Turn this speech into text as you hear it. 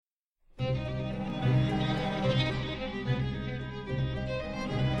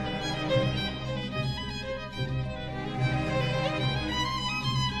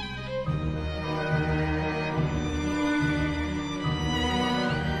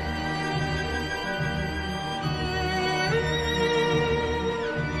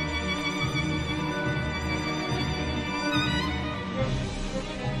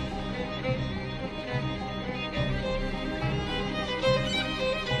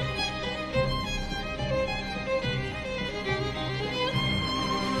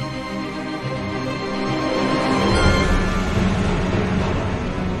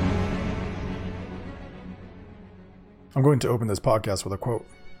I'm going to open this podcast with a quote.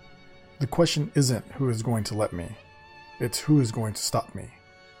 The question isn't who is going to let me, it's who is going to stop me.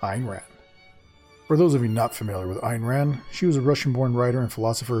 Ayn Rand. For those of you not familiar with Ayn Rand, she was a Russian-born writer and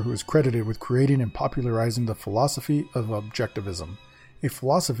philosopher who is credited with creating and popularizing the philosophy of objectivism, a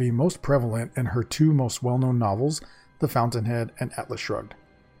philosophy most prevalent in her two most well-known novels, The Fountainhead and Atlas Shrugged.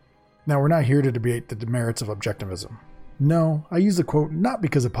 Now, we're not here to debate the demerits of objectivism. No, I use the quote not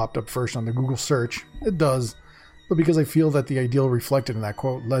because it popped up first on the Google search, it does, but because I feel that the ideal reflected in that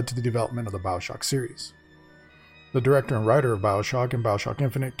quote led to the development of the BioShock series. The director and writer of BioShock and BioShock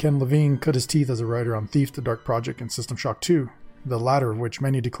Infinite, Ken Levine, cut his teeth as a writer on Thief, The Dark Project, and System Shock 2, the latter of which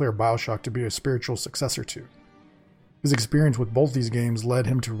many declare BioShock to be a spiritual successor to. His experience with both these games led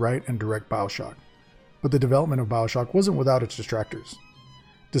him to write and direct BioShock, but the development of BioShock wasn't without its distractors.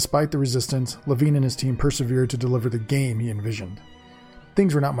 Despite the resistance, Levine and his team persevered to deliver the game he envisioned.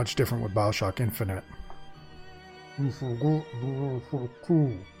 Things were not much different with BioShock Infinite.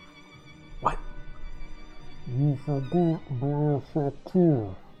 What? You forgot BioShock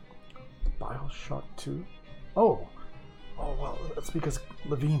 2. BioShock 2? Oh, well, that's because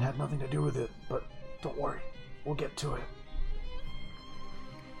Levine had nothing to do with it, but don't worry, we'll get to it.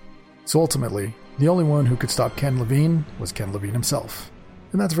 So ultimately, the only one who could stop Ken Levine was Ken Levine himself,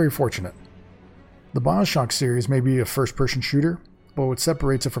 and that's very fortunate. The BioShock series may be a first-person shooter, but what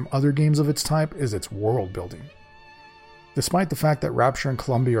separates it from other games of its type is its world building. Despite the fact that Rapture and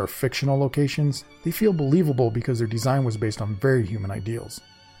Columbia are fictional locations, they feel believable because their design was based on very human ideals.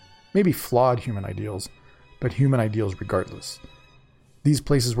 Maybe flawed human ideals, but human ideals regardless. These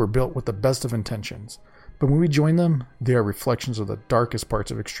places were built with the best of intentions, but when we join them, they are reflections of the darkest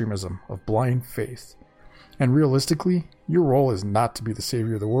parts of extremism, of blind faith. And realistically, your role is not to be the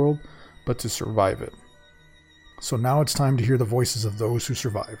savior of the world, but to survive it. So now it's time to hear the voices of those who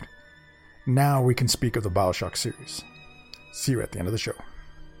survived. Now we can speak of the BioShock series. See you at the end of the show.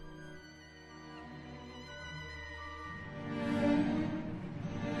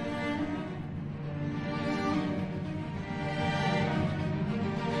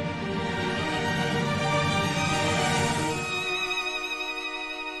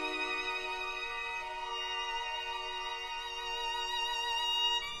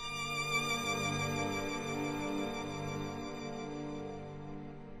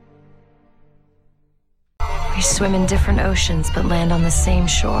 We swim in different oceans but land on the same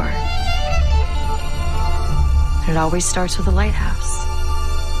shore. It always starts with a lighthouse.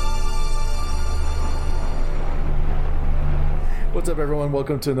 What's up, everyone?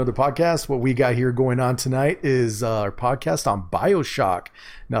 Welcome to another podcast. What we got here going on tonight is our podcast on BioShock.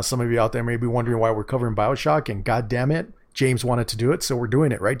 Now, some of you out there may be wondering why we're covering BioShock, and god damn it, James wanted to do it, so we're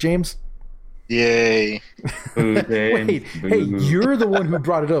doing it, right, James? Yay. Wait, hey, you're the one who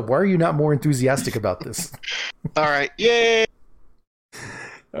brought it up. Why are you not more enthusiastic about this? All right, yay.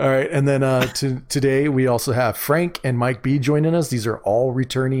 All right, and then today we also have Frank and Mike B joining us. These are all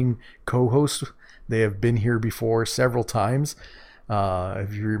returning co-hosts. They have been here before several times.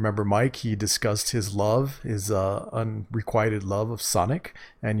 If you remember Mike, he discussed his love, his unrequited love of Sonic,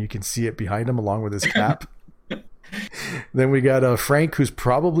 and you can see it behind him along with his cap. Then we got Frank, who's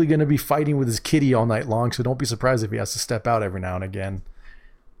probably going to be fighting with his kitty all night long, so don't be surprised if he has to step out every now and again.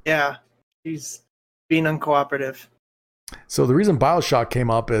 Yeah, he's being uncooperative. So the reason BioShock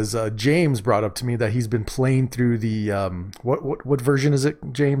came up is James brought up to me that he's been playing through the what version is it,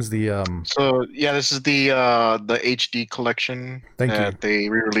 James? So yeah, this is the HD collection that they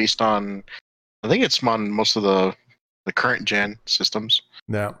re-released on. I think it's on most of the current gen systems.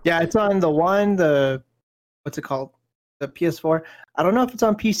 No. Yeah, it's on what's it called? The PS4. I don't know if it's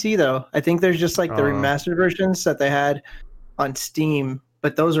on PC though. I think there's just like the remastered versions that they had on Steam,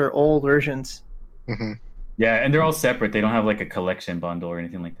 but those are old versions. Mm-hmm. Yeah, and they're all separate. They don't have like a collection bundle or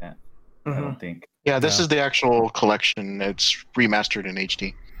anything like that. I don't think. Yeah, this is the actual collection. It's remastered in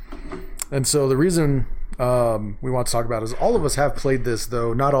HD. And so the reason we want to talk about is all of us have played this,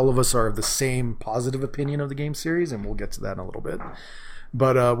 though not all of us are of the same positive opinion of the game series, and we'll get to that in a little bit.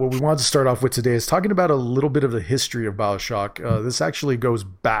 But what we want to start off with today is talking about a little bit of the history of BioShock. This actually goes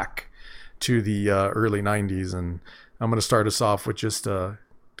back to the early 90s, and I'm going to start us off with just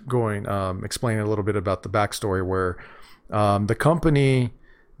explaining a little bit about the backstory, where the company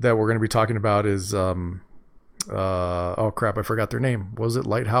that we're going to be talking about is oh crap, I forgot their name. Was it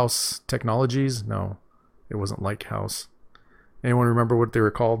Lighthouse Technologies? No, it wasn't Lighthouse. Anyone remember what they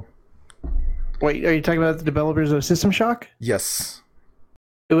were called? Wait, are you talking about the developers of System Shock? Yes.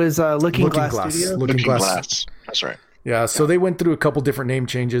 It was Looking Glass Studio. Looking Glass. That's right. Yeah, so they went through a couple different name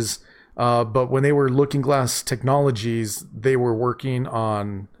changes, but when they were Looking Glass Technologies, they were working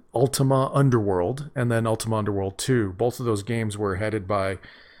on Ultima Underworld and then Ultima Underworld 2. Both of those games were headed by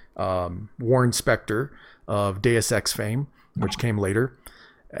Warren Spector of Deus Ex fame, which came later.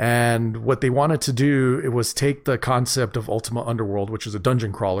 And what they wanted to do, it was take the concept of Ultima Underworld, which is a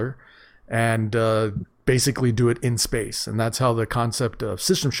dungeon crawler, and basically do it in space. And that's how the concept of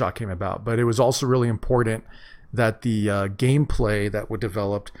System Shock came about. But it was also really important that the gameplay that was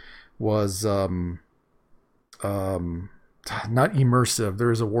developed was not immersive.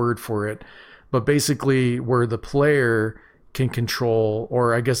 There is a word for it, but basically where the player can control,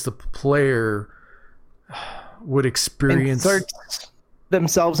 or I guess the player would experience insert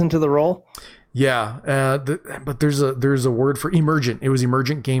themselves into the role. Yeah, but there's a word for emergent. It was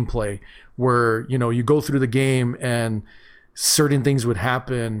emergent gameplay, where you go through the game and certain things would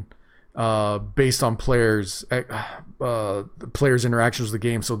happen based on players' interactions with the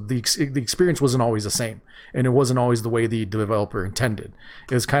game. So the experience wasn't always the same, and it wasn't always the way the developer intended.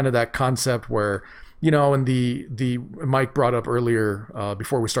 It was kind of that concept where, and the Mike brought up earlier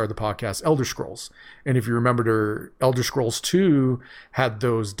before we started the podcast, Elder Scrolls. And if you remember, Elder Scrolls 2 had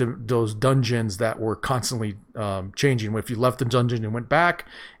those dungeons that were constantly changing. If you left the dungeon and went back,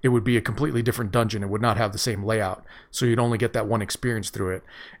 it would be a completely different dungeon. It would not have the same layout. So you'd only get that one experience through it.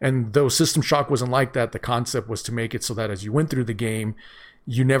 And though System Shock wasn't like that, the concept was to make it so that as you went through the game,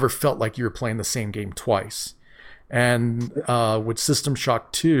 you never felt like you were playing the same game twice. And with System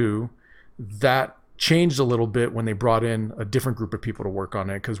Shock 2, that changed a little bit when they brought in a different group of people to work on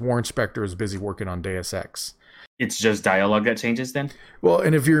it, because Warren Spector is busy working on Deus Ex. It's just dialogue that changes then? Well,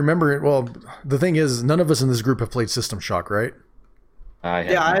 and if you remember it, the thing is, none of us in this group have played System Shock, right? I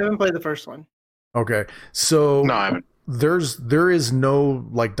haven't played the first one. Okay, so no, I haven't. There is no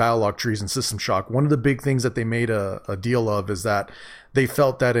like dialogue trees in System Shock. One of the big things that they made a deal of is that they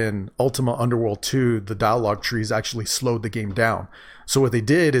felt that in Ultima Underworld 2, the dialogue trees actually slowed the game down. So what they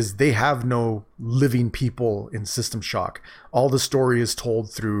did is they have no living people in System Shock. All the story is told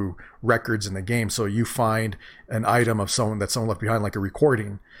through records in the game. So you find an item of someone left behind, like a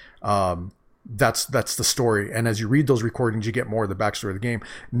recording. That's the story. And as you read those recordings, you get more of the backstory of the game.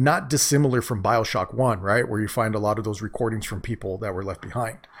 Not dissimilar from BioShock 1, right? Where you find a lot of those recordings from people that were left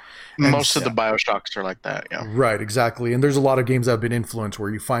behind. Most of the BioShocks are like that, yeah. Right, exactly. And there's a lot of games that have been influenced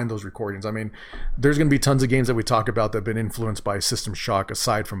where you find those recordings. I mean, there's going to be tons of games that we talk about that have been influenced by System Shock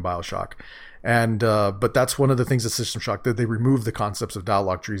aside from BioShock. And but that's one of the things that System Shock did. They removed the concepts of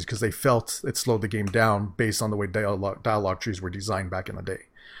dialogue trees because they felt it slowed the game down based on the way dialogue trees were designed back in the day.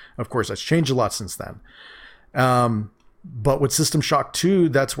 Of course, that's changed a lot since then. But with System Shock 2,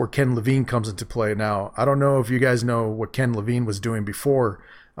 that's where Ken Levine comes into play. Now, I don't know if you guys know what Ken Levine was doing before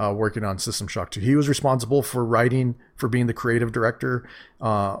working on System Shock 2. He was responsible for being the creative director,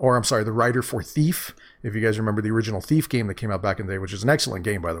 the writer for Thief. If you guys remember the original Thief game that came out back in the day, which is an excellent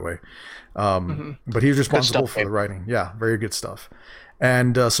game, by the way. But he was responsible for the writing. Yeah, very good stuff.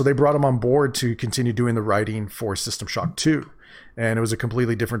 And so they brought him on board to continue doing the writing for System Shock 2. And it was a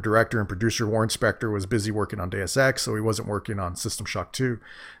completely different director and producer. Warren Spector was busy working on Deus Ex, so he wasn't working on System Shock 2.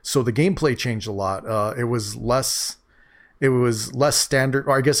 So the gameplay changed a lot. It was less standard,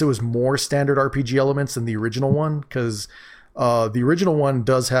 or I guess it was more standard RPG elements than the original one, because the original one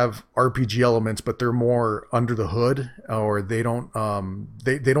does have RPG elements, but they're more under the hood, or they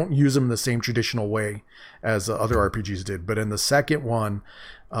don't use them in the same traditional way as other RPGs did. But in the second one,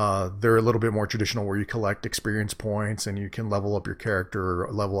 they're a little bit more traditional, where you collect experience points and you can level up your character,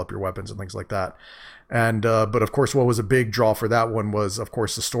 or level up your weapons and things like that. And but of course, what was a big draw for that one was, of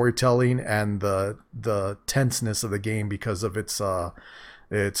course, the storytelling and the tenseness of the game because of its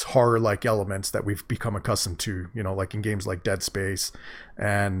horror-like elements that we've become accustomed to, like in games like Dead Space,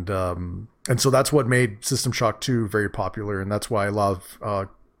 and so that's what made System Shock 2 very popular, and that's why a lot of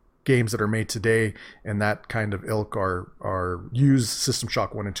games that are made today in that kind of ilk are use System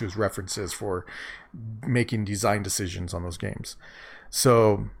Shock 1 and 2 as references for making design decisions on those games.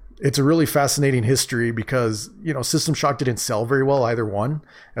 So it's a really fascinating history because, System Shock didn't sell very well, either one.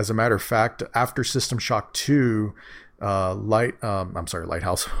 As a matter of fact, after System Shock 2,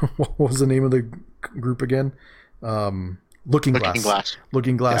 Lighthouse. What was the name of the group again? Looking Glass.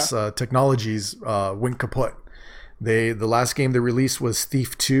 Looking Glass Technologies went kaput. The last game they released was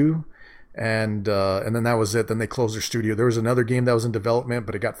Thief 2, and then that was it. Then they closed their studio. There was another game that was in development,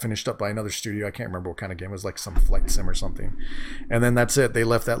 but it got finished up by another studio. I can't remember what kind of game. It was like some flight sim or something. And then that's it. They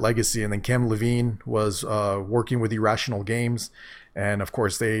left that legacy. And then Ken Levine was working with Irrational Games. And of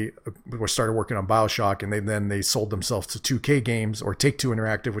course, they started working on BioShock, and then they sold themselves to 2K Games, or Take-Two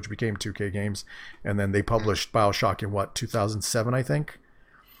Interactive, which became 2K Games. And then they published BioShock in 2007, I think.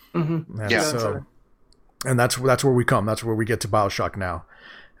 Mm-hmm. And that's where we come. That's where we get to BioShock now.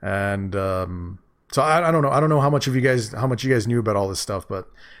 And so I don't know. I don't know how much you guys knew about all this stuff, but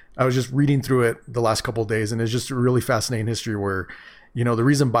I was just reading through it the last couple of days, and it's just a really fascinating history where, you know, the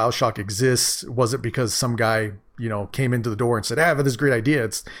reason BioShock exists wasn't because some guy, you know, came into the door and said, I have this great idea.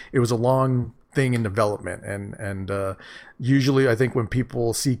 It was a long thing in development. And usually I think when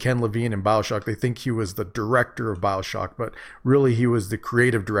people see Ken Levine in BioShock, they think he was the director of BioShock, but really he was the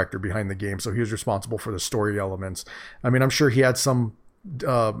creative director behind the game. So he was responsible for the story elements. I mean, I'm sure he had something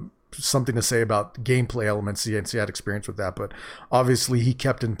to say about gameplay elements. He had experience with that, but obviously he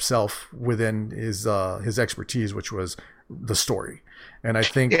kept himself within his expertise, which was the story. And I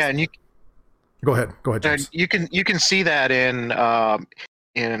think, yeah, and you go ahead, James. You can see that in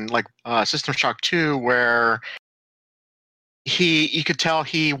like System Shock 2, where you could tell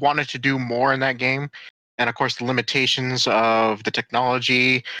he wanted to do more in that game, and of course the limitations of the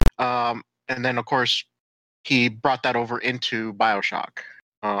technology, and then of course he brought that over into BioShock.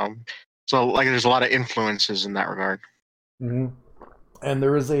 So like there's a lot of influences in that regard. Mm-hmm. And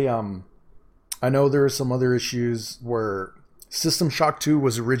there is I know there are some other issues where System Shock 2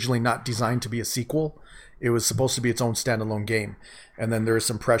 was originally not designed to be a sequel. It was supposed to be its own standalone game. And then there is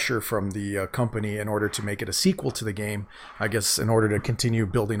some pressure from the company in order to make it a sequel to the game, I guess, in order to continue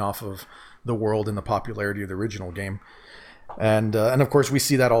building off of the world and the popularity of the original game. And of course, we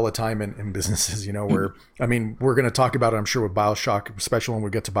see that all the time in businesses, you know, where, I mean, we're going to talk about it, I'm sure, with BioShock, especially when we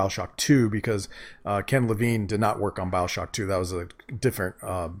get to BioShock 2, because Ken Levine did not work on BioShock 2. That was a different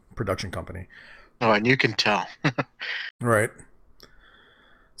production company. Oh, and you can tell. Right.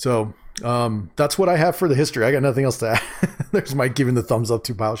 So that's what I have for the history. I got nothing else to add. There's Mike giving the thumbs up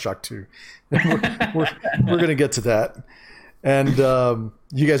to BioShock 2. We're going to get to that. And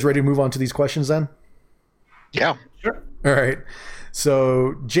you guys ready to move on to these questions then? Yeah. Sure. All right.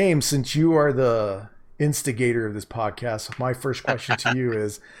 So, James, since you are the instigator of this podcast, my first question to you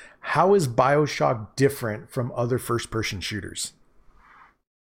is, how is BioShock different from other first-person shooters?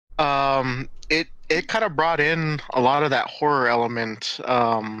 It kind of brought in a lot of that horror element,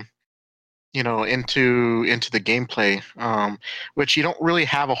 you know, into the gameplay, which you don't really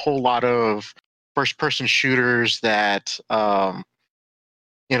have a whole lot of first-person shooters that,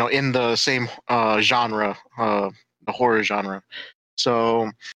 you know, in the same genre, the horror genre.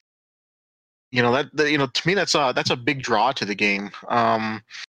 So, you know, to me that's a big draw to the game.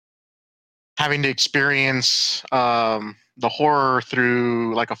 Having to experience the horror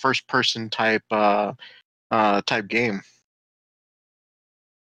through like a first-person type game.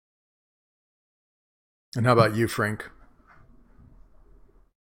 And how about you, Frank?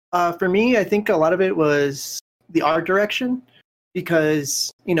 For me, I think a lot of it was the art direction,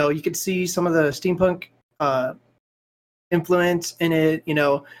 because, you know, you could see some of the steampunk influence in it, you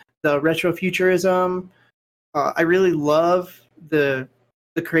know, the retrofuturism. I really love the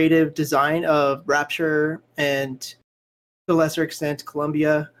creative design of Rapture and, to a lesser extent,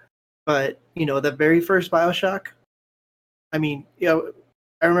 Columbia. But, you know, the very first BioShock, I mean, you know,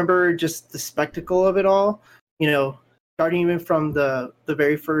 I remember just the spectacle of it all, you know, starting even from the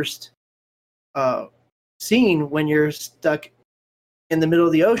very first scene when you're stuck in the middle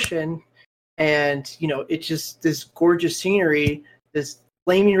of the ocean, and, you know, it's just this gorgeous scenery, this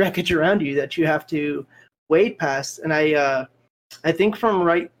flaming wreckage around you that you have to wade past. And I think from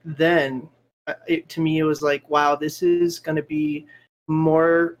right then, to me, it was like, wow, this is going to be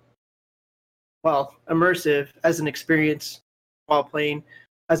more, well, immersive as an experience while playing,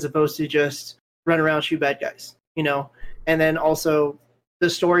 as opposed to just run around, shoot bad guys, you know. And then also the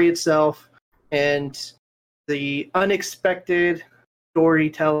story itself and the unexpected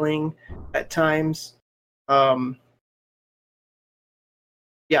storytelling at times.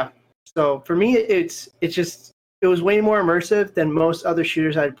 Yeah. So for me, it was way more immersive than most other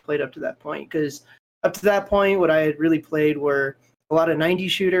shooters I'd played up to that point. Because up to that point, what I had really played were a lot of 90s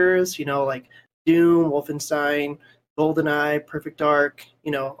shooters, you know, like Doom, Wolfenstein, GoldenEye, Perfect Dark,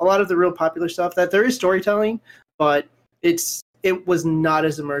 you know, a lot of the real popular stuff that there is storytelling, but it was not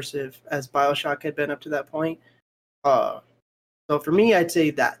as immersive as BioShock had been up to that point. So for me, I'd say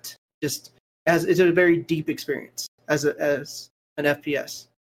that just as it's a very deep experience as an FPS.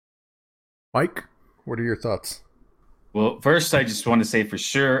 Mike, what are your thoughts? Well, first, I just want to say for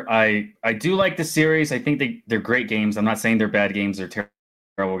sure, I do like the series. I think they're great games. I'm not saying they're bad games or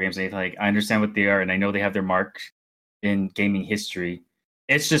terrible games. I understand what they are, and I know they have their mark in gaming history.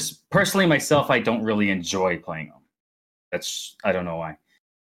 It's just, personally, myself, I don't really enjoy playing them. I don't know why.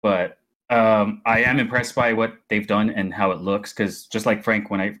 But I am impressed by what they've done and how it looks, because just like Frank,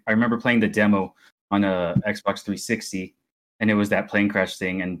 when I remember playing the demo on a Xbox 360, and it was that plane crash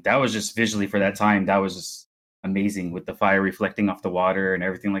thing, and that was just visually for that time, that was just amazing with the fire reflecting off the water and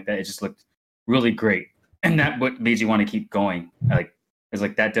everything like that. It just looked really great, and that what made you want to keep going. Like it's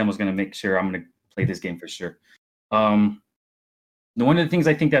like that demo's going to make sure I'm going to play this game for sure. One of the things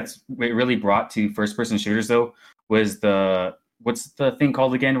I think that's it really brought to first-person shooters though was the what's the thing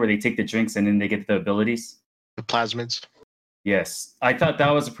called again, where they take the drinks and then they get the abilities. The plasmids. Yes, I thought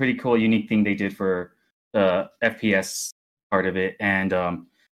that was a pretty cool, unique thing they did for the FPS part of it, and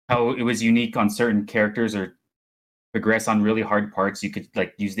how it was unique on certain characters or progress on really hard parts. You could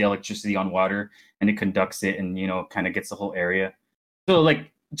like use the electricity on water, and it conducts it, and kind of gets the whole area. So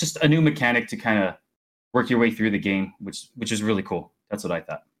like just a new mechanic to kind of work your way through the game, which is really cool. That's what I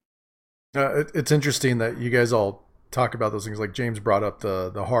thought. It's interesting that you guys all talk about those things. Like James brought up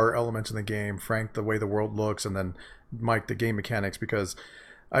the horror elements in the game, Frank the way the world looks, and then Mike the game mechanics, because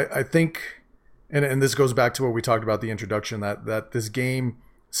I think, and this goes back to what we talked about the introduction, that this game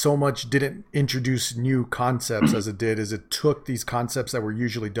so much didn't introduce new concepts as it did is it took these concepts that were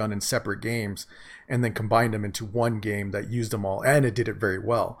usually done in separate games and then combined them into one game that used them all, and it did it very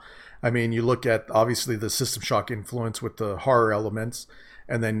well. I mean, you look at obviously the System Shock influence with the horror elements,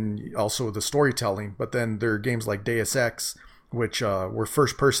 and then also the storytelling. But then there are games like Deus Ex, which were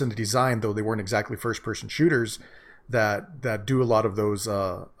first person to design, though they weren't exactly first person shooters, that do a lot of those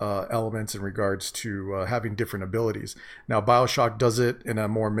elements in regards to having different abilities. Now BioShock does it in a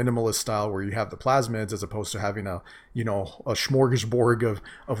more minimalist style where you have the plasmids as opposed to having a smorgasbord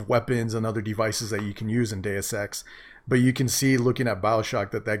of weapons and other devices that you can use in Deus Ex. But you can see looking at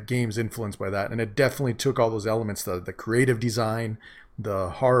BioShock that game's influenced by that, and it definitely took all those elements, the creative design, the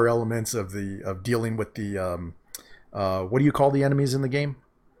horror elements of dealing with the what do you call the enemies in the game?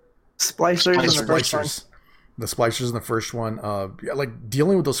 Splicers. The splicers in the first one, like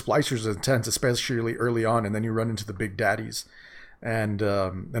dealing with those splicers is intense, especially early on, and then you run into the big daddies, and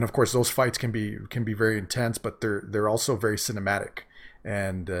of course those fights can be very intense, but they're also very cinematic,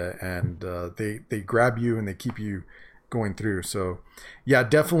 and they grab you and they keep you going through. So yeah,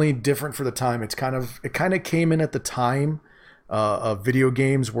 definitely different for the time. It kind of came in at the time of video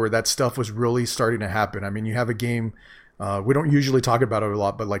games where that stuff was really starting to happen. I mean, you have a game, we don't usually talk about it a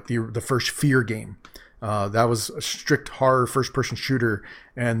lot, but like the first Fear game. That was a strict horror first-person shooter,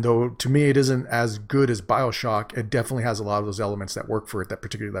 and though to me it isn't as good as BioShock, it definitely has a lot of those elements that work for it,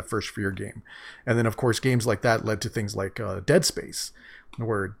 particularly that first Fear game. And then, of course, games like that led to things like Dead Space,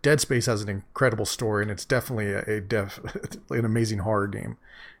 where Dead Space has an incredible story, and it's definitely an amazing horror game.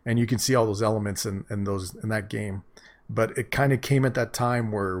 And you can see all those elements in that game. But it kind of came at that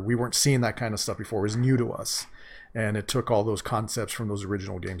time where we weren't seeing that kind of stuff before. It was new to us, and it took all those concepts from those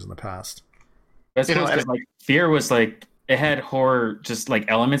original games in the past. That's because like Fear was like it had horror, just like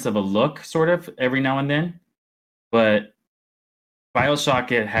elements of a look, sort of every now and then. But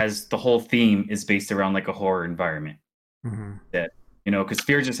BioShock, it has the whole theme is based around like a horror environment. Mm-hmm. That because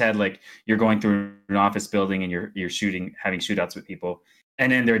Fear just had like you're going through an office building and you're having shootouts with people,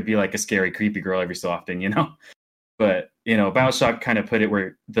 and then there'd be like a scary, creepy girl every so often, But BioShock kind of put it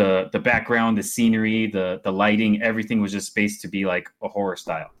where the background, the scenery, the lighting, everything was just based to be like a horror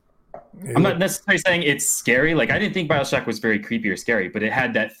style. Yeah. I'm not necessarily saying it's scary. Like I didn't think BioShock was very creepy or scary, but it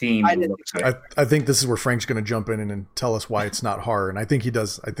had that theme. I think this is where Frank's going to jump in and tell us why it's not horror, and I think he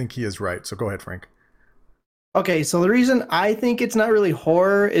does. I think he is right. So go ahead, Frank. Okay, so the reason I think it's not really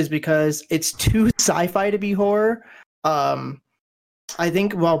horror is because it's too sci-fi to be horror. I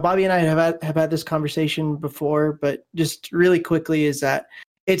think, well, Bobby and I have had this conversation before, but just really quickly is that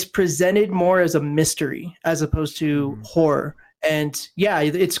it's presented more as a mystery as opposed to horror. And yeah,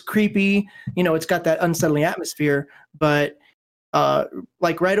 it's creepy, it's got that unsettling atmosphere, but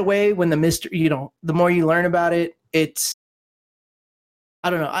like right away when the mystery, the more you learn about it, it's, I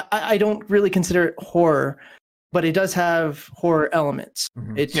don't know. I don't really consider it horror, but it does have horror elements.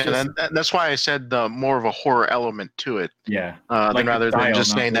 Mm-hmm. It's that's why I said more of a horror element to it. Yeah. Rather than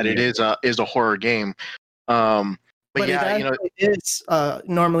just saying that it is a horror game. But yeah, it is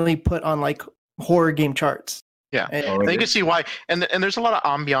normally put on like horror game charts. Yeah, and you can see why, and there's a lot of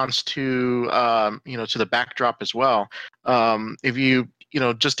ambiance to to the backdrop as well. If you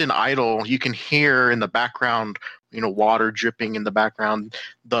just in idle, you can hear in the background, water dripping in the background.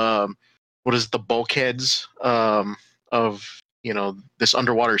 The bulkheads of this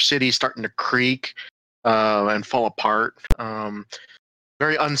underwater city starting to creak and fall apart.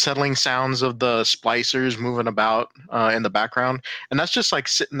 Very unsettling sounds of the splicers moving about in the background, and that's just like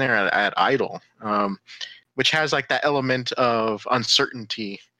sitting there at idle. Which has like that element of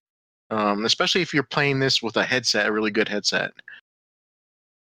uncertainty, especially if you're playing this with a really good headset.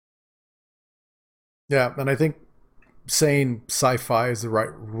 Yeah, and I think saying sci-fi is the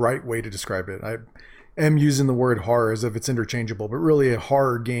right way to describe it. am using the word horror as if it's interchangeable, but really a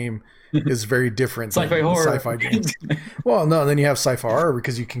horror game is very different Sci-fi than horror. sci-fi games. Well, no, then you have sci-fi horror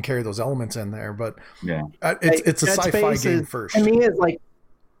because you can carry those elements in there, but Yeah. it's a Dead sci-fi Space game is- first. To me, it's like,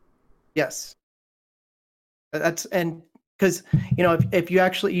 yes, that's and because if you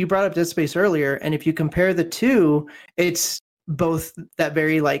actually you brought up Dead Space earlier, and if you compare the two, it's both that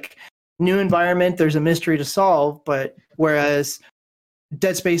very like new environment. There's a mystery to solve, but whereas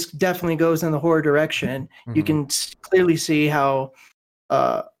Dead Space definitely goes in the horror direction, you Mhm. can clearly see how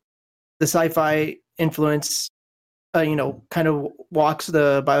the sci-fi influence, kind of walks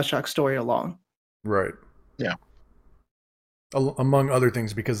the BioShock story along. Right. Yeah. Among other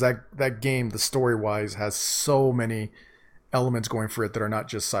things, because that game, the story wise, has so many elements going for it that are not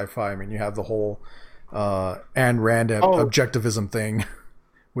just sci-fi. I mean, you have the whole Ayn Rand objectivism thing,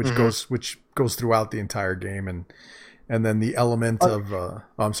 which goes throughout the entire game, and then the element of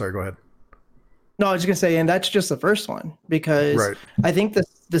I'm sorry, go ahead. No, I was just gonna say, and that's just the first one, because Right. I think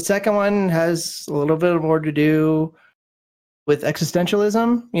the second one has a little bit more to do with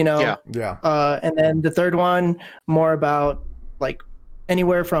existentialism, Yeah. Yeah. and then the third one more about like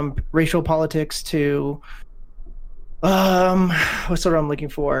anywhere from racial politics to what's the word I'm looking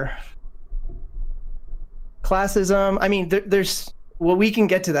for? Classism. I mean, there's we can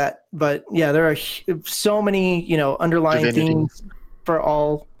get to that, but yeah, there are so many underlying Divinity. themes for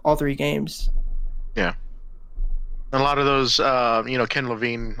all three games. Yeah. A lot of those, Ken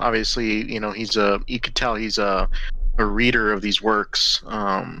Levine, obviously, you could tell he's a reader of these works.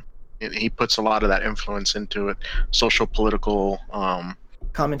 He puts a lot of that influence into it, social, political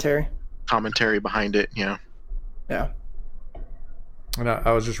Commentary. behind it. Yeah. Yeah. And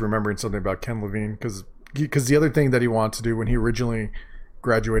I was just remembering something about Ken Levine because the other thing that he wanted to do when he originally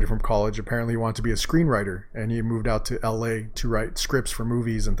graduated from college, apparently he wanted to be a screenwriter, and he moved out to LA to write scripts for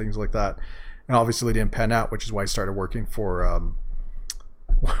movies and things like that. And obviously it didn't pan out, which is why he started working for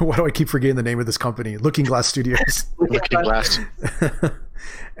why do I keep forgetting the name of this company? Looking Glass Studios. Looking Glass.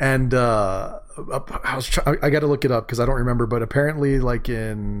 And I got to look it up because I don't remember, but apparently like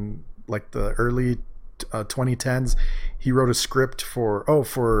in like the early 2010s, he wrote a script for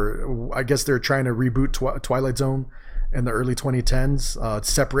I guess they're trying to reboot Twilight Zone in the early 2010s,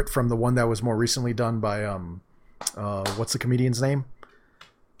 separate from the one that was more recently done by what's the comedian's name?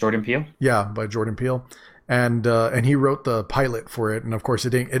 Jordan Peele? Yeah, by Jordan Peele. And he wrote the pilot for it, and of course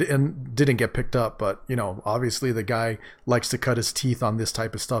it didn't get picked up. But obviously the guy likes to cut his teeth on this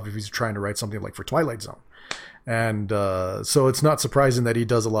type of stuff if he's trying to write something like for Twilight Zone, and so it's not surprising that he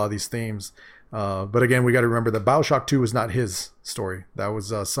does a lot of these themes. But again, we got to remember that BioShock 2 was not his story; that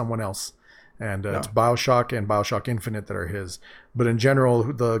was someone else, and it's BioShock and BioShock Infinite that are his. But in general,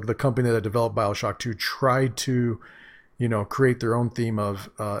 the company that developed BioShock 2 tried to, create their own theme of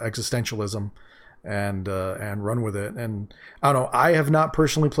existentialism. And run with it. And I don't know, I have not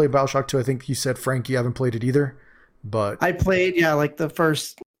personally played BioShock 2. I think you said, Frank, you haven't played it either, but I played like the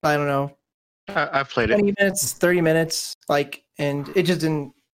first, I don't know, I've played 20 it. minutes, 30 minutes, and it just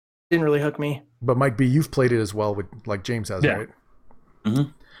didn't really hook me. But Mike B, you've played it as well, with like James has, Yeah. right?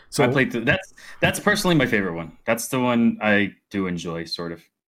 Mm-hmm. So I played that's personally my favorite one. That's the one I do enjoy, sort of.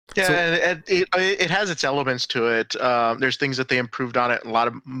 Yeah, So- and it has its elements to it. There's things that they improved on it.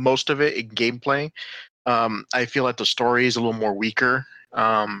 Most of it in gameplay. I feel like the story is a little more weaker.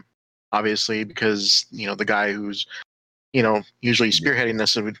 Obviously, because the guy who's usually spearheading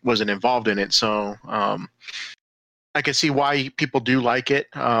this wasn't involved in it. So I can see why people do like it.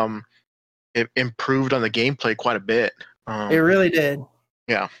 It improved on the gameplay quite a bit. It really did.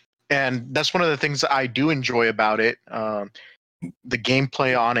 Yeah, and that's one of the things that I do enjoy about it. The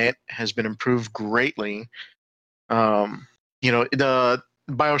gameplay on it has been improved greatly. The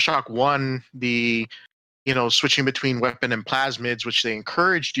BioShock 1, the switching between weapon and plasmids, which they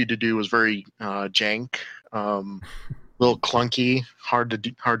encouraged you to do, was very jank, a little clunky, hard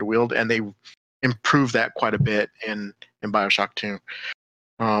to wield, and they improved that quite a bit in BioShock 2.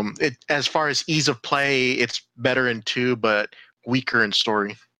 As far as ease of play, it's better in 2, but weaker in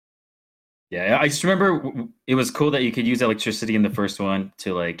story. Yeah, I just remember it was cool that you could use electricity in the first one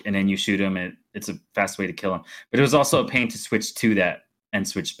to and then you shoot him, and it's a fast way to kill him. But it was also a pain to switch to that and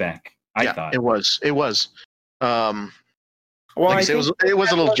switch back. I thought it was. Well, Like I I said, think it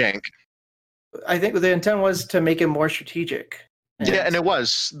was a little jank. I think the intent was to make it more strategic. Yeah, and it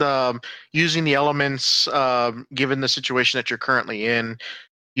was using the elements, given the situation that you're currently in,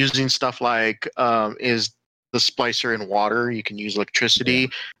 using stuff like is the splicer in water. You can use electricity.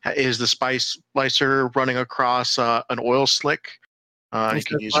 Yeah. Is the splicer running across an oil slick? You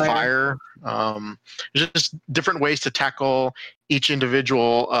can use fire. There's just different ways to tackle each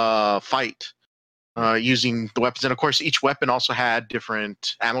individual fight. using the weapons. And of course, each weapon also had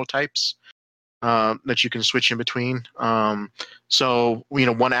different ammo types that you can switch in between. So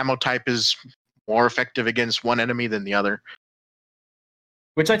one ammo type is more effective against one enemy than the other,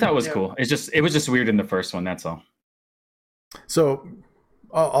 which I thought was cool. It was just weird in the first one. That's all. So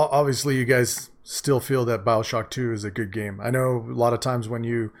obviously, you guys still feel that BioShock 2 is a good game. I know a lot of times when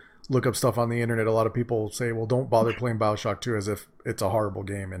you look up stuff on the internet, a lot of people say, well, don't bother playing BioShock 2 as if it's a horrible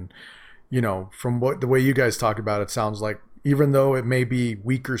game. And, from the way you guys talk about it, sounds like even though it may be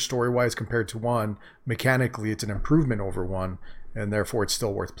weaker story-wise compared to 1, mechanically it's an improvement over 1, and therefore it's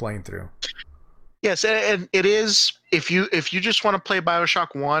still worth playing through. Yes, and it is. If you just want to play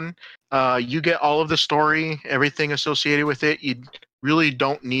BioShock 1, you get all of the story, everything associated with it. You really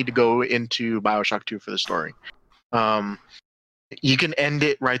don't need to go into BioShock 2 for the story. You can end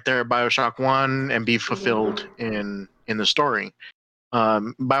it right there at BioShock 1 and be fulfilled in the story.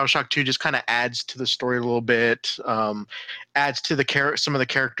 BioShock 2 just kind of adds to the story a little bit, adds to some of the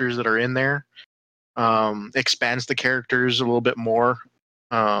characters that are in there, expands the characters a little bit more.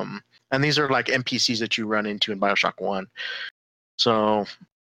 And these are like NPCs that you run into in BioShock 1. So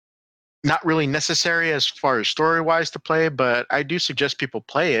not really necessary as far as story-wise to play, but I do suggest people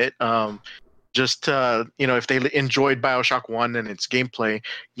play it. Just if they enjoyed BioShock 1 and its gameplay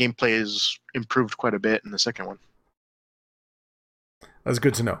is improved quite a bit in the second one. That's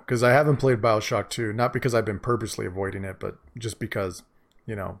good to know, because I haven't played BioShock 2, not because I've been purposely avoiding it, but just because,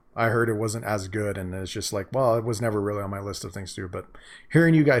 I heard it wasn't as good, and it's just like, well, it was never really on my list of things to do. But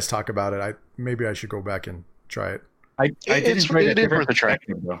hearing you guys talk about it, maybe I should go back and try it. I did enjoy the different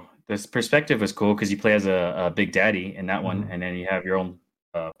perspective, though. This perspective was cool because you play as a big daddy in that one, and then you have your own,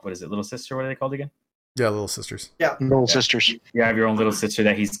 what is it, little sister? What are they called again? Yeah, little sisters. Yeah, little sisters. You have your own little sister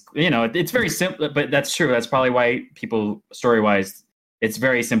that he's, it's very simple, but that's true. That's probably why people, story-wise, it's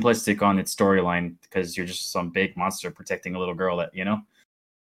very simplistic on its storyline, because you're just some big monster protecting a little girl that,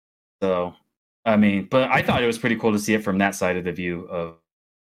 So, but I thought it was pretty cool to see it from that side of the view of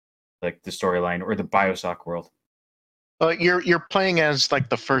like the storyline or the BioShock world. You're playing as like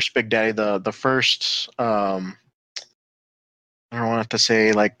the first Big Daddy, the first I don't want to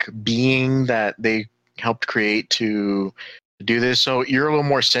say like being that they helped create to do this. So you're a little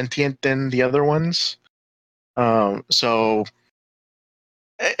more sentient than the other ones. So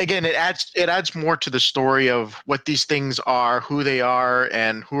again, it adds more to the story of what these things are, who they are,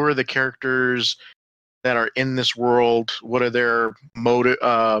 and who are the characters that are in this world. What are their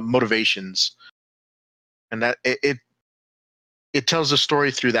motivations, and that it tells a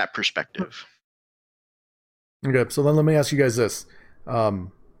story through that perspective. Okay, so then let me ask you guys this: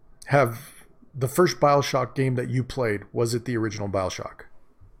 have the first BioShock game that you played, was it the original BioShock?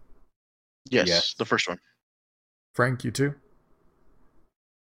 Yes, the first one. Frank, you too?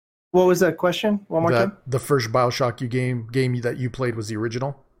 What was that question? One more time? The first BioShock game that you played was the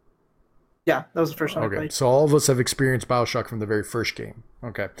original? Yeah, that was the first one I played. So all of us have experienced BioShock from the very first game.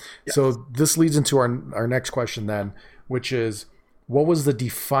 Okay. Yes. So this leads into our next question then, which is, what was the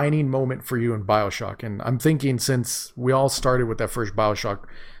defining moment for you in BioShock? And I'm thinking, since we all started with that first BioShock,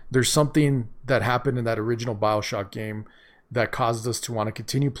 there's something that happened in that original BioShock game that caused us to want to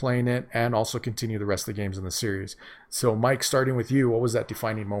continue playing it and also continue the rest of the games in the series. So Mike, starting with you, what was that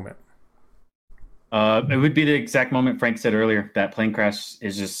defining moment? It would be the exact moment Frank said earlier. That plane crash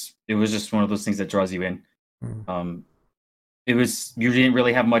it was just one of those things that draws you in. You didn't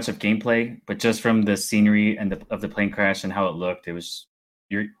really have much of gameplay, but just from the scenery and of the plane crash and how it looked, it was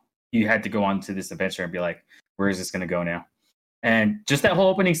you had to go on to this adventure and be like, where is this going to go now? And just that whole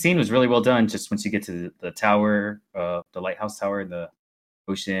opening scene was really well done. Just once you get to the tower, the lighthouse tower, the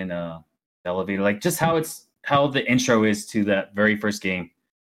ocean, the elevator, like just how the intro is to that very first game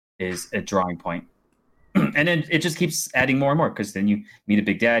is a drawing point. And then it just keeps adding more and more, because then you meet a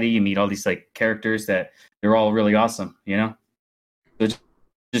Big Daddy, you meet all these like characters that they're all really awesome, So it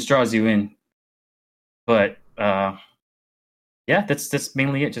just draws you in. But yeah, that's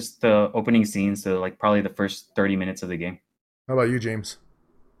mainly it. Just the opening scenes, so like probably the first 30 minutes of the game. How about you, James?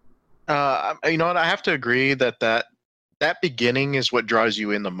 You know what? I have to agree that beginning is what draws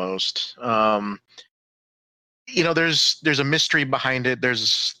you in the most. There's a mystery behind it.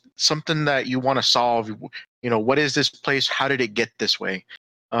 There's something that you want to solve. What is this place? How did it get this way?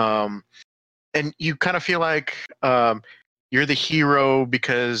 And you kind of feel like you're the hero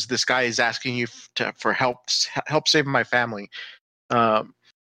because this guy is asking you for help save my family.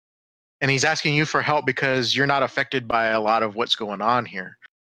 And he's asking you for help because you're not affected by a lot of what's going on here.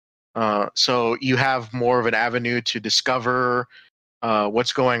 So you have more of an avenue to discover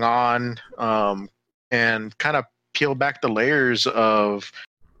what's going on, and kind of peel back the layers of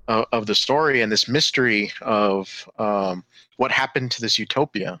of the story and this mystery of what happened to this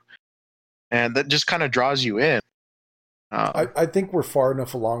utopia, and that just kind of draws you in. I think we're far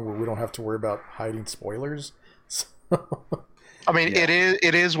enough along where we don't have to worry about hiding spoilers. So. I mean, it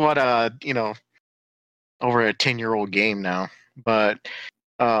is what over a 10-year-old game now, but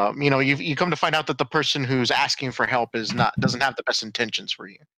you come to find out that the person who's asking for help doesn't have the best intentions for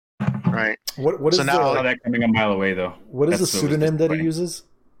you, right? What is so now that coming a mile away though? What is the pseudonym that he uses?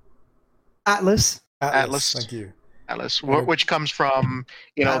 Atlas. Thank you. Atlas, which comes from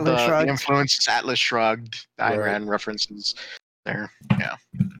the influences Atlas Shrugged, Ayn Rand references there. Yeah.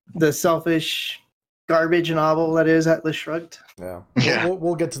 The selfish garbage novel that is Atlas Shrugged. Yeah.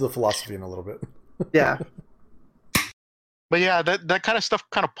 We'll get to the philosophy in a little bit. Yeah. But yeah, that kind of stuff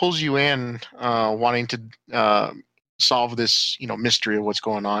kind of pulls you in, wanting to solve this, mystery of what's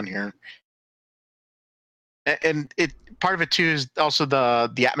going on here. And part of it too is also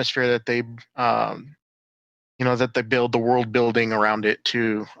the atmosphere that they, that they build, the world building around it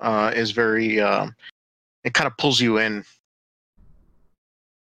too, is very. It kind of pulls you in.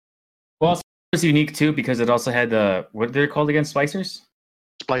 Well, it was unique too because it also had what they're called again, splicers.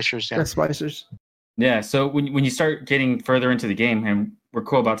 Splicers, yeah. Splicers. Yeah, so when you start getting further into the game, and we're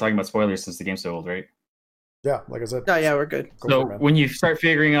cool about talking about spoilers since the game's so old, right? Yeah, like I said. Oh, yeah, we're good. So when you start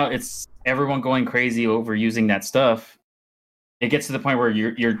figuring out it's everyone going crazy over using that stuff, it gets to the point where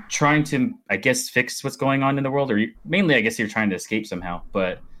you're trying to, I guess, fix what's going on in the world, or mainly, I guess, you're trying to escape somehow,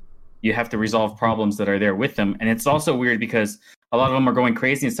 but you have to resolve problems that are there with them. And it's also weird because a lot of them are going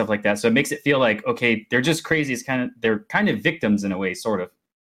crazy and stuff like that, so it makes it feel like, okay, they're just crazy. They're kind of victims in a way, sort of.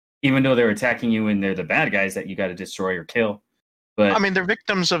 Even though they're attacking you and they're the bad guys that you got to destroy or kill. But I mean, they're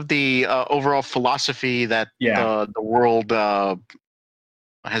victims of the overall philosophy that the world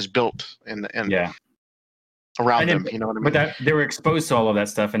has built around them. You know what I mean? But they were exposed to all of that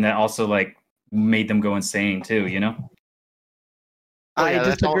stuff, and that also made them go insane too. I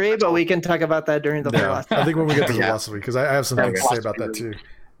disagree, but we can talk about that during the philosophy. I think when we get to the philosophy, because I have something to say about that too.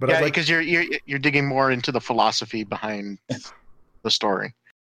 But because you're digging more into the philosophy behind the story.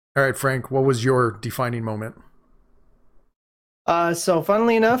 All right, Frank, what was your defining moment? So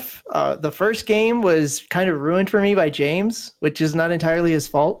funnily enough, the first game was kind of ruined for me by James, which is not entirely his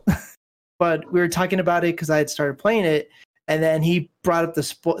fault. But we were talking about it because I had started playing it, and then he brought up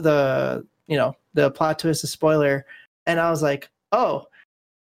the plot twist, the spoiler, and I was like, oh.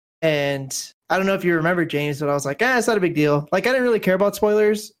 And I don't know if you remember, James, but I was like, it's not a big deal. I didn't really care about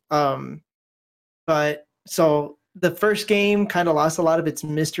spoilers. But so the first game kind of lost a lot of its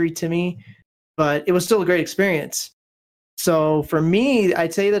mystery to me, but it was still a great experience. So for me,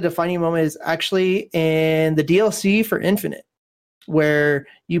 I'd say the defining moment is actually in the DLC for Infinite, where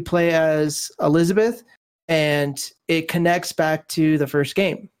you play as Elizabeth and it connects back to the first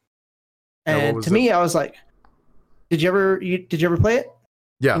game. And to me, I was like, did you ever play it?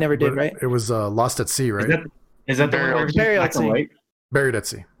 Yeah. You never did, right? It was Lost at Sea, right? Is that the Buried at Sea? Buried at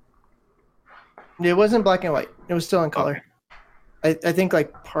Sea. It wasn't black and white. It was still in color. Okay. I think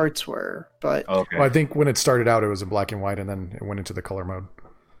parts were, but okay. Well, I think when it started out, it was in black and white, and then it went into the color mode.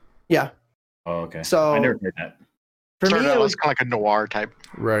 Yeah. Oh, okay. So I never heard that. For me, it was kind of like a noir type.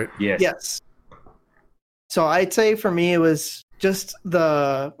 Right. Yes. So I'd say for me, it was just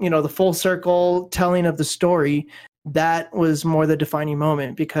the full circle telling of the story. That was more the defining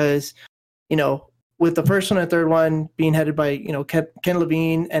moment because, with the first one and third one being headed by, Ken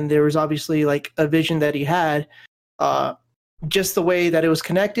Levine, and there was obviously a vision that he had, just the way that it was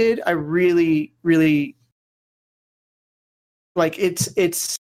connected, I really, really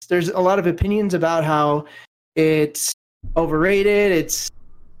it's there's a lot of opinions about how it's overrated. It's,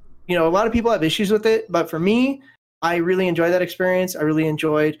 a lot of people have issues with it, but for me, I really enjoyed that experience. I really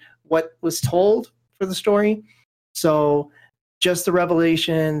enjoyed what was told for the story. So just the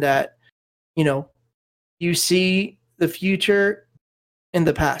revelation that, you see the future in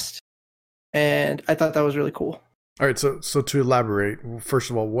the past. And I thought that was really cool. All right, so to elaborate, first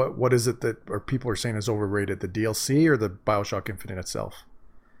of all, what is it that people are saying is overrated, the DLC or the BioShock Infinite itself?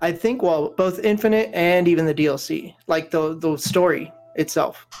 I think, both Infinite and even the DLC, the story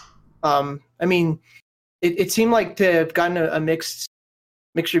itself. I mean, it seemed like to have gotten a mixed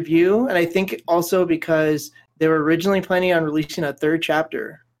review, and I think also because they were originally planning on releasing a third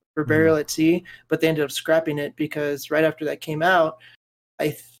chapter for Burial at Sea, but they ended up scrapping it because right after that came out,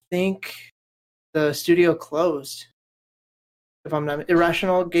 I think the studio closed. If I'm not,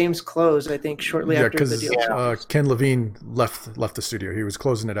 Irrational Games closed, I think, shortly after the deal. Yeah, because Ken Levine left the studio. He was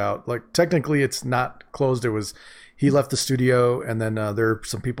closing it out. Technically, it's not closed. He left the studio, and then there are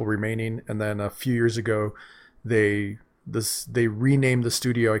some people remaining. And then a few years ago, they they renamed the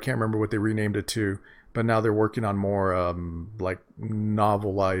studio. I can't remember what they renamed it to, but now they're working on more like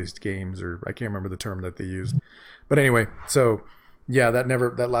novelized games, or I can't remember the term that they used. But anyway, so yeah,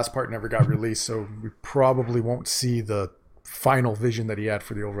 that last part never got released, so we probably won't see the final vision that he had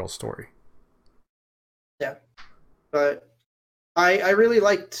for the overall story. Yeah, but I really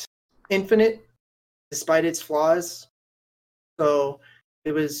liked Infinite, despite its flaws. So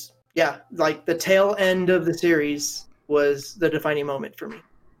it was, like the tail end of the series was the defining moment for me.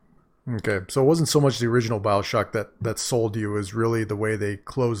 Okay, so it wasn't so much the original BioShock that sold you, is really the way they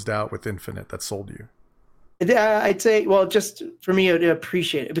closed out with Infinite that sold you. I'd say, well, just for me to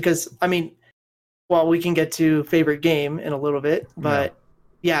appreciate it, because I mean, well, we can get to favorite game in a little bit, but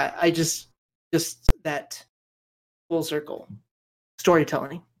I just that full circle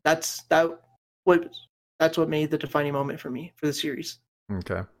storytelling. That's what made the defining moment for me for the series.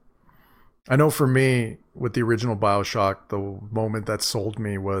 Okay. I know for me, with the original BioShock, the moment that sold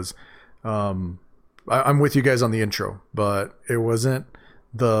me was, I'm with you guys on the intro, but it wasn't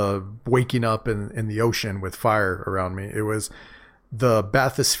the waking up in the ocean with fire around me. It was the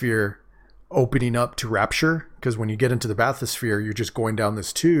bathysphere opening up to Rapture, because when you get into the bathysphere, you're just going down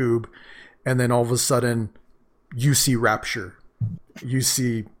this tube, and then all of a sudden you see Rapture. You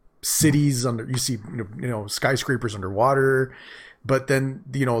see cities you see skyscrapers underwater, but then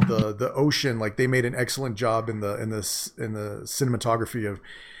the ocean, like they made an excellent job in the cinematography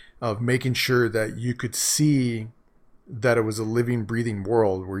of making sure that you could see that it was a living, breathing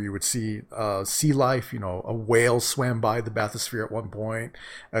world, where you would see sea life. A whale swam by the bathysphere at one point.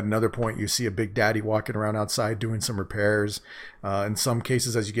 At another point, you see a Big Daddy walking around outside doing some repairs. In some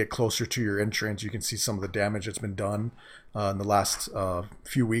cases, as you get closer to your entrance, you can see some of the damage that's been done in the last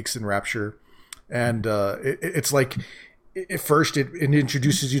few weeks in Rapture. And it's like, at first, it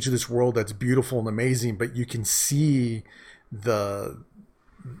introduces you to this world that's beautiful and amazing, but you can see the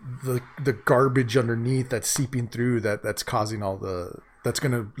garbage underneath that's seeping through, that's causing that's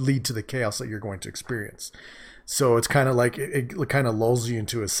going to lead to the chaos that you're going to experience. So it's kind of like it kind of lulls you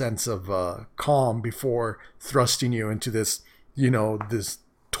into a sense of calm before thrusting you into this this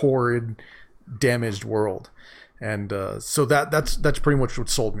torrid, damaged world. And so that's pretty much what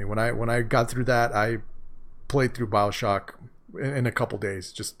sold me. When I got through that, I played through BioShock in a couple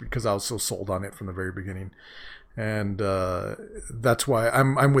days, just because I was so sold on it from the very beginning. And that's why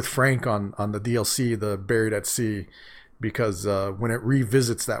I'm with Frank on the DLC, the Buried at Sea, because when it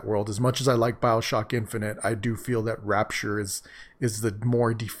revisits that world, as much as I like BioShock Infinite, I do feel that Rapture is the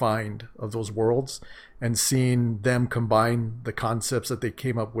more defined of those worlds, and seeing them combine the concepts that they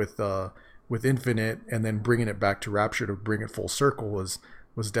came up with Infinite and then bringing it back to Rapture to bring it full circle was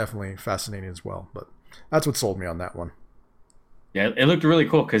definitely fascinating as well. But that's what sold me on that one. Yeah, it looked really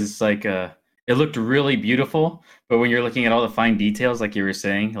cool, because it's like it looked really beautiful, but when you're looking at all the fine details, like you were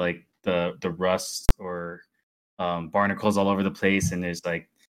saying, like the rust or barnacles all over the place, and there's like,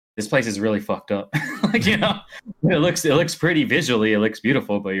 this place is really fucked up. Like, it looks pretty visually, it looks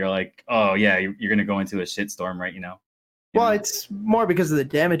beautiful, but you're like, oh yeah, you're gonna go into a shitstorm, right? Well, it's more because of the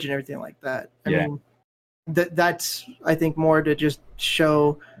damage and everything like that. I mean, that's I think more to just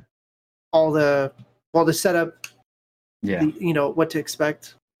show all the setup. Yeah, what to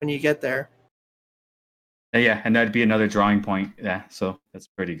expect when you get there. Yeah, and that'd be another drawing point. Yeah, so that's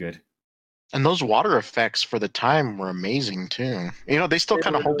pretty good. And those water effects for the time were amazing too. They still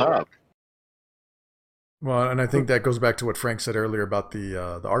kind of hold up. Well, and I think that goes back to what Frank said earlier about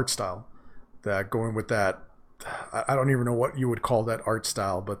the art style. That going with that, I don't even know what you would call that art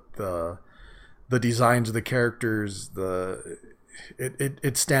style, but the designs of the characters,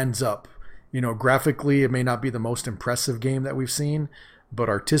 it stands up. Graphically, it may not be the most impressive game that we've seen, but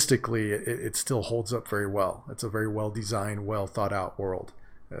artistically, it still holds up very well. It's a very well designed, well thought out world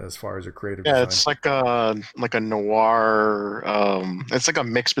as far as a creative design. It's like a noir. It's like a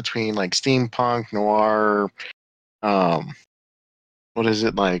mix between like steampunk, noir. What is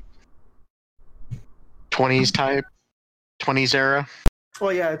it, like 20s era?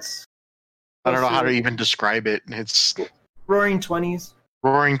 Well, yeah, it's. I don't know how to even describe it. It's Roaring 20s.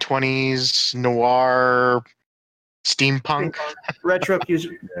 Roaring 20s, noir, steampunk,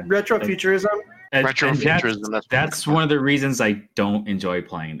 retrofuturism. Retrofuturism. That's one of the reasons I don't enjoy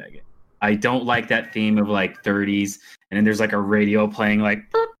playing that game. I don't like that theme of like 30s, and then there's like a radio playing like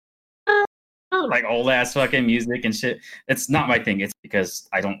old ass fucking music and shit. It's not my thing. It's because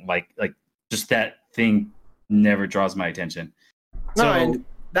I don't like just that thing never draws my attention. No, and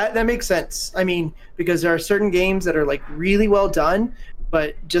that makes sense. I mean, because there are certain games that are like really well done,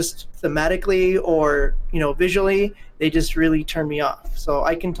 but just thematically or visually, they just really turn me off. So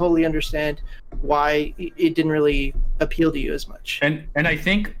I can totally understand why it didn't really appeal to you as much. And I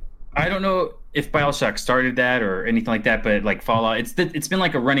think, I don't know if BioShock started that or anything like that, but like Fallout, it's been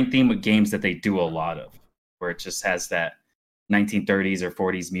like a running theme with games that they do a lot of, where it just has that 1930s or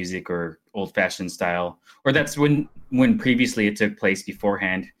 40s music or old-fashioned style, or that's when previously it took place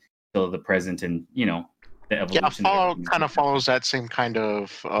beforehand till the present, and the evolution. Yeah, Fallout kind of follows that same kind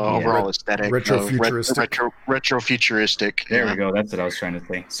of overall aesthetic. Retro-futuristic. Retro-futuristic. There we go. That's what I was trying to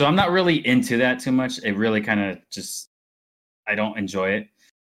say. So I'm not really into that too much. It really kind of just, I don't enjoy it.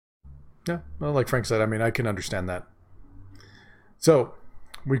 Yeah, well, like Frank said, I mean, I can understand that. So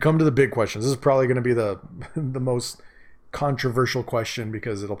we come to the big questions. This is probably going to be the most controversial question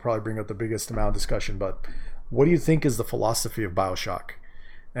because it'll probably bring up the biggest amount of discussion. But what do you think is the philosophy of BioShock?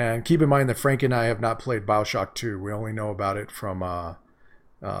 And keep in mind that Frank and I have not played BioShock 2. We only know about it from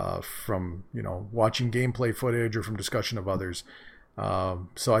watching gameplay footage or from discussion of others.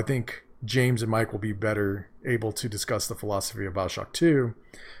 So I think James and Mike will be better able to discuss the philosophy of BioShock 2,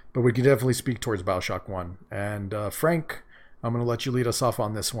 but we can definitely speak towards BioShock 1. And Frank, I'm going to let you lead us off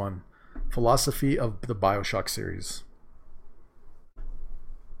on this one. Philosophy of the BioShock series.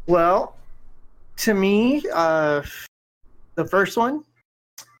 Well, to me, the first one,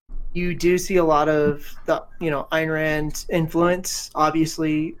 you do see a lot of the Ayn Rand influence.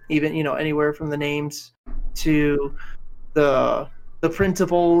 Obviously, even anywhere from the names to the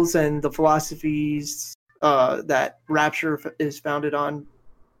principles and the philosophies that Rapture is founded on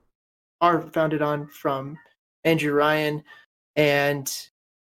from Andrew Ryan, and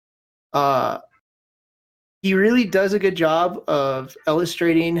he really does a good job of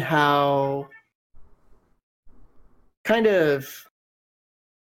illustrating how kind of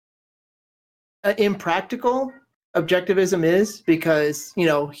impractical objectivism is, because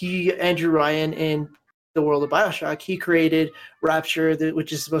Andrew Ryan, in the world of BioShock, he created Rapture,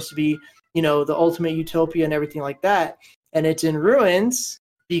 which is supposed to be the ultimate utopia and everything like that, and it's in ruins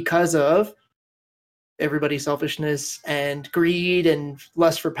because of everybody's selfishness and greed and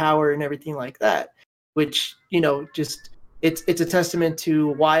lust for power and everything like that, which just it's a testament to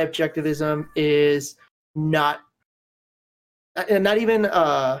why objectivism is not even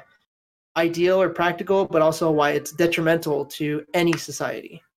ideal or practical, but also why it's detrimental to any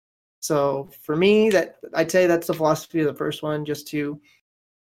society. So for me, that I'd say that's the philosophy of the first one, just to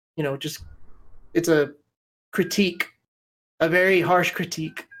just it's a critique, a very harsh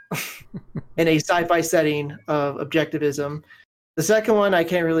critique in a sci-fi setting of objectivism. The second one I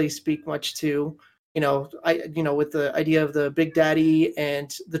can't really speak much to, with the idea of the Big Daddy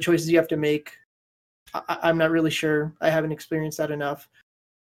and the choices you have to make. I'm not really sure. I haven't experienced that enough.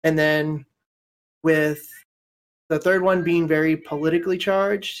 And then with the third one being very politically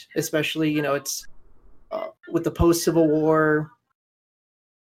charged, especially, it's with the post-Civil War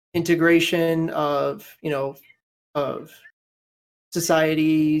integration of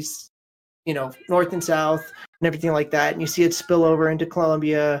societies, North and South and everything like that. And you see it spill over into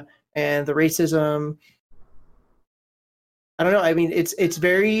Colombia and the racism. I don't know. I mean, it's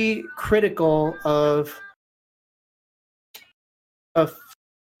very critical of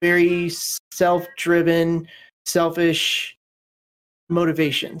very self-driven, selfish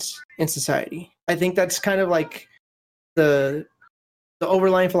motivations in society. I think that's kind of like the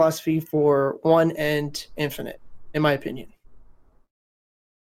overlying philosophy for 1 and Infinite, in my opinion.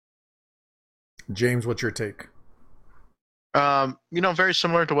 James, what's your take? Very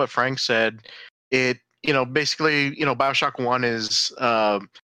similar to what Frank said. It, basically, BioShock 1 is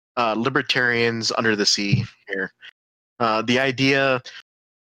libertarians under the sea here. The idea,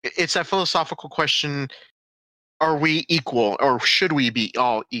 it's that philosophical question: are we equal, or should we be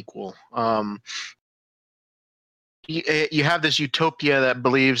all equal? You have this utopia that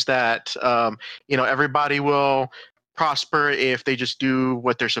believes that everybody will prosper if they just do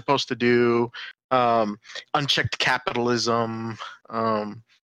what they're supposed to do. Unchecked capitalism.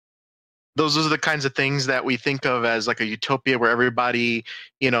 Those are the kinds of things that we think of as like a utopia where everybody,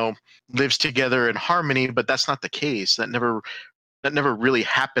 lives together in harmony, but that's not the case. That never really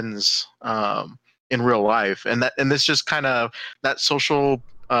happens in real life. And this just kind of that social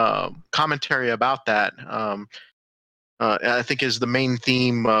commentary about that, I think, is the main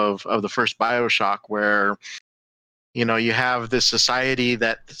theme of the first BioShock, where you have this society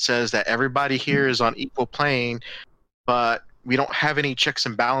that says that everybody here is on equal plane, but we don't have any checks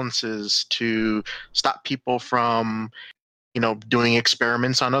and balances to stop people from, doing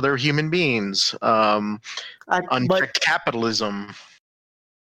experiments on other human beings. Unchecked capitalism.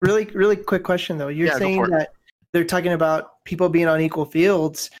 Really, really quick question though. You're saying that they're talking about people being on equal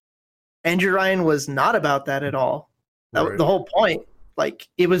fields. Andrew Ryan was not about that at all. Right. The whole point. Like,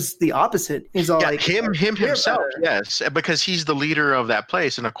 it was the opposite. He's all like, him "We're himself, better." yes, because he's the leader of that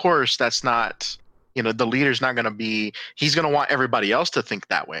place, and of course, that's not, the leader's not going to be. He's going to want everybody else to think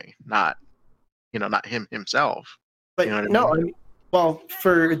that way, not him himself. But You know what I no, mean? well,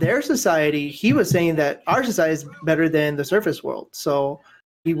 for their society, he was saying that our society is better than the surface world. So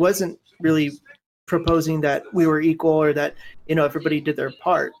he wasn't really proposing that we were equal or that everybody did their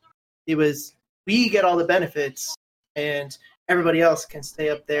part. It was, we get all the benefits and everybody else can stay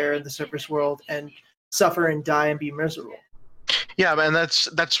up there in the surface world and suffer and die and be miserable. Yeah, and that's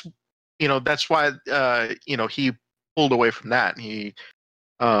why he pulled away from that. He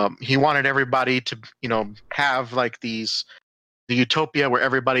wanted everybody to have like the utopia where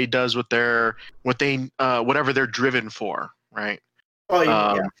everybody does whatever they're driven for, right? Oh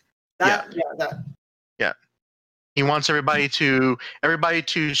yeah, that. Yeah. He wants everybody to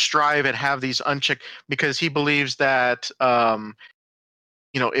strive and have these unchecked, because he believes that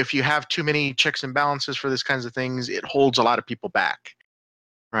if you have too many checks and balances for these kinds of things, it holds a lot of people back,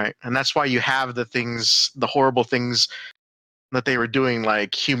 right? And that's why you have the horrible things that they were doing,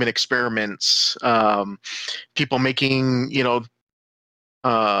 like human experiments, people making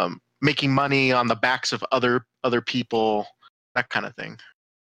making money on the backs of other people, that kind of thing.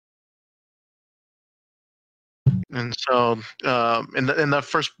 And so, in the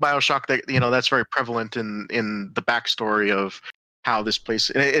first BioShock, that's very prevalent in the backstory of how this place.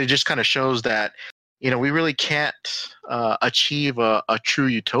 It just kind of shows that we really can't achieve a true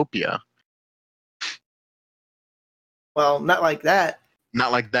utopia. Well, not like that.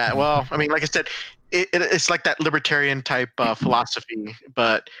 Not like that. Well, I mean, like I said, it's like that libertarian type philosophy.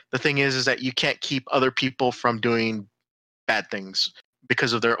 But the thing is that you can't keep other people from doing bad things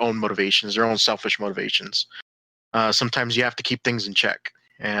because of their own motivations, their own selfish motivations. Sometimes you have to keep things in check,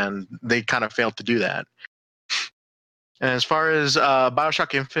 and they kind of failed to do that. And as far as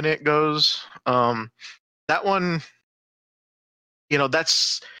BioShock Infinite goes, that one,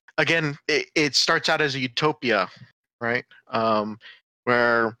 that's, again, it starts out as a utopia, right?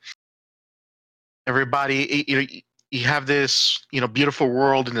 Where everybody, you have this, beautiful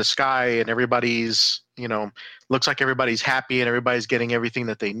world in the sky, and everybody's, looks like everybody's happy and everybody's getting everything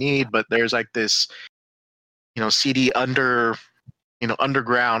that they need, but there's like this, seedy underground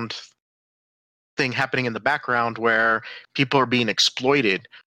thing happening in the background where people are being exploited.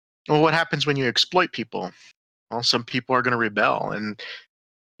 Well, what happens when you exploit people? Well, some people are going to rebel, and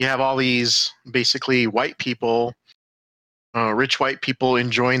you have all these basically white people, rich white people,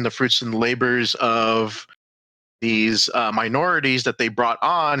 enjoying the fruits and labors of these minorities that they brought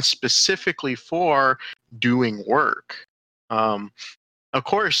on specifically for doing work. Of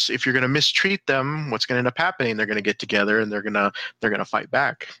course, if you're going to mistreat them, what's going to end up happening? They're going to get together and they're going to fight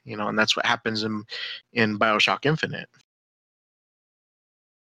back, and that's what happens in BioShock Infinite.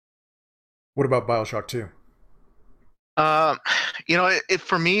 What about BioShock 2? For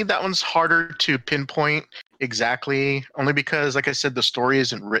me, that one's harder to pinpoint exactly, only because, like I said, the story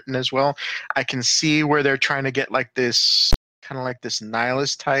isn't written as well. I can see where they're trying to get like this kind of like this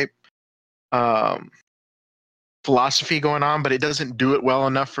nihilist type philosophy going on, but it doesn't do it well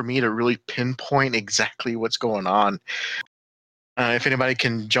enough for me to really pinpoint exactly what's going on. If anybody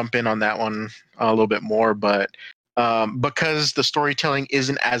can jump in on that one a little bit more, but because the storytelling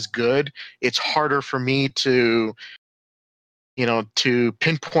isn't as good, it's harder for me to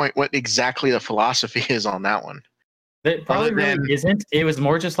pinpoint what exactly the philosophy is on that one. It probably really isn't. It was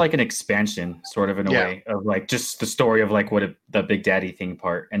more just like an expansion, sort of, in a way, of like just the story of like the Big Daddy thing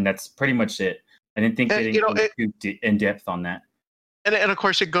part, and that's pretty much it. I didn't think they didn't go too in depth on that. And of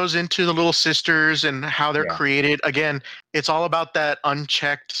course, it goes into the little sisters and how they're created. Again, it's all about that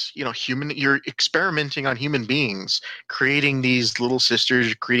unchecked, human. You're experimenting on human beings, creating these little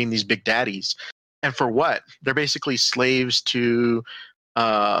sisters, creating these big daddies, and for what? They're basically slaves to,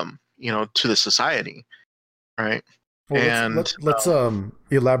 to the society, right? Well, and let's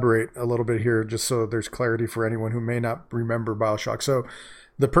elaborate a little bit here, just so there's clarity for anyone who may not remember BioShock. So,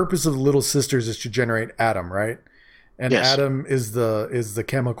 the purpose of the Little Sisters is to generate Adam, right? And yes. Adam is the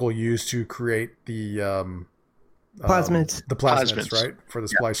chemical used to create the plasmids. The plasmids, right, for the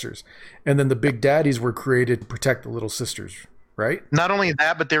splicers. And then the Big Daddies were created to protect the Little Sisters, right? Not only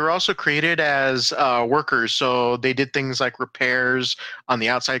that, but they were also created as workers. So they did things like repairs on the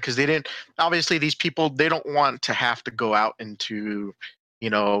outside, because obviously these people, they don't want to have to go out into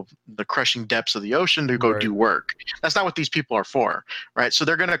the crushing depths of the ocean to go do work. That's not what these people are for, right? So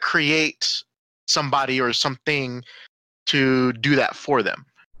they're going to create somebody or something to do that for them,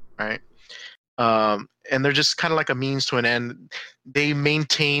 right? and they're just kind of like a means to an end. They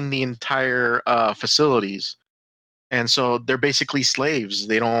maintain the entire facilities, and so they're basically slaves.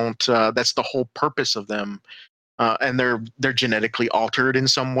 They don't. That's the whole purpose of them. And they're genetically altered in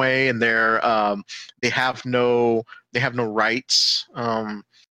some way, and they have no rights.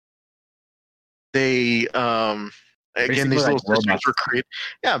 They again, these little systems were created.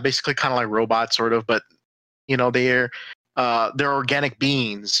 Yeah, basically kind of like robots, sort of. But they're organic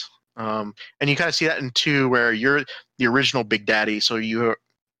beings. And you kind of see that in 2, where you're the original Big Daddy, so you're a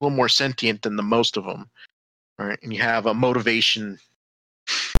little more sentient than the most of them, right? And you have a motivation,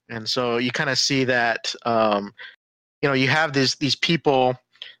 and so you kind of see that. You have these people.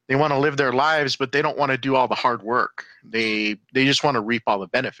 They want to live their lives, but they don't want to do all the hard work. They just want to reap all the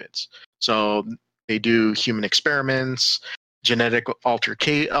benefits. So they do human experiments, genetically altering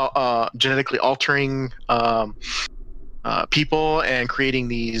people, and creating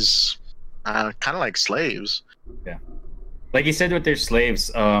these kind of like slaves. Yeah, like you said with their slaves,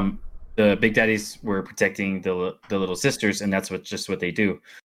 the Big Daddies were protecting the little sisters, and that's what they do.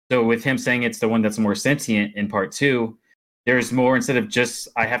 So with him saying it's the one that's more sentient in part 2, there's more, instead of just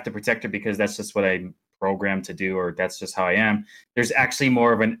I have to protect her because that's just what I'm programmed to do, or that's just how I am. There's actually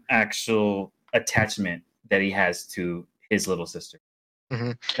more of an actual attachment that he has to his little sister,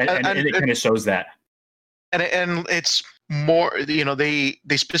 and it kind of shows that. And it's more, they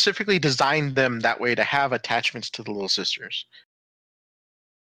specifically designed them that way to have attachments to the little sisters.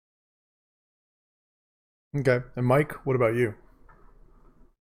 Okay, and Mike, what about you?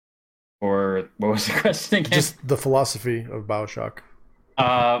 Or what was the question again? Just the philosophy of BioShock.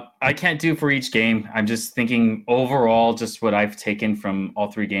 I can't do for each game. I'm just thinking overall, just what I've taken from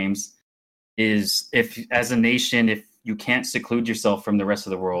all 3 games is, if as a nation, if you can't seclude yourself from the rest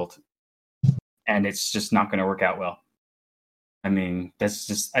of the world, and it's just not going to work out well. I mean, that's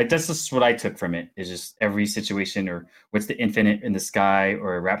just what I took from it. Is just every situation, or what's the infinite in the sky,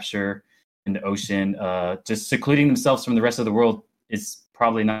 or a rapture in the ocean, just secluding themselves from the rest of the world is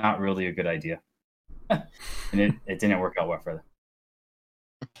probably not really a good idea. And it didn't work out well for them.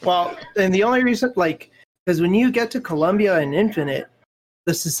 Well, and the only reason, because when you get to Columbia and Infinite,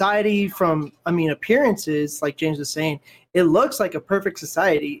 the society from, appearances, like James was saying, it looks like a perfect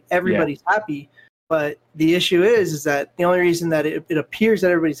society. Everybody's happy. But the issue is that the only reason that it appears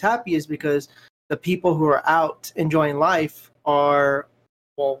that everybody's happy is because the people who are out enjoying life are,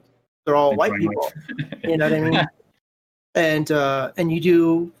 well, they're all white people. You know what I mean? And you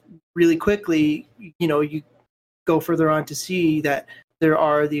do really quickly, you go further on to see that there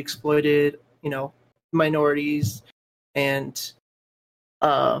are the exploited, minorities, and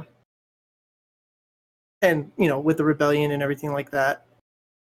with the rebellion and everything like that.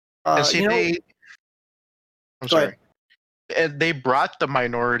 And see, I'm sorry. And they brought the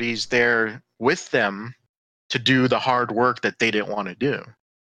minorities there with them to do the hard work that they didn't want to do.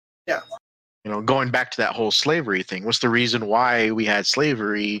 Yeah. Going back to that whole slavery thing, what's the reason why we had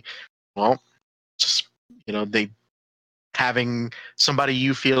slavery? Well, just, they having somebody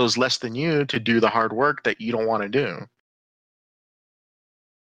you feel is less than you to do the hard work that you don't want to do.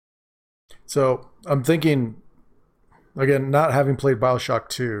 So I'm thinking, again, not having played BioShock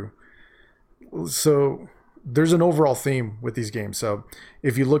 2, so there's an overall theme with these games. So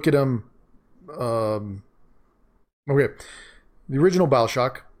if you look at them, the original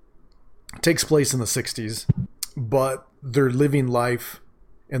BioShock takes place in the 60s, but they're living life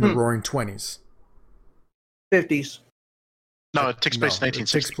in the roaring 20s. 50s. No, it takes place in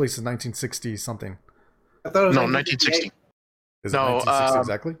 1960. It takes place in 1960 something. I thought it was 1960. Is it 1960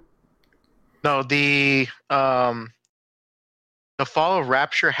 exactly? No, the fall of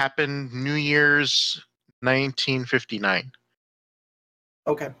Rapture happened New Year's 1959.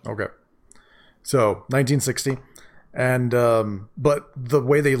 Okay. So 1960, and but the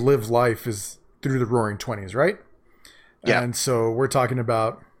way they live life is through the Roaring 20s, right? Yeah. And so we're talking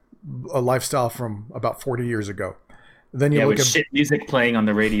about a lifestyle from about 40 years ago. Then you look at shit music playing on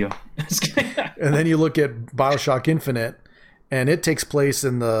the radio. And then you look at BioShock Infinite, and it takes place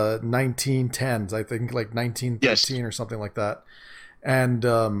in the 1910s, I think, like 1913 or something like that.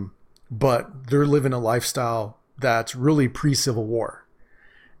 And but they're living a lifestyle that's really pre-Civil War.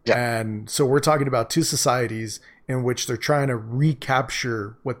 Yeah. And so we're talking about two societies in which they're trying to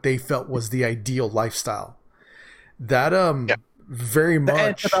recapture what they felt was the ideal lifestyle. That very much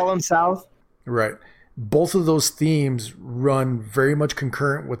the antebellum South. Right. Both of those themes run very much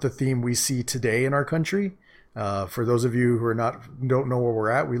concurrent with the theme we see today in our country. For those of you who don't know where we're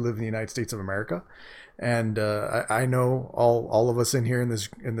at, we live in the United States of America, and I know all of us in here in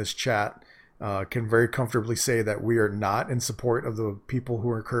this chat can very comfortably say that we are not in support of the people who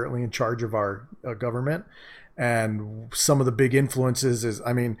are currently in charge of our government. And some of the big influences is,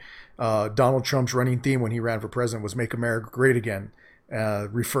 Donald Trump's running theme when he ran for president was "Make America Great Again,"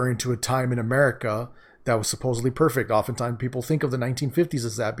 referring to a time in America that was supposedly perfect. Oftentimes people think of the 1950s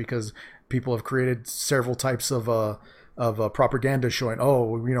as that because people have created several types of propaganda showing,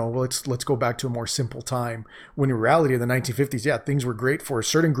 let's go back to a more simple time. When in reality, in the 1950s, things were great for a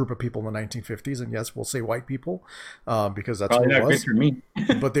certain group of people in the 1950s. And yes, we'll say white people because that's probably what it not was. good for me.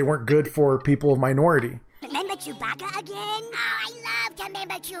 But they weren't good for people of minority. Remember Chewbacca again? Oh, I love to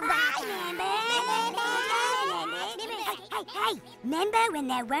remember Chewbacca. Hey, remember when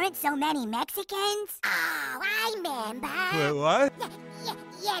there weren't so many Mexicans? Oh, I remember. Wait, what?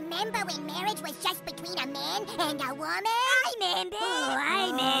 Yeah, remember when marriage was just between a man and a woman? I remember. Oh, I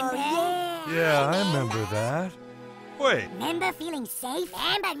remember. Yeah, I remember that. Wait. Remember feeling safe?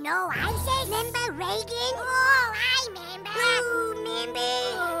 Remember no ISIS? Remember Reagan? Oh, I remember. Oh, remember.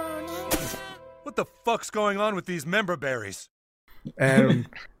 What the fuck's going on with these member berries? And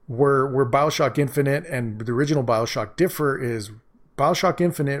where BioShock Infinite and the original BioShock differ is BioShock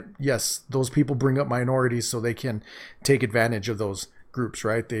Infinite, yes, those people bring up minorities so they can take advantage of those groups,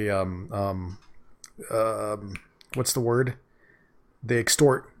 right? They what's the word? They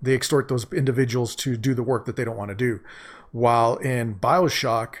extort those individuals to do the work that they don't want to do. While in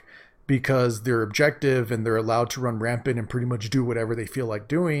BioShock, because they're objective and they're allowed to run rampant and pretty much do whatever they feel like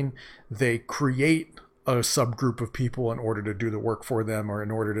doing, they create a subgroup of people in order to do the work for them or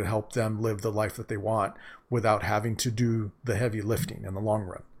in order to help them live the life that they want without having to do the heavy lifting in the long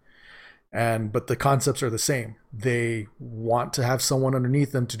run. But the concepts are the same. They want to have someone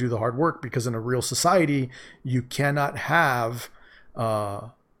underneath them to do the hard work, because in a real society, you cannot have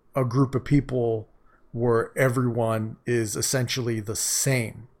a group of people where everyone is essentially the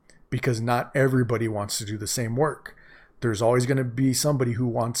same, because not everybody wants to do the same work. There's always going to be somebody who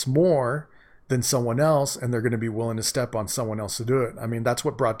wants more than someone else, and they're going to be willing to step on someone else to do it. I mean, that's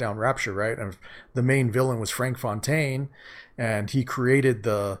what brought down Rapture, right? And the main villain was Frank Fontaine, and he created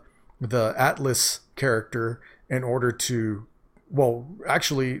the Atlas character in order to, well,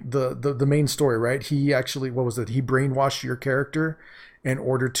 actually the main story, right? He actually, what was it? He brainwashed your character in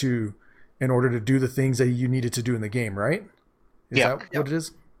order to do the things that you needed to do in the game, right? Is that what it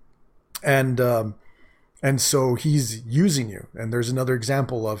is? And so he's using you. And there's another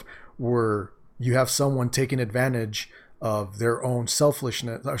example of where you have someone taking advantage of their own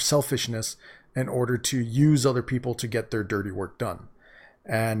selfishness in order to use other people to get their dirty work done.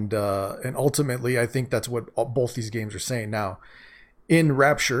 And ultimately, I think that's what both these games are saying. Now, in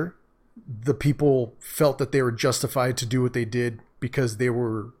Rapture, the people felt that they were justified to do what they did because they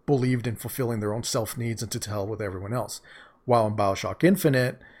were believed in fulfilling their own self needs and to hell with everyone else. While in BioShock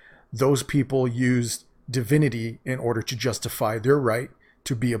Infinite, those people used divinity in order to justify their right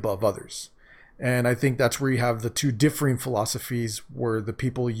to be above others. And I think that's where you have the two differing philosophies, where the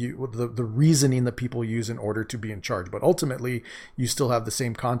people the reasoning that people use in order to be in charge. But ultimately, you still have the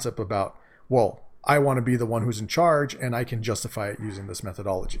same concept about, well, I want to be the one who's in charge, and I can justify it using this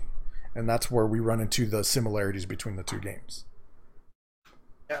methodology. And that's where we run into the similarities between the two games.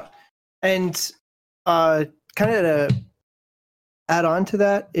 Yeah. And kind of to add on to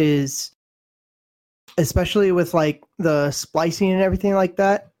that is, especially with like the splicing and everything like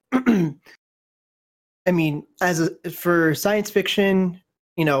that, I mean, for science fiction,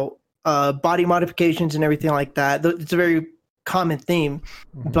 body modifications and everything like that, it's a very common theme.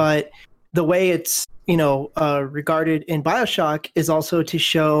 Mm-hmm. But the way it's, regarded in BioShock is also to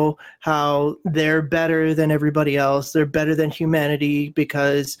show how they're better than everybody else. They're better than humanity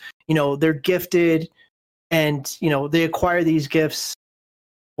because, they're gifted and, they acquire these gifts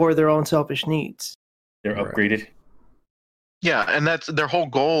for their own selfish needs. They're upgraded. Yeah, and that's their whole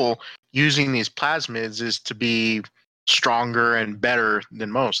goal using these plasmids is to be stronger and better than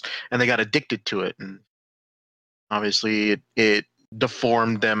most. And they got addicted to it. And obviously it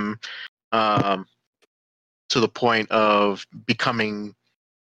deformed them to the point of becoming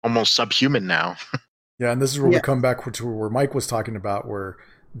almost subhuman now. Yeah, and this is where we come back to where Mike was talking about, where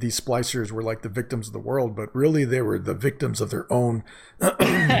these splicers were like the victims of the world, but really they were the victims of their own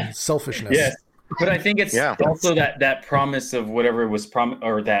selfishness. Yes. But I think it's also that promise of whatever was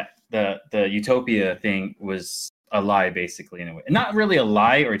or that the utopia thing was a lie, basically, in a way. Not really a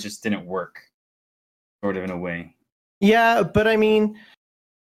lie, or it just didn't work, sort of, in a way. Yeah, but I mean,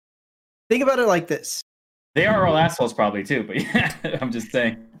 think about it like this. They are all assholes, probably, too, but yeah, I'm just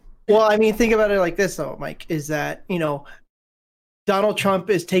saying. Well, I mean, think about it like this, though, Mike, is that, Donald Trump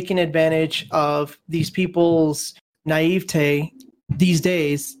is taking advantage of these people's naivete these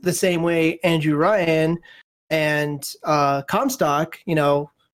days, the same way Andrew Ryan and Comstock,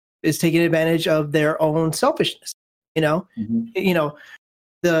 is taking advantage of their own selfishness. The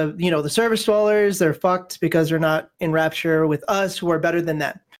service dwellers, they're fucked because they're not in rapture with us who are better than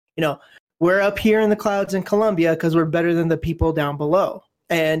them. We're up here in the clouds in Colombia because we're better than the people down below.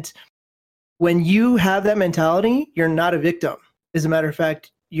 And when you have that mentality, you're not a victim. As a matter of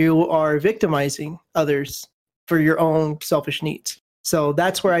fact, you are victimizing others for your own selfish needs. So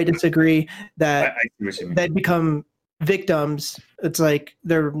that's where I disagree that they become victims. It's like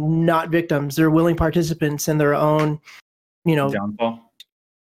they're not victims. They're willing participants in their own, downfall.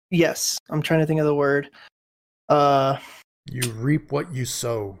 Yes. I'm trying to think of the word. You reap what you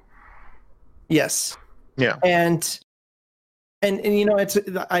sow. Yes. Yeah. And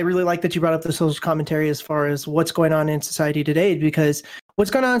I really like that you brought up the social commentary as far as what's going on in society today, because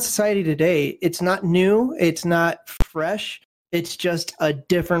what's going on in society today, it's not new, it's not fresh, it's just a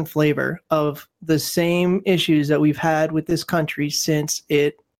different flavor of the same issues that we've had with this country since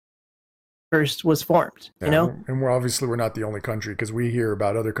it first was formed. And we're not the only country, because we hear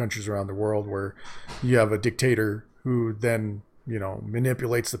about other countries around the world where you have a dictator who then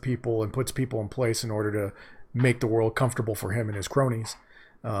manipulates the people and puts people in place in order to make the world comfortable for him and his cronies,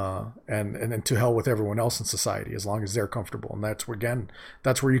 and then to hell with everyone else in society as long as they're comfortable. And that's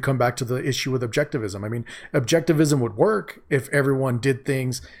where you come back to the issue with objectivism. I mean, objectivism would work if everyone did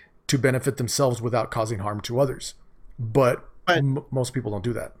things to benefit themselves without causing harm to others, but most people don't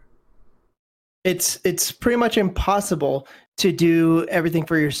do that. It's pretty much impossible to do everything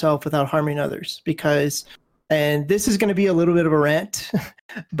for yourself without harming others, because, and this is going to be a little bit of a rant,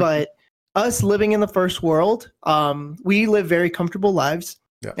 but us living in the first world, we live very comfortable lives.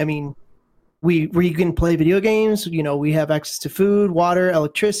 Yeah. I mean, we can play video games. We have access to food, water,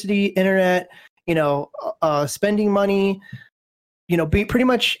 electricity, internet. Spending money. Be pretty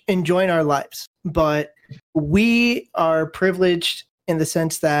much enjoying our lives. But we are privileged in the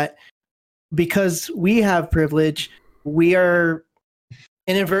sense that because we have privilege, we are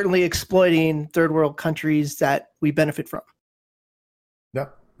inadvertently exploiting third world countries that we benefit from. Yeah,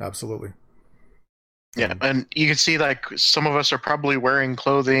 absolutely. Yeah, and you can see like some of us are probably wearing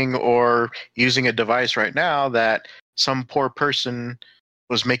clothing or using a device right now that some poor person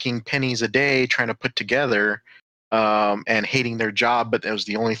was making pennies a day trying to put together, and hating their job, but it was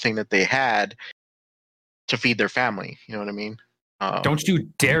the only thing that they had to feed their family. You know what I mean? Don't you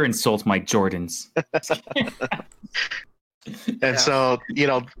dare insult my Jordans. And so,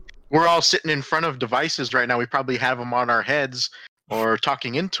 we're all sitting in front of devices right now. We probably have them on our heads or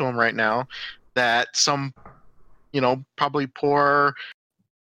talking into them right now, that some, probably poor,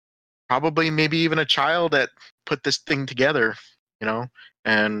 probably maybe even a child that put this thing together,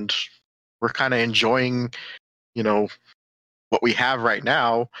 and we're kind of enjoying, what we have right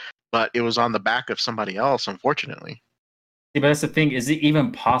now, but it was on the back of somebody else, unfortunately. Yeah, but that's the thing. Is it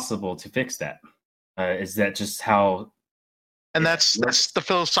even possible to fix that? Is that just how? And that's the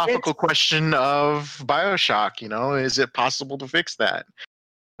philosophical question of BioShock. Is it possible to fix that?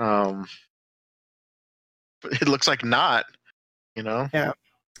 It looks like not. Yeah.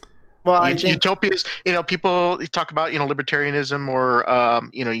 Well, utopias. People talk about libertarianism or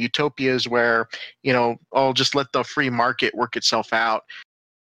utopias where just let the free market work itself out.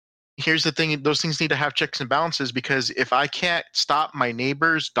 Here's the thing: those things need to have checks and balances, because if I can't stop my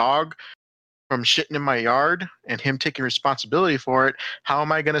neighbor's dog from shitting in my yard and him taking responsibility for it, how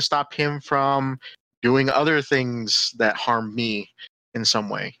am I going to stop him from doing other things that harm me in some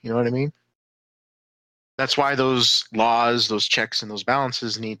way? You know what I mean? That's why those laws, those checks, and those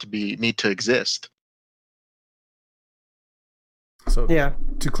balances need to exist. So yeah,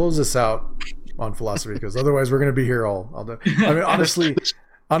 to close this out on philosophy, because otherwise we're going to be here all day. I mean, honestly,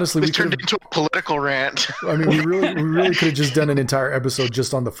 we turned into a political rant. I mean, we really could have just done an entire episode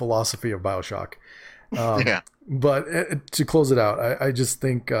just on the philosophy of BioShock. Yeah. But to close it out, I just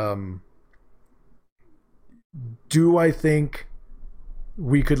think, do I think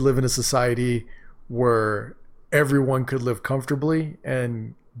we could live in a society where everyone could live comfortably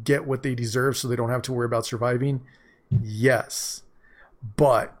and get what they deserve so they don't have to worry about surviving? Yes.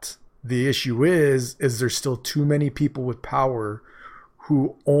 But the issue is there's still too many people with power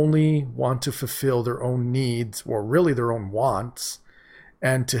who only want to fulfill their own needs, or really their own wants,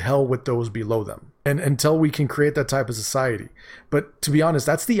 and to hell with those below them. And until we can create that type of society. But to be honest,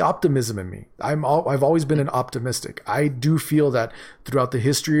 that's the optimism in me. I've always been an optimistic. I do feel that throughout the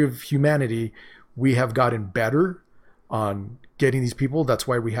history of humanity, we have gotten better on getting these people. That's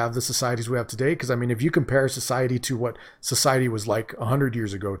why we have the societies we have today. Because I mean, if you compare society to what society was like 100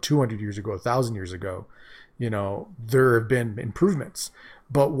 years ago, 200 years ago, 1,000 years ago, there have been improvements.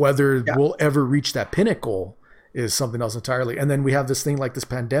 But whether we'll ever reach that pinnacle is something else entirely. And then we have this thing like this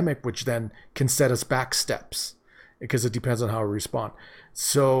pandemic, which then can set us back steps because it depends on how we respond.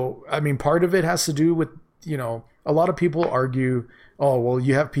 So, I mean, part of it has to do with, a lot of people argue, oh, well,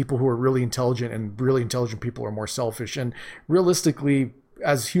 you have people who are really intelligent, and really intelligent people are more selfish. And realistically,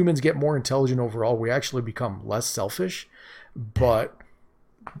 as humans get more intelligent overall, we actually become less selfish. But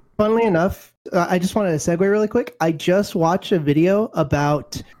funnily enough, I just wanted to segue really quick. I just watched a video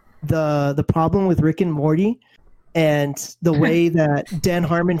about the problem with Rick and Morty and the way that Dan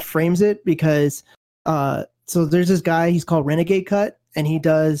Harmon frames it, because so there's this guy, he's called Renegade Cut, and he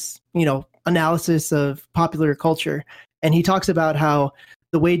does, analysis of popular culture. And he talks about how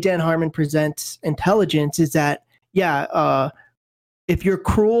the way Dan Harmon presents intelligence is that, if you're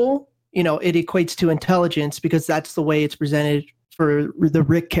cruel, it equates to intelligence because that's the way it's presented for the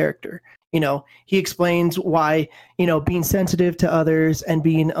Rick character. He explains why, being sensitive to others and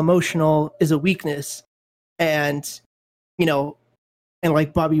being emotional is a weakness. And, and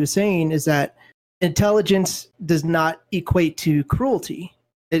like Bobby was saying, is that intelligence does not equate to cruelty.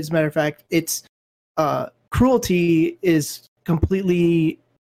 As a matter of fact, it's cruelty is completely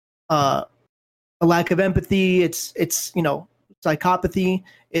a lack of empathy. It's psychopathy.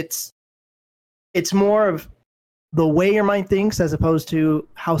 It's more of the way your mind thinks as opposed to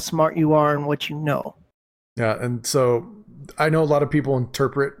how smart you are and what you know. Yeah, and so I know a lot of people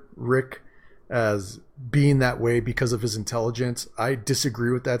interpret Rick as being that way because of his intelligence. I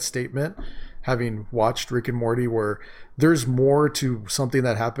disagree with that statement, having watched Rick and Morty, where there's more to something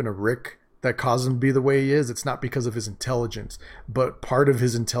that happened to Rick that caused him to be the way he is. It's not because of his intelligence, but part of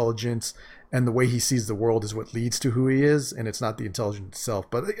his intelligence and the way he sees the world is what leads to who he is, and it's not the intelligence itself.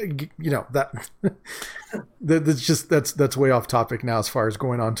 But that's way off topic now as far as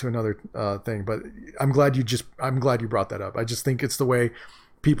going on to another thing. But I'm glad you brought that up. I just think it's the way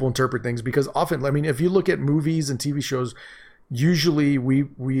people interpret things, because often, I mean, if you look at movies and TV shows, usually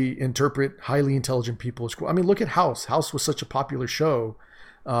we interpret highly intelligent people as cool. I mean, look at House. House was such a popular show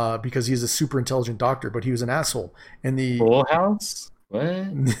because he's a super intelligent doctor, but he was an asshole. And the Full House. What?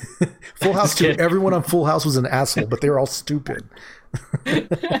 Full House too. Everyone on Full House was an asshole, but they were all stupid.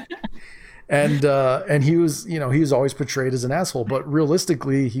 And he was, he was always portrayed as an asshole, but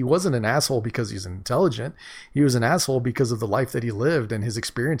realistically, he wasn't an asshole because he's intelligent. He was an asshole because of the life that he lived and his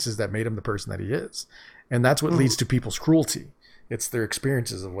experiences that made him the person that he is. And that's what leads to people's cruelty. It's their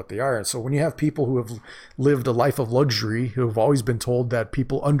experiences of what they are. And so when you have people who have lived a life of luxury, who have always been told that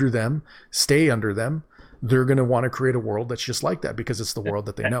people under them stay under them, they're going to want to create a world that's just like that because it's the world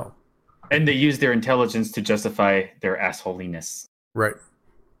that they know. And they use their intelligence to justify their assholiness. Right.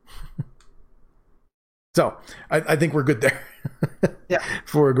 So I think we're good there. Yeah.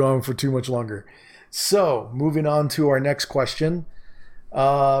 Before we're going for too much longer. So moving on to our next question.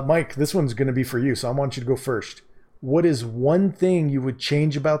 Mike, this one's going to be for you. So I want you to go first. What is one thing you would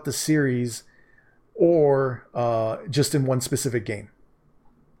change about the series or just in one specific game?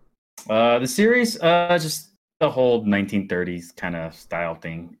 The series, just the whole 1930s kind of style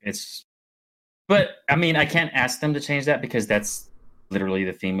thing. But I mean, I can't ask them to change that because that's literally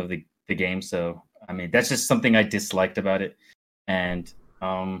the theme of the game. So, I mean, that's just something I disliked about it. And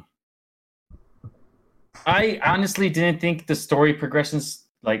I honestly didn't think the story progressions,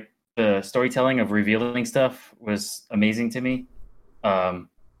 like the storytelling of revealing stuff, was amazing to me.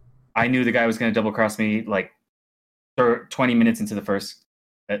 I knew the guy was going to double cross me like 20 minutes into the first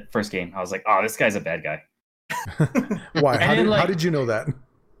game. I was like, oh, this guy's a bad guy. Why? How did you know that?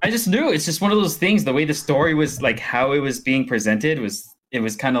 I just knew. It's just one of those things. The way the story was, like how it was being presented was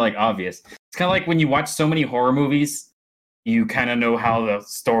kind of like obvious. It's kind of like when you watch so many horror movies, you kind of know how the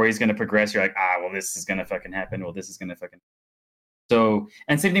story is going to progress. You're like, well, this is going to fucking happen. Well, this is going to fucking. So,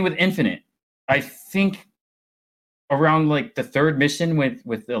 and same thing with Infinite. I think around like the third mission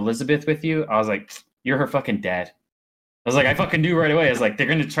with Elizabeth with you, I was like, you're her fucking dad. I was like, I fucking knew right away. I was like, they're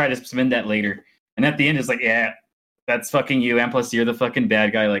going to try to spin that later. And at the end, it's like, yeah, that's fucking you. And plus, you're the fucking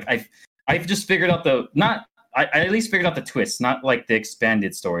bad guy. Like, I've just figured out I at least figured out the twists, not like the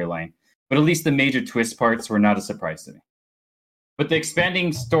expanded storyline, but at least the major twist parts were not a surprise to me. But the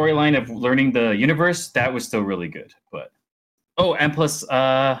expanding storyline of learning the universe, that was still really good. But, and plus,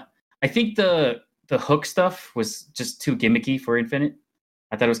 I think the hook stuff was just too gimmicky for Infinite.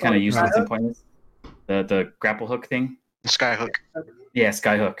 I thought it was kind of useless and pointless. The grapple hook thing. Skyhook. Yeah,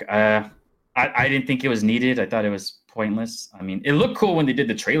 Skyhook. I didn't think it was needed. I thought it was pointless. I mean, it looked cool when they did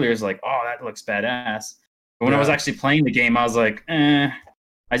the trailers, like, oh, that looks badass. But when I was actually playing the game, I was like, I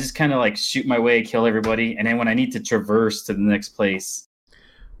just kind of like shoot my way, kill everybody. And then when I need to traverse to the next place,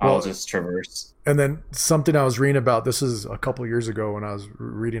 I'll Well, just traverse. And then something I was reading about, this is a couple years ago when I was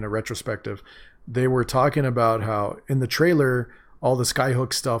reading a retrospective, they were talking about how in the trailer, all the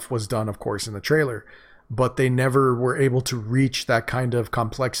Skyhook stuff was done, of course, in the trailer, but they never were able to reach that kind of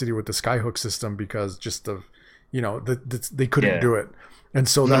complexity with the Skyhook system because just of, they couldn't do it. And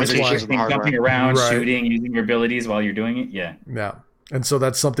so that's why jumping around, Right. shooting, using your abilities while you're doing it. Yeah. Yeah. And so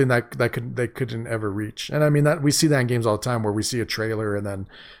that's something that they couldn't ever reach. And I mean that we see that in games all the time where we see a trailer and then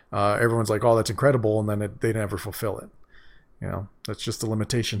everyone's like, "Oh, that's incredible," and then they never fulfill it. That's just the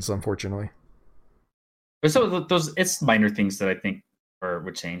limitations, unfortunately. But so it's minor things that I think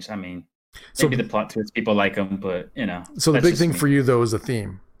would change. I mean, maybe the plot twists, people like them, but So the big thing for you though is the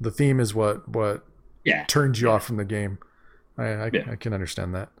theme. The theme is what turns you off from the game. I can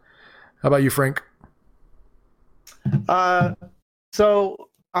understand that. How about you, Frank? So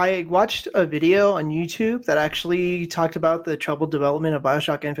I watched a video on YouTube that actually talked about the troubled development of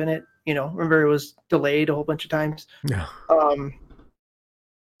BioShock Infinite. Remember it was delayed a whole bunch of times. Yeah.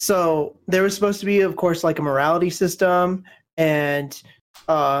 So there was supposed to be, of course, like a morality system and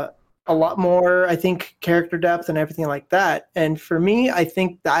a lot more, I think, character depth and everything like that. And for me, I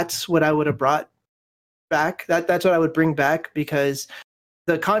think that's what I would have brought back. That's what I would bring back because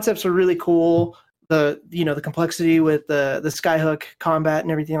the concepts are really cool. The complexity with the Skyhook combat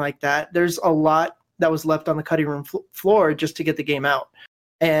and everything like that. There's a lot that was left on the cutting room floor just to get the game out,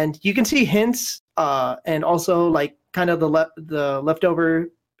 and you can see hints and also like kind of the leftover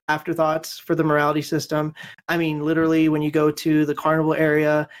afterthoughts for the morality system. I mean, literally, when you go to the carnival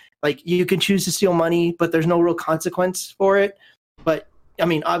area, like you can choose to steal money, but there's no real consequence for it. But I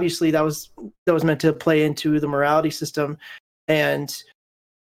mean, obviously, that was meant to play into the morality system, and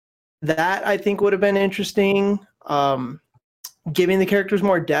that I think would have been interesting, giving the characters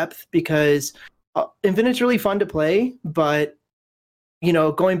more depth because Infinite's really fun to play, but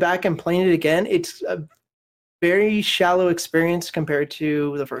going back and playing it again, it's a very shallow experience compared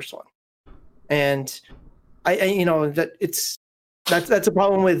to the first one, and that's a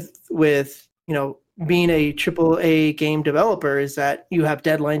problem with being a AAA game developer is that you have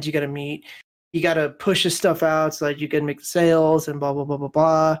deadlines you got to meet, you got to push this stuff out so that you can make the sales and blah blah blah blah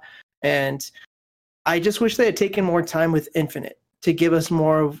blah. And I just wish they had taken more time with Infinite to give us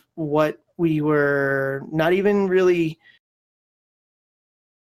more of what we were not even really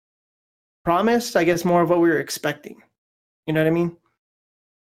promised, I guess more of what we were expecting. You know what I mean?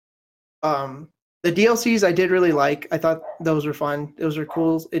 The DLCs I did really like. I thought those were fun. Those were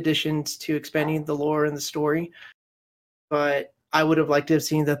cool additions to expanding the lore and the story. But I would have liked to have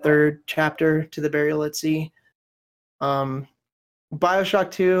seen the third chapter to the Burial at Sea.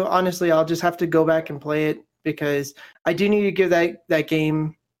 BioShock 2, honestly, I'll just have to go back and play it because I do need to give that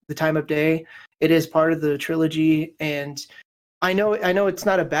game the time of day. It is part of the trilogy, and I know it's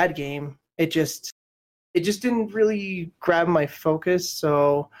not a bad game. It just didn't really grab my focus.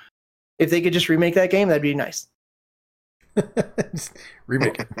 So if they could just remake that game, that'd be nice.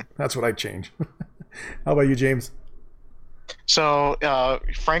 Remake it. That's what I'd change. How about you, James? So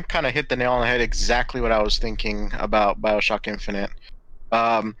Frank kind of hit the nail on the head. Exactly what I was thinking about BioShock Infinite.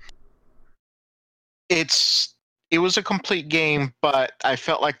 It was a complete game, but I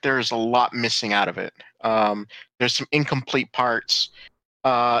felt like there's a lot missing out of it. There's some incomplete parts.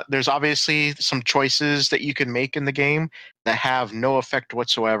 There's obviously some choices that you can make in the game that have no effect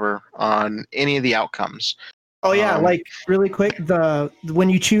whatsoever on any of the outcomes. Oh yeah, like really quick, when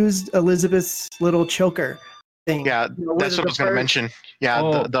you choose Elizabeth's little choker thing. Yeah, that's what I was going to mention. Yeah,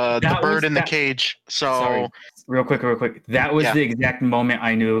 the bird in the cage. So sorry. Real quick. That was the exact moment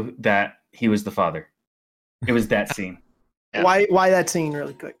I knew that he was the father. It was that scene. Yeah. Why that scene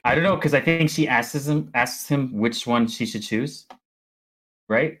really quick? I don't know, because I think she asks him which one she should choose.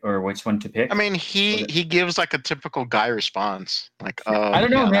 Right? Or which one to pick? I mean, he gives like a typical guy response. Like, I don't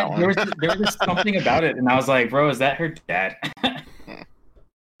know, man. There was just something about it, and I was like, bro, is that her dad?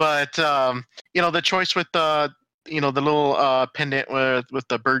 But the choice with the little pendant with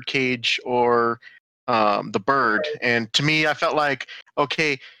the bird cage or the bird, and to me, I felt like,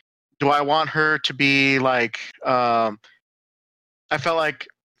 okay, do I want her to be like? I felt like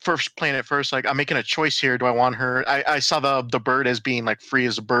playing it first, like I'm making a choice here. Do I want her? I saw the bird as being like free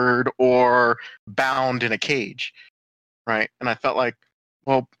as a bird or bound in a cage, right? And I felt like,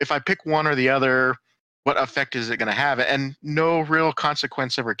 well, if I pick one or the other, what effect is it going to have? And no real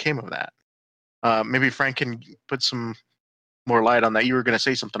consequence ever came of that. Maybe Frank can put some more light on that. You were going to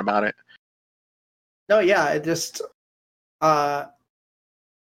say something about it. No, yeah, it just I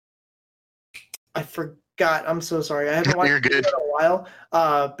forgot. I'm so sorry. I haven't watched it in a while.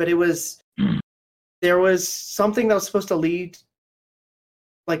 But there was something that was supposed to lead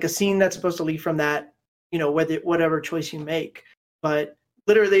like a scene that's supposed to lead from that, whatever choice you make. But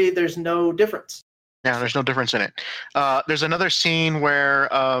literally, there's no difference. Yeah, there's no difference in it. There's another scene where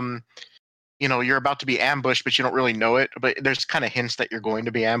you're about to be ambushed, but you don't really know it. But there's kind of hints that you're going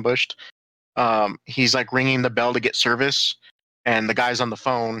to be ambushed. He's like ringing the bell to get service, and the guy's on the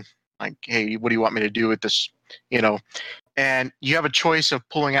phone, like, "Hey, what do you want me to do with this?" And you have a choice of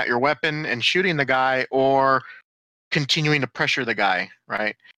pulling out your weapon and shooting the guy, or continuing to pressure the guy,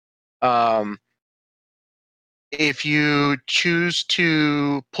 right? If you choose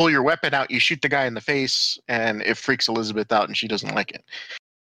to pull your weapon out, you shoot the guy in the face, and it freaks Elizabeth out, and she doesn't like it.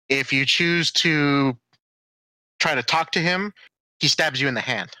 If you choose to try to talk to him, he stabs you in the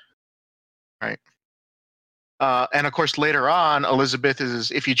hand, right? And of course, later on,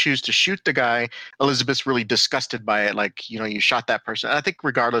 if you choose to shoot the guy, Elizabeth's really disgusted by it. Like, you shot that person. I think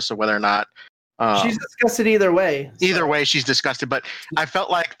regardless of whether or not. She's disgusted either way. So. Either way, she's disgusted. But I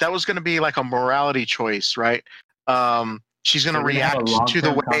felt like that was going to be like a morality choice, right? She's going to react to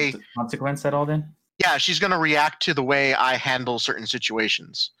the way. Consequence at all then? Yeah, she's going to react to the way I handle certain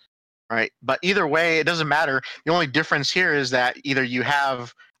situations, right? But either way, it doesn't matter. The only difference here is that either you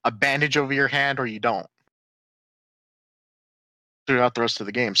have a bandage over your hand or you don't throughout the rest of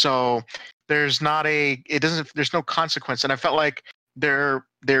the game. So there's no consequence. And I felt like there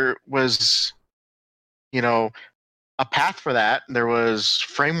was, a path for that. There was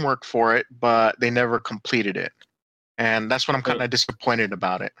framework for it, but they never completed it. And that's what I'm kind of disappointed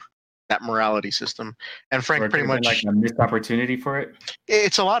about it. That morality system. And Frank pretty much like a missed opportunity for it.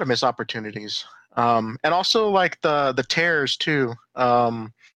 It's a lot of missed opportunities. And also like the tears too.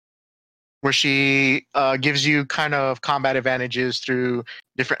 Where she gives you kind of combat advantages through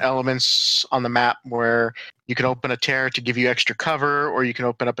different elements on the map, where you can open a tear to give you extra cover, or you can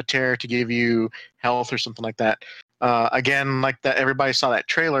open up a tear to give you health or something like that. Again, like that, everybody saw that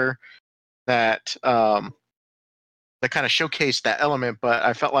trailer that kind of showcased that element, but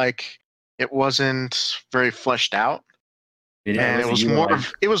I felt like it wasn't very fleshed out. It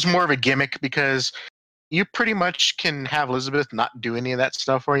was more of a gimmick, because you pretty much can have Elizabeth not do any of that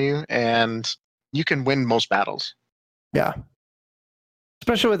stuff for you, and you can win most battles. Yeah.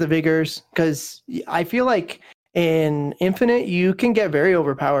 Especially with the Vigors, because I feel like in Infinite, you can get very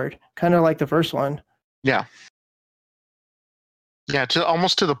overpowered, kind of like the first one. Yeah. Yeah,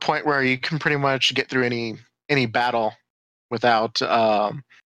 almost to the point where you can pretty much get through any battle without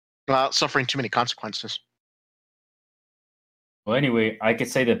suffering too many consequences. Well, anyway, I could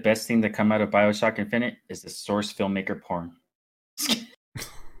say the best thing that come out of BioShock Infinite is the Source filmmaker porn.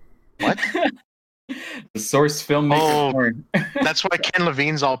 What? The Source filmmaker porn. That's why Ken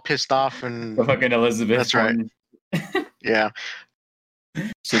Levine's all pissed off and the fucking Elizabeth. That's right. Yeah.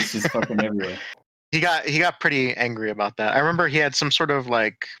 Shit's just fucking everywhere. He got pretty angry about that. I remember he had some sort of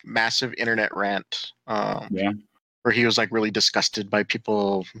like massive internet rant. Where he was like really disgusted by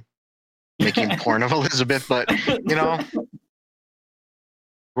people making porn of Elizabeth, but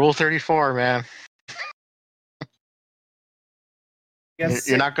Rule 34, man.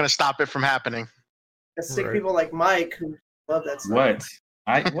 You're not going to stop it from happening. Sick people like Mike who love that stuff.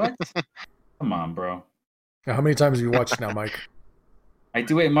 What? Come on, bro. How many times have you watched now, Mike? I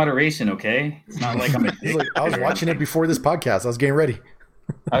do it in moderation, okay? It's not like I'm a dick. I was watching it before this podcast. I was getting ready.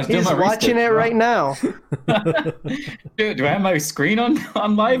 He's watching it right now. Dude, do I have my screen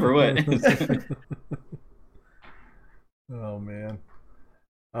on live or what? Oh, man.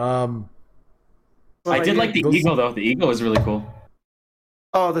 I did like the eagle, though. The eagle was really cool.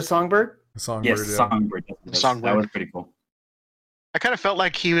 Oh, the songbird? Songbird. That was pretty cool. I kind of felt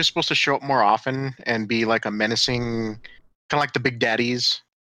like he was supposed to show up more often and be like a menacing, kind of like the Big Daddies.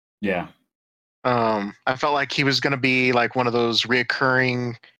 Yeah. I felt like he was going to be like one of those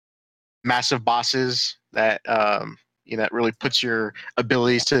reoccurring massive bosses that that really puts your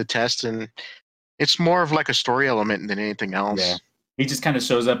abilities to the test, and it's more of like a story element than anything else. Yeah. He just kind of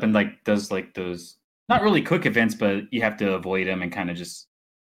shows up and like does like those not really quick events, but you have to avoid him and kind of just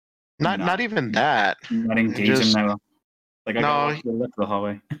not even that. Not engage him now. Like I no, go left the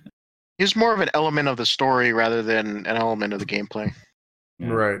hallway. He's more of an element of the story rather than an element of the gameplay. Yeah.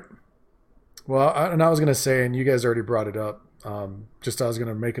 Right. Well, I was going to say, and you guys already brought it up, I was going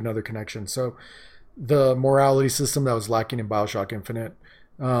to make another connection. So the morality system that was lacking in BioShock Infinite,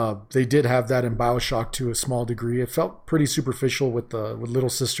 they did have that in BioShock to a small degree. It felt pretty superficial with Little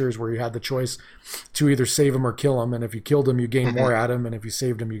Sisters, where you had the choice to either save him or kill him. And if you killed him, you gained more at him. And if you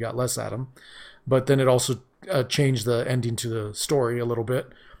saved him, you got less at him. But then it also changed the ending to the story a little bit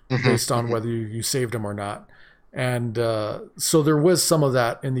based on whether you saved him or not. And so there was some of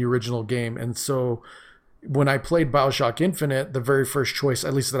that in the original game. And so when I played BioShock Infinite, the very first choice,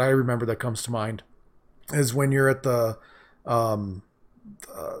 at least that I remember that comes to mind, is when you're at the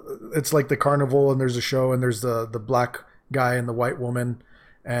it's like the carnival and there's a show and there's the black guy and the white woman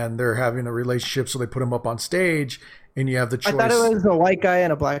and they're having a relationship, so they put them up on stage and you have the choice. I thought it was a white guy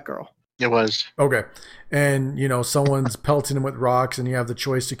and a black girl. It was. Okay. And, you know, someone's pelting him with rocks and you have the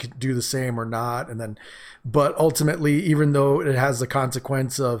choice to do the same or not. And then, but ultimately, even though it has the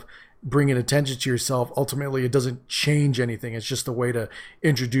consequence of bringing attention to yourself, ultimately it doesn't change anything. It's just a way to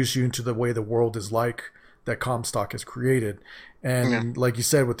introduce you into the way the world is like that Comstock has created. And like you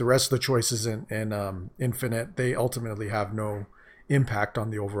said, with the rest of the choices in Infinite, they ultimately have no impact on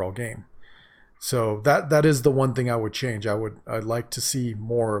the overall game. So that is the one thing I would change. I'd like to see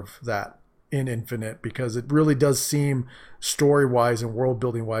more of that in Infinite, because it really does seem story-wise and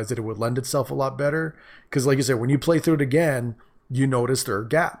world-building-wise that it would lend itself a lot better. Because like you said, when you play through it again, you notice there are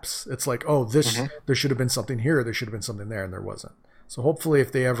gaps. It's like, oh, there should have been something here, there should have been something there, and there wasn't. So hopefully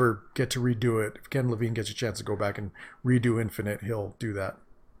if they ever get to redo it, if Ken Levine gets a chance to go back and redo Infinite, he'll do that.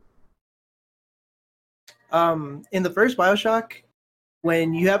 In the first BioShock,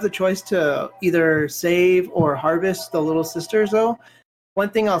 when you have the choice to either save or harvest the little sisters, though, one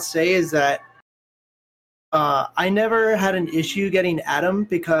thing I'll say is that I never had an issue getting Adam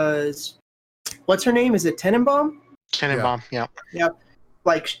because, what's her name? Is it Tenenbaum? Tenenbaum, yeah. Yep.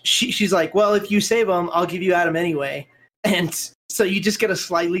 Like, she's like, well, if you save him, I'll give you Adam anyway. And so you just get a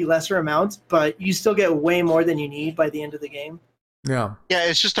slightly lesser amount, but you still get way more than you need by the end of the game. Yeah. Yeah,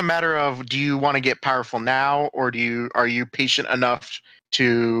 it's just a matter of, do you want to get powerful now, or are you patient enough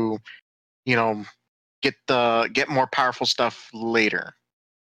to, you know, get more powerful stuff later?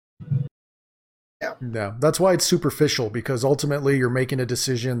 Yeah, that's why it's superficial, because ultimately you're making a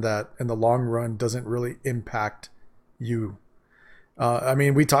decision that in the long run doesn't really impact you. I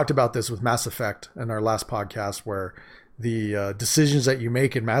mean, we talked about this with Mass Effect in our last podcast, where the decisions that you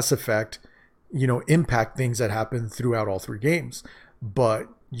make in Mass Effect, you know, impact things that happen throughout all three games. But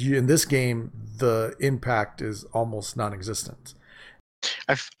in this game, the impact is almost non-existent.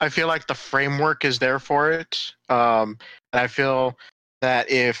 I feel like the framework is there for it. And I feel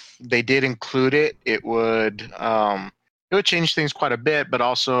that if they did include it, it would change things quite a bit, but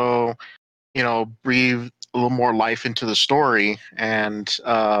also, you know, breathe a little more life into the story and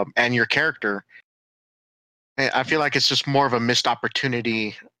your character. I feel like it's just more of a missed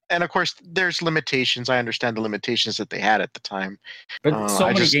opportunity. And of course, there's limitations. I understand the limitations that they had at the time. But so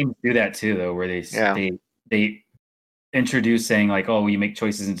many games do that too, though, where they introduce saying like, oh, you make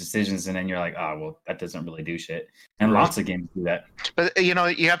choices and decisions, and then you're like, oh, well, that doesn't really do shit. And lots of games do that. But you know,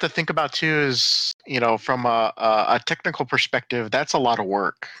 you have to think about too is, you know, from a technical perspective, that's a lot of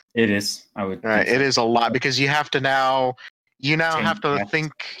work. It is. I would. Right. So. It is a lot, because you have to now have to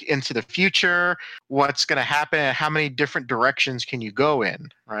think into the future, what's going to happen, how many different directions can you go in,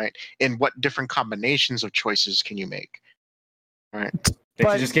 right? And what different combinations of choices can you make, right? They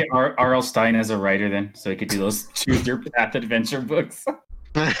should just get R.L. Stein as a writer then, so he could do those Choose Your Path adventure books.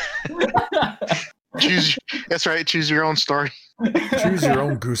 That's right. Choose your own story. Choose your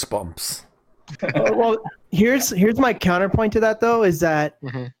own Goosebumps. Well, here's my counterpoint to that, though, is that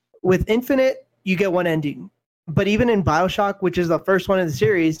with Infinite, you get one ending. But even in BioShock, which is the first one in the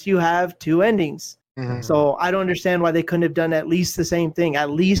series, you have two endings. Mm-hmm. So I don't understand why they couldn't have done at least the same thing, at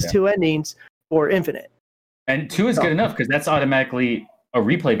least two endings for Infinite. And 2 is good enough, because that's automatically a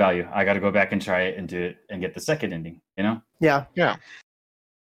replay value. I got to go back and try it and do it and get the second ending, you know? Yeah. Yeah.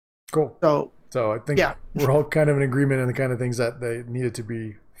 Cool. So I think we're all kind of in agreement on the kind of things that they needed to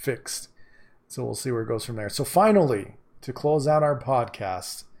be fixed. So we'll see where it goes from there. So finally, to close out our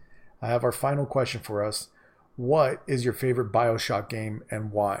podcast, I have our final question for us. What is your favorite BioShock game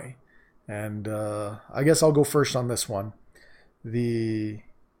and why? And I guess I'll go first on this one.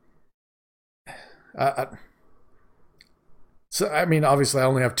 So, I mean, obviously I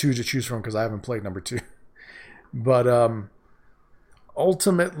only have 2 to choose from because I haven't played number 2. But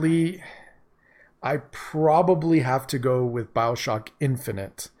ultimately, I probably have to go with BioShock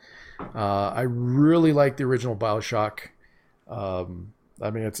Infinite. I really like the original BioShock. I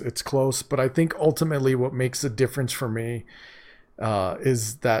mean, it's close, but I think ultimately what makes the difference for me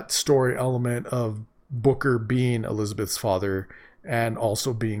is that story element of Booker being Elizabeth's father and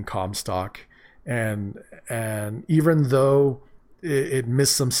also being Comstock. And even though it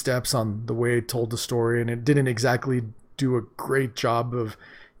missed some steps on the way it told the story, and it didn't exactly do a great job of,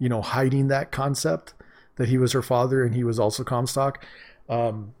 you know, hiding that concept that he was her father and he was also Comstock.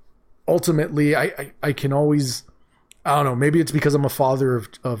 Ultimately, I can always, I don't know, maybe it's because I'm a father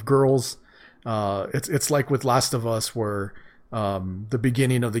of girls. It's like with Last of Us, where the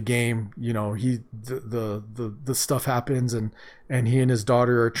beginning of the game, the stuff happens and he and his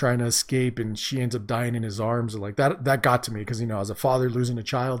daughter are trying to escape and she ends up dying in his arms. And like that got to me because, as a father losing a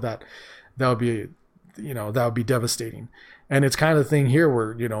child, that would be, that would be devastating. And it's kind of the thing here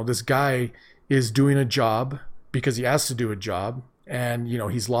where, this guy is doing a job because he has to do a job and,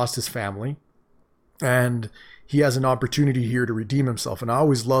 he's lost his family and he has an opportunity here to redeem himself. And I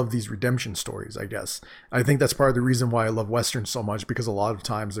always love these redemption stories, I guess. I think that's part of the reason why I love Westerns so much, because a lot of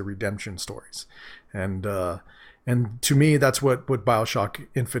times they're redemption stories. And to me, that's what BioShock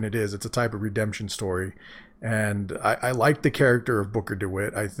Infinite is. It's a type of redemption story. And I like the character of Booker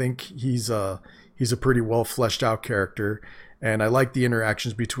DeWitt. I think he's a pretty well fleshed out character. And I like the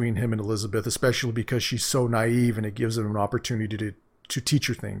interactions between him and Elizabeth, especially because she's so naive and it gives him an opportunity to teach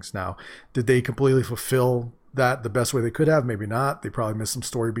her things. Now, did they completely fulfill that the best way they could have? Maybe not. They probably missed some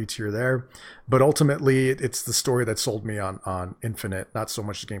story beats here or there, but ultimately it's the story that sold me on Infinite, not so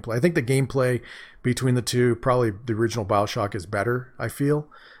much the gameplay. I think the gameplay between the two, probably the original BioShock is better, I feel,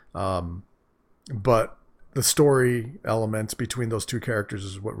 but the story elements between those two characters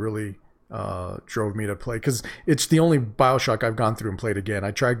is what really drove me to play, because it's the only BioShock I've gone through and played again.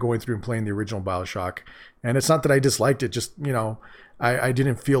 I tried going through and playing the original BioShock, and it's not that I disliked it, just I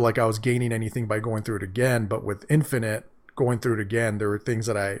didn't feel like I was gaining anything by going through it again. But with Infinite, going through it again, there were things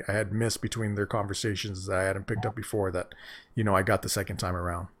that I had missed between their conversations that I hadn't picked up before that, I got the second time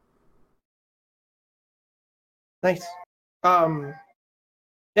around. Nice.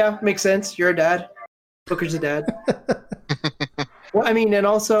 Yeah, makes sense. You're a dad. Booker's a dad. Well, I mean, and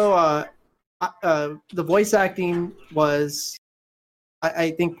also the voice acting was,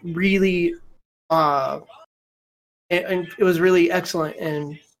 I think, really, and it was really excellent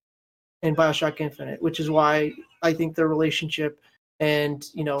in BioShock Infinite, which is why I think their relationship and,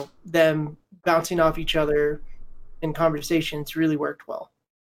 them bouncing off each other in conversations really worked well.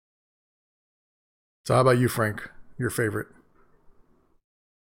 So how about you, Frank? Your favorite?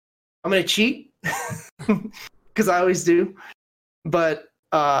 I'm going to cheat because I always do. But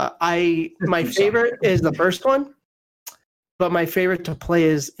my favorite is the first one, but my favorite to play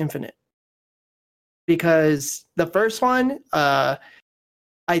is Infinite. Because the first one, I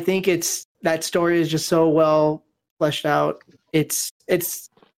think that story is just so well fleshed out.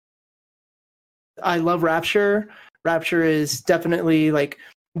 I love Rapture. Rapture is definitely like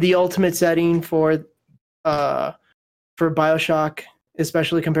the ultimate setting for BioShock,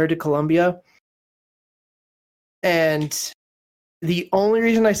 especially compared to Columbia. And the only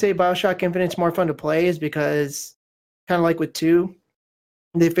reason I say BioShock Infinite's more fun to play is because, kind of like with 2,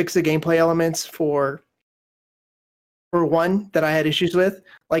 they fixed the gameplay elements for 1 that I had issues with,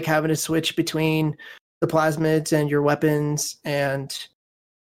 like having to switch between the plasmids and your weapons, and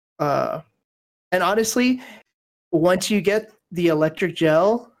honestly, once you get the electric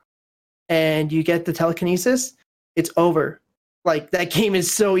gel and you get the telekinesis, it's over. Like, that game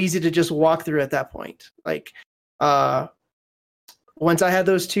is so easy to just walk through at that point. Like, once I had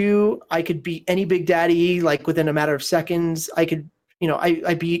those 2, I could beat any Big Daddy like within a matter of seconds. I could,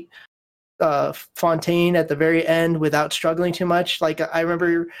 I beat Fontaine at the very end without struggling too much. Like, I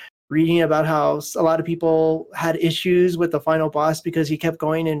remember reading about how a lot of people had issues with the final boss because he kept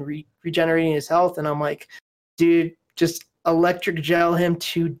going and regenerating his health. And I'm like, dude, just electric gel him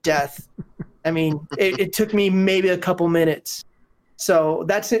to death. I mean, it took me maybe a couple minutes. So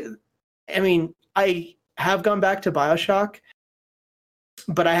that's it. I mean, I have gone back to BioShock,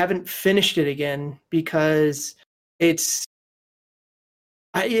 but I haven't finished it again because it's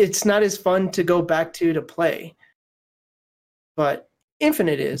not as fun to go back to play. But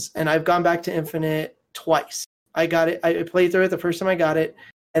Infinite is, and I've gone back to Infinite twice. I got it. I played through it the first time I got it,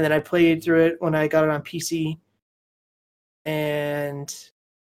 and then I played through it when I got it on PC. And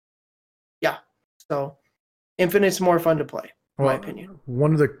yeah, so Infinite's more fun to play, in my opinion.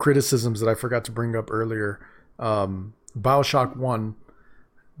 One of the criticisms that I forgot to bring up earlier, BioShock 1,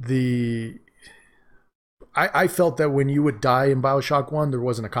 I felt that when you would die in BioShock 1, there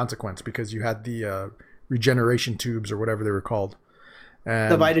wasn't a consequence because you had the regeneration tubes or whatever they were called.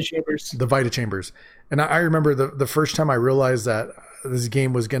 And the Vita Chambers. The Vita Chambers. And I remember the first time I realized that this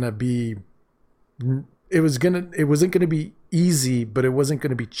game was going to be, it wasn't going to be easy, but it wasn't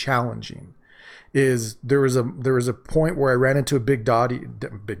going to be challenging. There was a point where I ran into a Big Daddy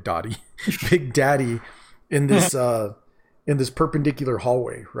in this perpendicular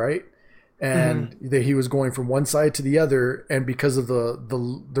hallway, right? And he was going from one side to the other, and because of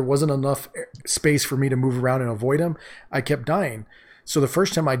there wasn't enough space for me to move around and avoid him, I kept dying. So the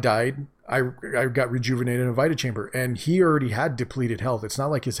first time I died, I got rejuvenated in a Vita Chamber, and he already had depleted health. It's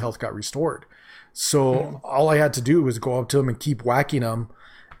not like his health got restored. So all I had to do was go up to him and keep whacking him,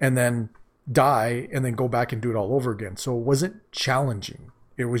 and then die, and then go back and do it all over again. So it wasn't challenging.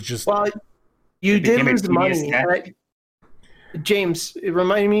 It was just... Well, you did lose money, right? James, it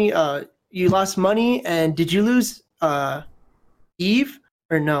reminded me, you lost money, and did you lose Eve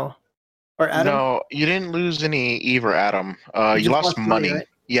or no? Or Adam? No, you didn't lose any Eve or Adam. You lost money. Right?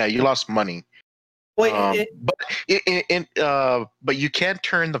 Yeah, you lost money. Wait, but you can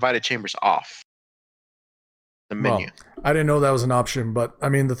turn the Vita Chambers off. The menu. Well, I didn't know that was an option, but I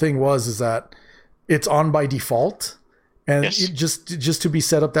mean, the thing is that it's on by default, and Yes. just to be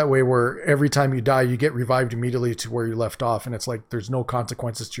set up that way, where every time you die, you get revived immediately to where you left off, and it's like there's no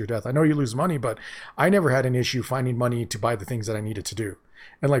consequences to your death. I know you lose money, but I never had an issue finding money to buy the things that I needed to do.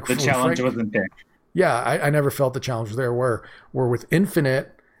 And like The challenge wasn't there. Yeah, I never felt the challenge there. Where with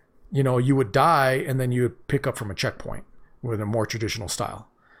Infinite, you would die and then you would pick up from a checkpoint with a more traditional style,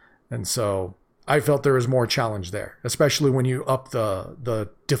 and so I felt there was more challenge there, especially when you up the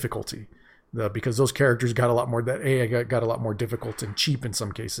difficulty, because those characters got a lot more. That got a lot more difficult and cheap in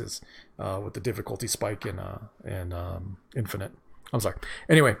some cases with the difficulty spike in Infinite. I'm sorry.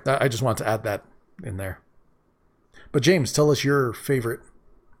 Anyway, I just wanted to add that in there. But James, tell us your favorite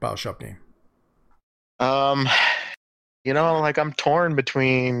BioShock game. Like I'm torn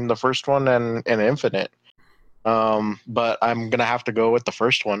between the first one and Infinite. But I'm gonna have to go with the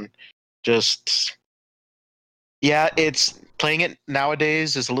first one. It's playing it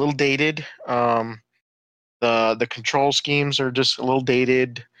nowadays is a little dated. The control schemes are just a little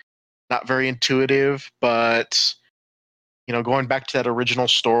dated, not very intuitive. But going back to that original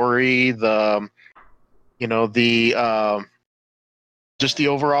story, just the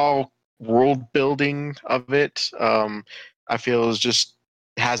overall world building of it, I feel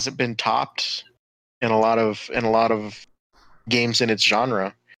hasn't been topped in a lot of games in its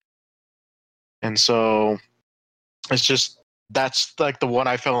genre. And so that's like the one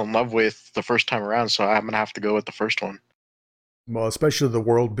I fell in love with the first time around. So I'm going to have to go with the first one. Well, especially the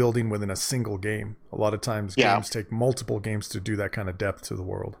world building within a single game. A lot of times games take multiple games to do that kind of depth to the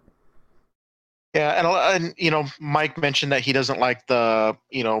world. Yeah. And Mike mentioned that he doesn't like the,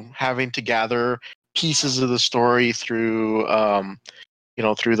 having to gather pieces of the story through,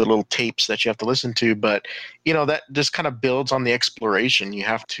 through the little tapes that you have to listen to. But, that just kind of builds on the exploration. You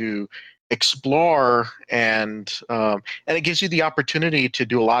have to explore, and it gives you the opportunity to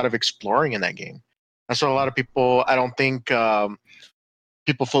do a lot of exploring in that game. That's what a lot of people, I don't think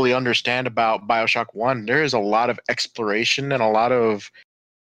people fully understand about BioShock 1. There is a lot of exploration and a lot of,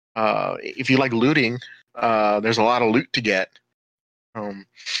 if you like looting, there's a lot of loot to get. A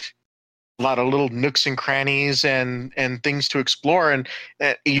lot of little nooks and crannies and things to explore, and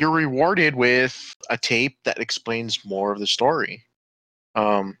you're rewarded with a tape that explains more of the story.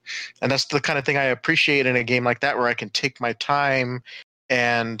 And that's the kind of thing I appreciate in a game like that, where I can take my time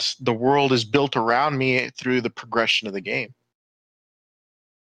and the world is built around me through the progression of the game.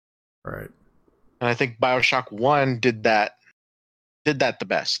 Right. And I think BioShock 1 did that the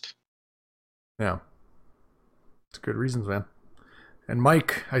best. Yeah. It's good reasons, man. And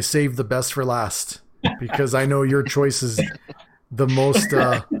Mike, I saved the best for last because I know your choice is the most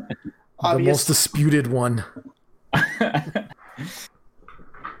the most disputed one.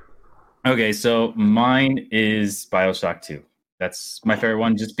 Okay, so mine is BioShock 2. That's my favorite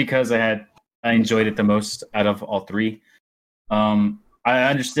one, just because I enjoyed it the most out of all three. I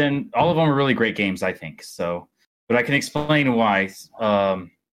understand all of them are really great games, I think. So, but I can explain why. The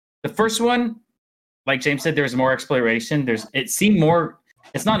first one, like James said, there's more exploration. It seemed more.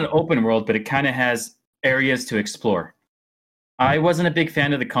 It's not an open world, but it kind of has areas to explore. I wasn't a big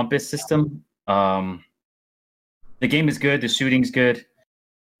fan of the compass system. The game is good. The shooting's good.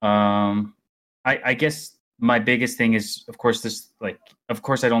 I guess my biggest thing is, of course, of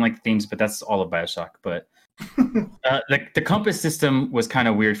course I don't like the themes, but that's all of BioShock. But the compass system was kind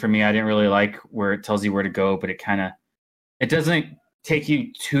of weird for me. I didn't really like where it tells you where to go, but it doesn't take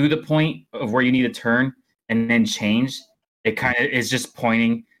you to the point of where you need to turn and then change. It kind of is just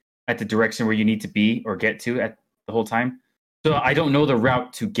pointing at the direction where you need to be or get to at the whole time. So I don't know the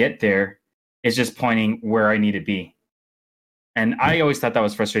route to get there. It's just pointing where I need to be. And I always thought that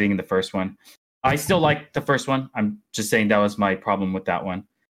was frustrating in the first one. I still like the first one. I'm just saying that was my problem with that one.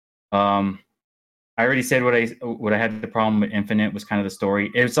 I already said what I had the problem with Infinite was kind of the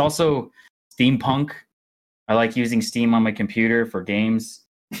story. It's also steampunk. I like using Steam on my computer for games.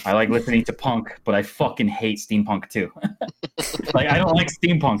 I like listening to punk, but I fucking hate steampunk too. Like I don't like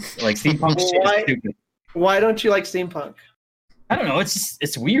steampunk. Like steampunk shit is stupid. Why don't you like steampunk? I don't know.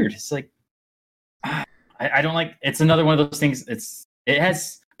 It's weird. It's like I don't like. It's another one of those things.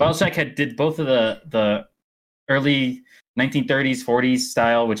 BioShock did both of the early 1930s 40s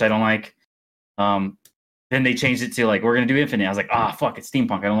style, which I don't like. Then they changed it to like we're gonna do Infinite. I was like, fuck, it's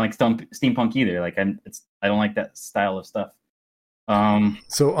steampunk. I don't like steampunk either. Like I don't like that style of stuff.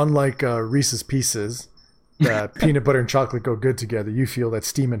 So unlike Reese's Pieces, that peanut butter and chocolate go good together, you feel that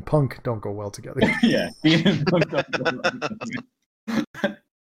steam and punk don't go well together. Yeah, steam and punk don't go well together.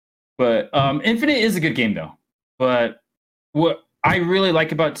 But Infinite is a good game though. But what I really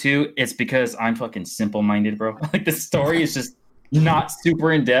like about 2, it's because I'm fucking simple-minded, bro. Like the story is just not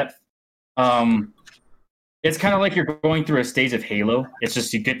super in depth. It's kind of like you're going through a stage of Halo. It's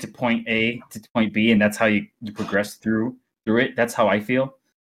just you get to point A to point B, and that's how you progress through it. That's how I feel.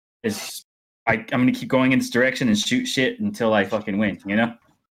 I'm gonna keep going in this direction and shoot shit until I fucking win. You know,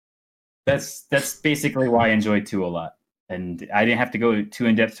 that's basically why I enjoyed 2 a lot. And I didn't have to go too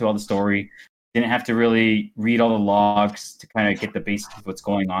in depth to all the story. Didn't have to really read all the logs to kind of get the basics of what's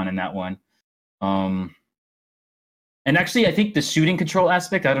going on in that one. And actually, I think the shooting control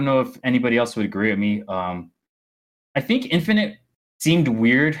aspect, I don't know if anybody else would agree with me. I think Infinite seemed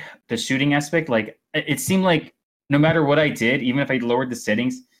weird, the shooting aspect. Like, it seemed like no matter what I did, even if I lowered the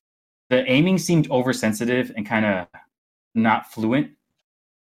settings, the aiming seemed oversensitive and kind of not fluent.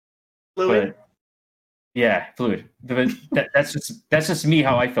 Fluid? But, yeah, fluid. But that's just me,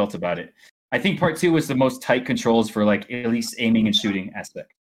 how I felt about it. I think part 2 was the most tight controls for, like, at least aiming and shooting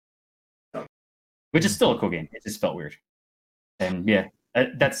aspect. Which is still a cool game. It just felt weird. And yeah,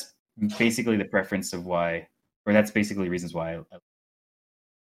 that's basically the preference of why, or that's basically reasons why.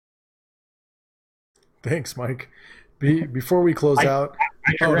 Thanks, Mike. Before we close out,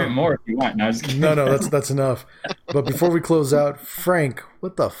 I can rant more if you want. No, no, that's enough. But before we close out, Frank,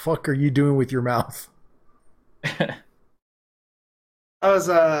 what the fuck are you doing with your mouth? I was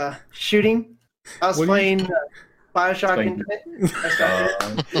shooting. I was playing BioShock Infinite.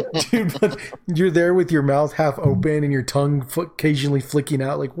 Dude, but you're there with your mouth half open and your tongue occasionally flicking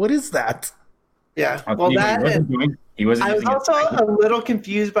out. Like, what is that? Yeah. Well, he wasn't. I was also a little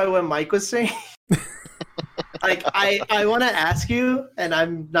confused by what Mike was saying. Like, I want to ask you, and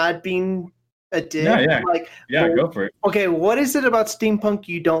I'm not being a dick. Yeah. Like, go for it. Okay, what is it about steampunk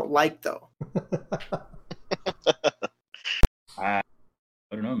you don't like, though? I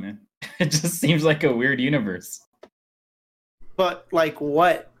don't know, man. It just seems like a weird universe. But like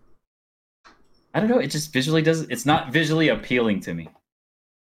what? I don't know. It just visually doesn't. It's not visually appealing to me.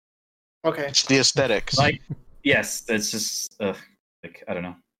 Okay. It's the aesthetics. Like, yes, that's just like I don't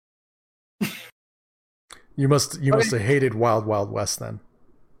know. You must have hated Wild Wild West then.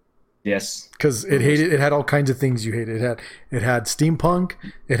 Yes, because it had all kinds of things you hated. It had steampunk,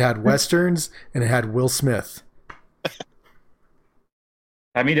 it had westerns, and it had Will Smith.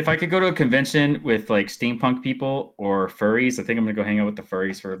 I mean, if I could go to a convention with like steampunk people or furries, I think I'm gonna go hang out with the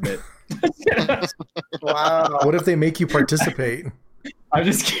furries for a bit. Wow. What if they make you participate? I'm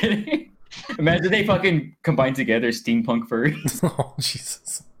just kidding. Imagine they fucking combine together steampunk furries. Oh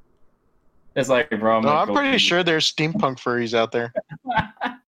Jesus. It's like, bro. I'm pretty sure there's steampunk furries out there.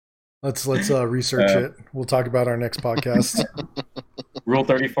 Let's research it. We'll talk about our next podcast. Rule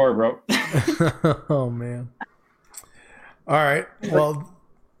 34, bro. Oh man. All right. Well,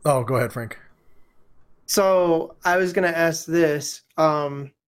 go ahead, Frank. So I was gonna ask this.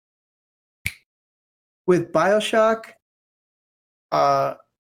 With BioShock,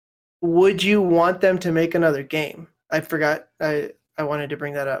 would you want them to make another game? I forgot. I wanted to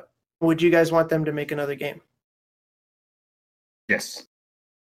bring that up. Would you guys want them to make another game? Yes.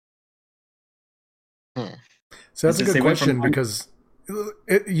 So that's a good question because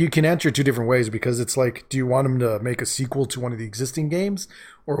you can answer it 2 different ways, because it's like, do you want them to make a sequel to one of the existing games,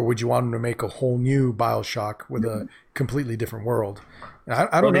 or would you want them to make a whole new BioShock with a completely different world?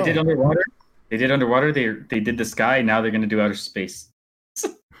 I don't know. They did Underwater. They did the sky. Now they're going to do outer space.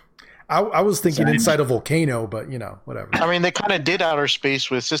 I was thinking inside a volcano, but whatever. I mean, they kind of did outer space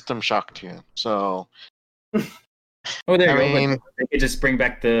with System Shock 2, so. Oh, there you go. They could just bring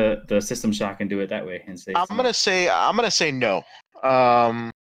back the System Shock and do it that way and say. I'm gonna say no,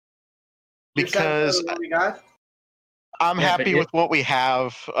 because I'm happy with what we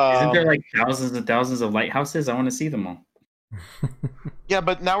have. Isn't there like thousands and thousands of lighthouses? I want to see them all. Yeah,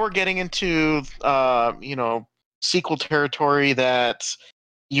 but now we're getting into sequel territory that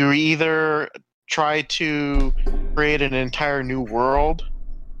you either try to create an entire new world,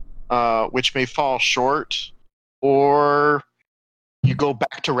 which may fall short, or you go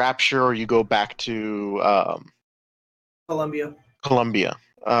back to Rapture, or you go back to Columbia.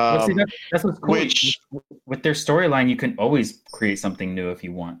 Well, see, that's what's cool. Which with their storyline, you can always create something new if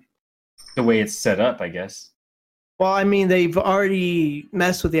you want. The way it's set up, I guess. Well, I mean, they've already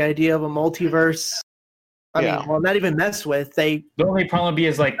messed with the idea of a multiverse. I mean, well, not even messed with. The only problem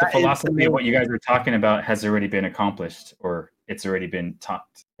is like the That is philosophy the of what you guys are talking about has already been accomplished, or it's already been taught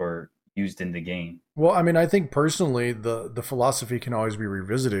or used in the game. Well, I mean, I think personally, the philosophy can always be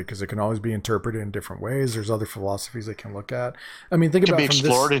revisited because it can always be interpreted in different ways. There's other philosophies they can look at. I mean, think can about be it from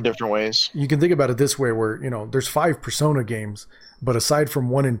explored this, in different ways. You can think about it this way, where there's 5 Persona games, but aside from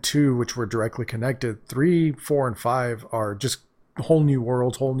 1 and 2, which were directly connected, 3, 4, and 5 are just whole new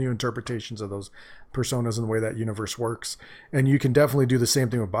worlds, whole new interpretations of those personas and the way that universe works. And you can definitely do the same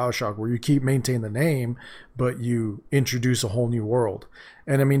thing with BioShock, where you maintain the name, but you introduce a whole new world.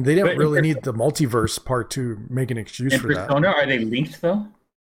 And I mean, they didn't really need the multiverse part to make an excuse for that. In Persona, are they linked though?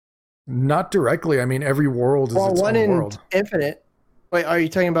 Not directly. I mean, every world is its one own in world. Infinite. Wait, are you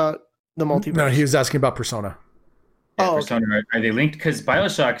talking about the multiverse? No, he was asking about Persona. Yeah, Persona, are they linked? Because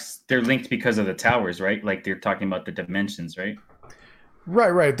BioShocks, they're linked because of the towers, right? Like they're talking about the dimensions, right?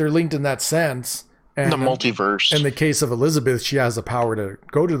 Right. They're linked in that sense. And the multiverse. In the case of Elizabeth, she has the power to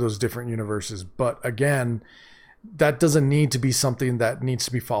go to those different universes. But again, that doesn't need to be something that needs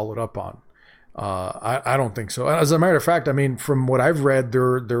to be followed up on. I don't think so. As a matter of fact, I mean, from what I've read,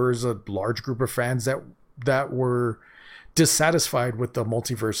 there is a large group of fans that were dissatisfied with the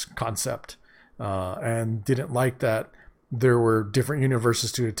multiverse concept and didn't like that there were different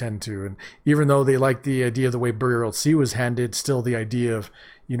universes to attend to. And even though they liked the idea of the way Burial Sea was handled, still the idea of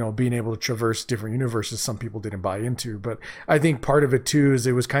being able to traverse different universes, some people didn't buy into. But I think part of it too is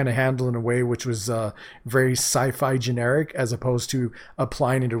it was kind of handled in a way which was very sci-fi generic, as opposed to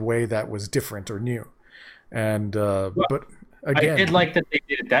applying it in a way that was different or new. And but again, I did like that they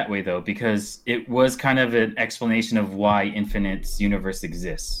did it that way though, because it was kind of an explanation of why Infinite's universe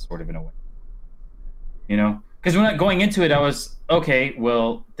exists, sort of in a way. Because when going into it, I was okay.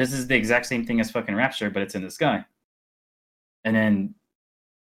 Well, this is the exact same thing as fucking Rapture, but it's in the sky. And then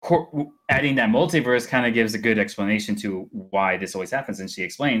adding that multiverse kind of gives a good explanation to why this always happens. And she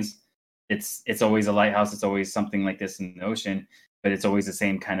explains it's always a lighthouse. It's always something like this in the ocean, but it's always the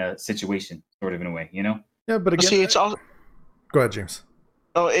same kind of situation, sort of in a way, Yeah, but again, see, it's all. Go ahead, James.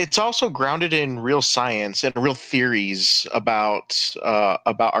 Oh, it's also grounded in real science and real theories about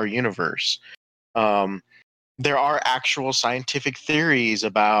our universe. There are actual scientific theories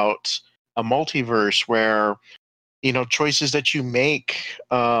about a multiverse where, choices that you make,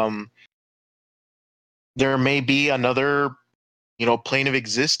 there may be another, plane of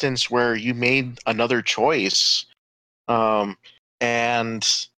existence where you made another choice, and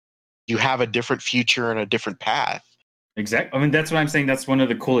you have a different future and a different path. Exactly. I mean, that's what I'm saying. That's one of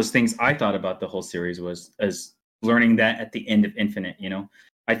the coolest things I thought about the whole series was as learning that at the end of Infinite.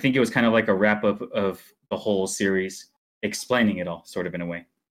 I think it was kind of like a wrap up of the whole series, explaining it all, sort of in a way,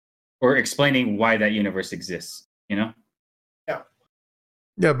 or explaining why that universe exists.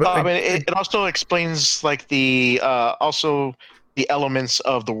 Yeah, but I mean, it also explains like the elements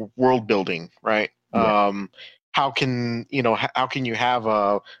of the world building, right? Yeah. How can you have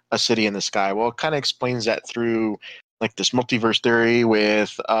a city in the sky? Well, it kind of explains that through like this multiverse theory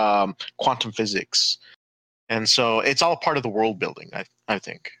with quantum physics. And so it's all part of the world building, I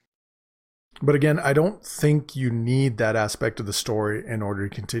think. But again, I don't think you need that aspect of the story in order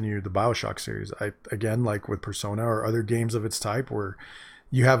to continue the BioShock series. Again, like with Persona or other games of its type, where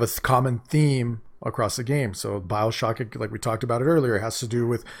you have a common theme across the game. So BioShock, like we talked about it earlier, has to do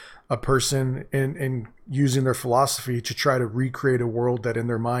with a person in using their philosophy to try to recreate a world that in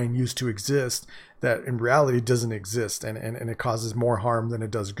their mind used to exist, that in reality doesn't exist, and it causes more harm than it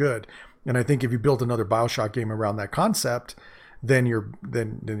does good. And I think if you build another BioShock game around that concept, then you're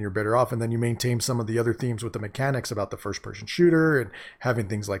better off. And then you maintain some of the other themes with the mechanics about the first person shooter and having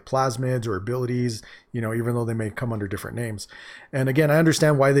things like plasmids or abilities, even though they may come under different names. And again, I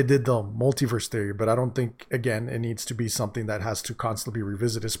understand why they did the multiverse theory, but I don't think, again, it needs to be something that has to constantly be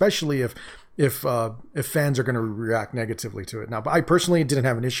revisited, especially if fans are going to react negatively to it. Now, I personally didn't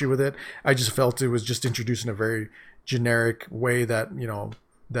have an issue with it. I just felt it was just introduced in a very generic way that,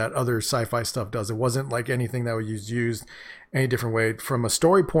 that other sci-fi stuff does. It wasn't like anything that was used any different way. From a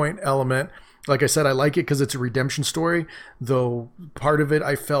story point element, like I said, I like it because it's a redemption story, though part of it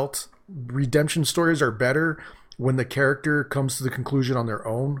I felt redemption stories are better when the character comes to the conclusion on their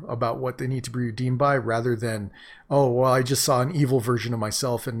own about what they need to be redeemed by, rather than, oh, well, I just saw an evil version of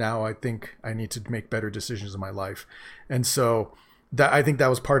myself and now I think I need to make better decisions in my life. And so that I think that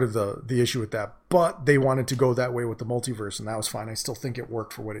was part of the issue with that. But they wanted to go that way with the multiverse, and that was fine. I still think it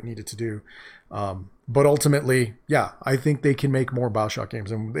worked for what it needed to do. But ultimately, yeah, I think they can make more BioShock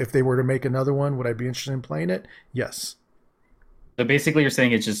games. And if they were to make another one, would I be interested in playing it? Yes. So basically, you're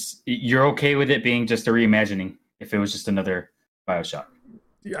saying it's just you're okay with it being just a reimagining if it was just another BioShock.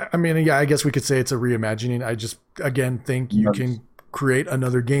 Yeah, I mean, yeah, I guess we could say it's a reimagining. I just, again, think you can create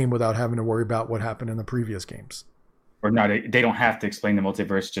another game without having to worry about what happened in the previous games. Or not, they don't have to explain the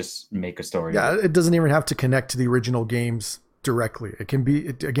multiverse, just make a story. Yeah, it doesn't even have to connect to the original games directly. It can be,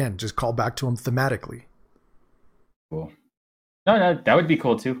 again, just call back to them thematically. Cool. No, that would be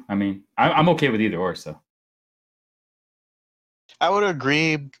cool too. I mean, I'm okay with either or, so. I would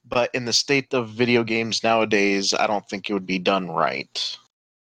agree, but in the state of video games nowadays, I don't think it would be done right.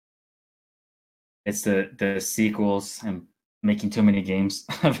 It's the sequels and making too many games.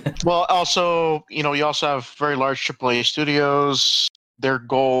 Well, also, you also have very large AAA studios. Their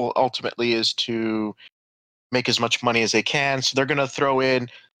goal ultimately is to make as much money as they can. So they're going to throw in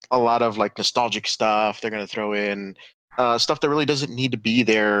a lot of like nostalgic stuff. They're going to throw in stuff that really doesn't need to be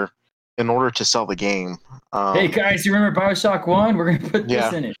there in order to sell the game. Hey guys, you remember BioShock 1? We're going to put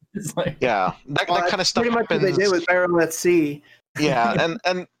this in it. It's like, yeah, that kind of stuff. Pretty much what they did with Barrel at Sea. Yeah,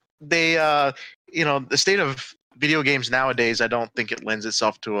 and they, the state of video games nowadays, I don't think it lends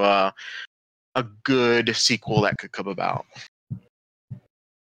itself to a good sequel that could come about.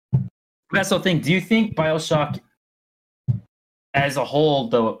 That's the thing. Do you think BioShock as a whole,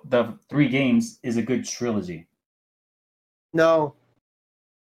 the 3 games, is a good trilogy? No.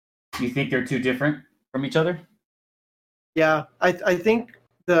 Do you think they're too different from each other? Yeah, I think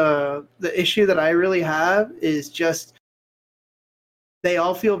the issue that I really have is just they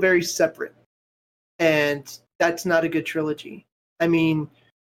all feel very separate, and that's not a good trilogy. I mean,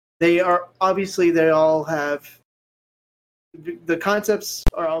 they all have, the concepts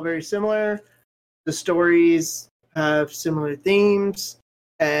are all very similar, the stories have similar themes,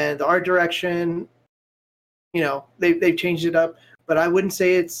 and the art direction, they've changed it up, but I wouldn't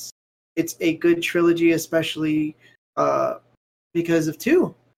say it's a good trilogy, especially because of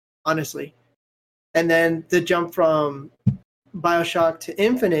 2, honestly. And then the jump from BioShock to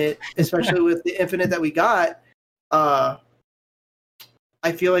Infinite, especially with the Infinite that we got, I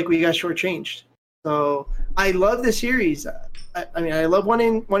feel like we got shortchanged. So I love the series. I mean, I love one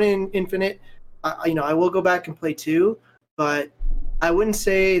in Infinite. I will go back and play 2, but I wouldn't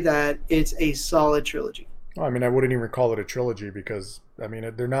say that it's a solid trilogy. I mean, I wouldn't even call it a trilogy because, I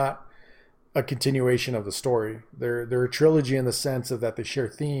mean, they're not a continuation of the story. They're a trilogy in the sense of that they share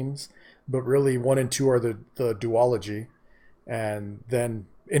themes, but really 1 and 2 are the duology, and then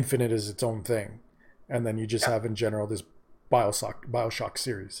Infinite is its own thing. And then you just have in general this BioShock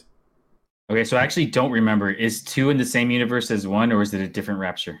series. Okay, so I actually don't remember. Is 2 in the same universe as 1, or is it a different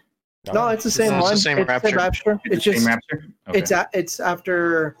Rapture? No, it's the same one. It's the same Rapture. It's just Rapture? Okay. It's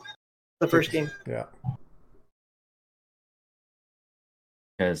after the first game. Yeah.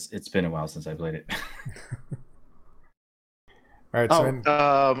 Because it's been a while since I played it. All right.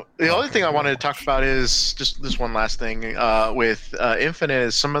 So the only thing I wanted to talk about is just this one last thing with Infinite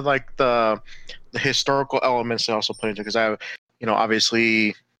is some of like the historical elements I also put into, because I,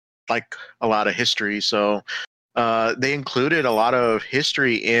 obviously like a lot of history. So they included a lot of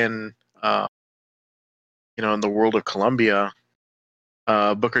history in, in the world of Columbia.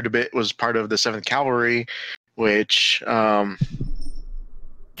 Booker DeWitt was part of the 7th Cavalry, which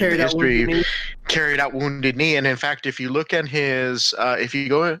carried out Wounded Knee. And in fact, if you look at his, if you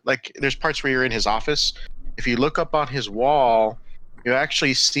go, like, there's parts where you're in his office. If you look up on his wall, you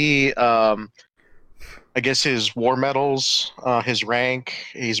actually see, I guess, his war medals, his rank.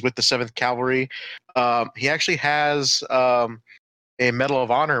 He's with the 7th Cavalry. He actually has a Medal of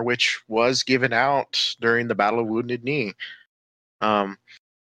Honor, which was given out during the Battle of Wounded Knee. Some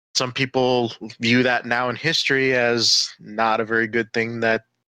people view that now in history as not a very good thing that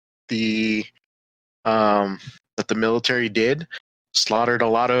the military did. Slaughtered a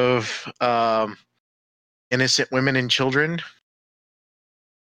lot of innocent women and children.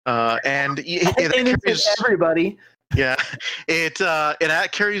 And it carries, everybody. Yeah,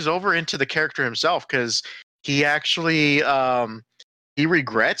 it carries over into the character himself, because he actually he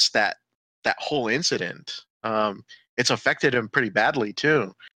regrets that whole incident. It's affected him pretty badly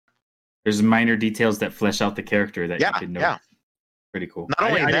too. There's minor details that flesh out the character that you can know. Yeah. Pretty cool.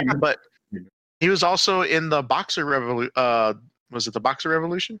 Not only that, but he was also in the Boxer Revolution. Was it the Boxer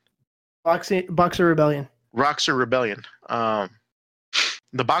Revolution? Boxer Rebellion. Boxer Rebellion.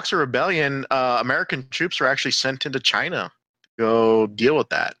 The Boxer Rebellion, American troops were actually sent into China to go deal with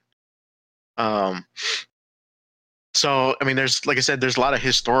that. So I mean, there's like I said, there's a lot of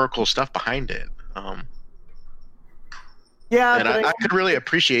historical stuff behind it. Yeah, And but I could really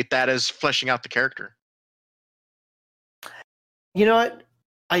appreciate that as fleshing out the character. you know what?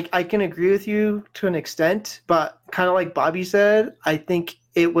 I can agree with you to an extent, but kind of like Bobby said, I think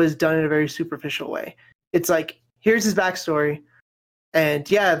it was done in a very superficial way. It's like, here's his backstory, and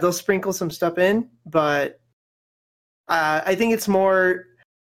yeah, they'll sprinkle some stuff in, but I think it's more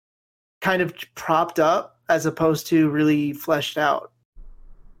kind of propped up as opposed to really fleshed out.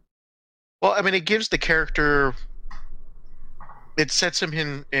 Well, I mean, it gives the character. It sets him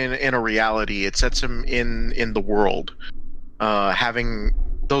in a reality. It sets him in the world. Having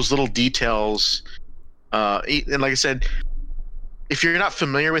those little details, and like I said, if you're not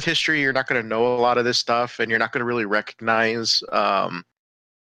familiar with history, you're not going to know a lot of this stuff, and you're not going to really recognize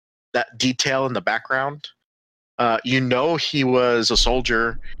that detail in the background. He was a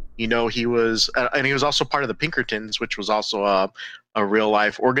soldier. He was, and he was also part of the Pinkertons, which was also a real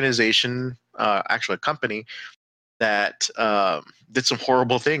life organization, actually a company that did some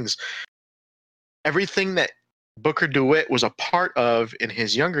horrible things. Everything that Booker DeWitt was a part of in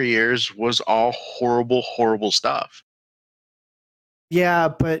his younger years was all horrible, horrible stuff. Yeah,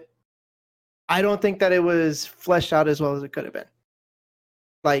 but I don't think that it was fleshed out as well as it could have been.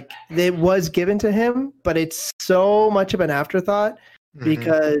 Like, it was given to him, but it's so much of an afterthought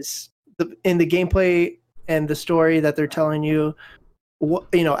because in the gameplay and the story that they're telling you,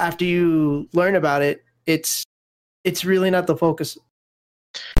 after you learn about it, it's really not the focus.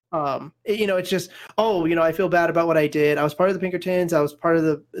 It's just, I feel bad about what I did. I was part of the Pinkertons. I was part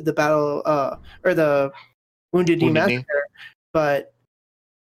of the battle, or the Wounded Knee Massacre. But,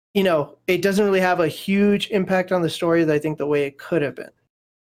 it doesn't really have a huge impact on the story that I think the way it could have been.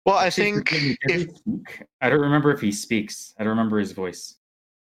 Well, I think I don't remember if he speaks. I don't remember his voice.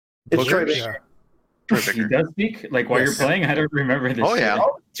 It's Troy Yeah. Baker. He does speak? Like while you're playing? I don't remember this. Oh, yeah.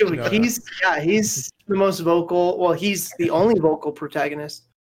 Oh, dude, No. he's the most vocal. Well, he's the only vocal protagonist.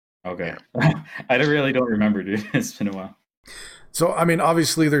 Okay. I really don't remember, dude. It's been a while. So, I mean,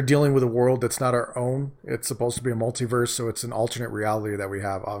 obviously they're dealing with a world that's not our own. It's supposed to be a multiverse, so it's an alternate reality that we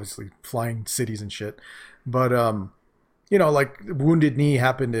have, obviously flying cities and shit. But, like Wounded Knee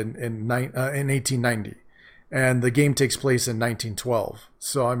happened in 1890, and the game takes place in 1912.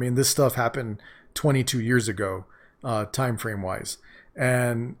 So, I mean, this stuff happened 22 years ago, time frame wise.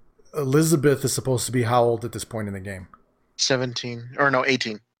 And Elizabeth is supposed to be how old at this point in the game?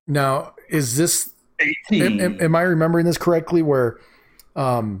 18. Now, is this... 18. Am I remembering this correctly? Where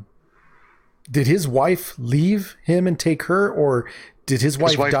did his wife leave him and take her, or did his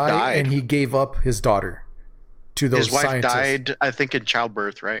wife die died. and he gave up his daughter to those His wife scientists? died, I think, in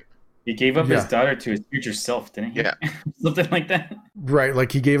childbirth, right? He gave up Yeah. his daughter to his future self, didn't he? Yeah. Something like that. Right,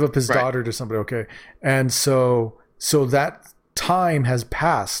 like he gave up his Right. daughter to somebody. Okay, and so that time has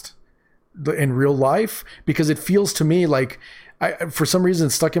passed in real life, because it feels to me like for some reason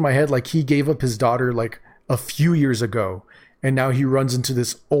it's stuck in my head like he gave up his daughter like a few years ago, and now he runs into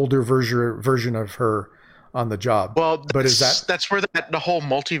this older version of her on the job. Well, but is that's where the whole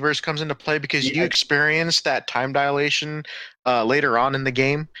multiverse comes into play, because you experience that time dilation later on in the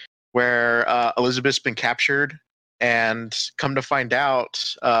game, where Elizabeth's been captured, and come to find out,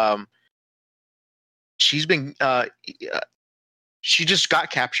 she's been she just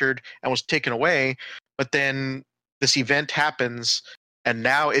got captured and was taken away, but then this event happens, and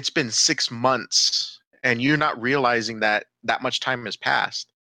now it's been 6 months, and you're not realizing that much time has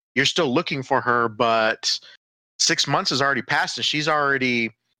passed. You're still looking for her, but 6 months has already passed, and she's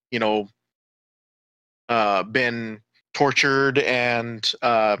already, been tortured and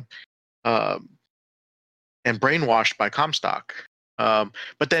brainwashed by Comstock.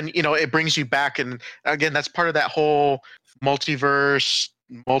 But then, it brings you back, and again, that's part of that whole multiverse,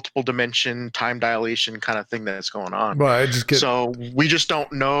 multiple dimension, time dilation kind of thing that's going on. Well, I just get So we just don't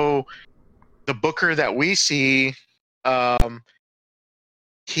know the Booker that we see.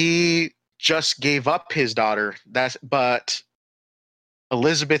 He just gave up his daughter. But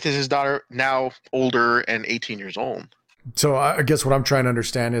Elizabeth is his daughter, now older and 18 years old. So I guess what I'm trying to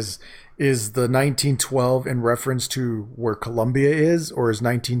understand is the 1912 in reference to where Columbia is, or is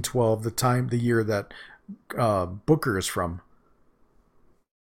 1912 the year that Booker is from?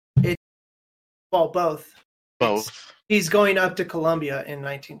 Well, both. Both. He's going up to Columbia in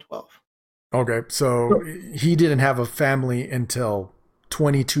 1912. Okay, so he didn't have a family until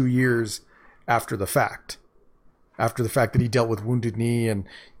 22 years after the fact. After the fact that he dealt with Wounded Knee, and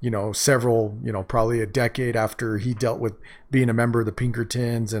several, probably a decade after he dealt with being a member of the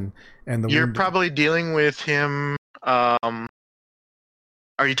Pinkertons and the. You're probably dealing with him. Are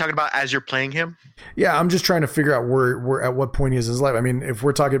Are you talking about as you're playing him? Yeah, I'm just trying to figure out where at what point he is in his life. I mean, if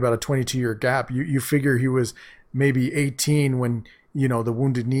we're talking about a 22-year gap, you figure he was maybe 18 when, you know, the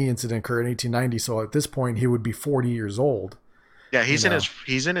Wounded Knee incident occurred in 1890. So at this point, he would be 40 years old. Yeah, he's in his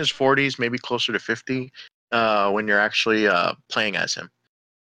 40s, maybe closer to 50 when you're actually playing as him.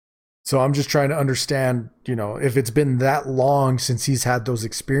 So I'm just trying to understand, you know, if it's been that long since he's had those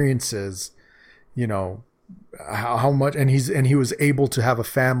experiences, you know, how much, and he was able to have a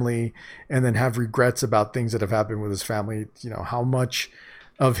family and then have regrets about things that have happened with his family, you know, how much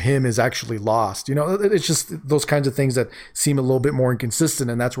of him is actually lost. You know, it's just those kinds of things that seem a little bit more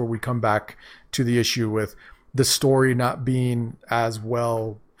inconsistent. And that's where we come back to the issue with the story not being as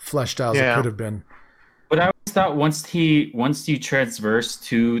well fleshed out as it could have been. But I always thought once you transverse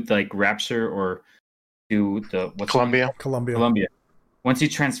to like Rapture or to the Columbia. Once you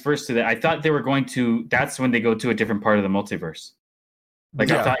transverse to that, I thought they were going to. That's when they go to a different part of the multiverse. Like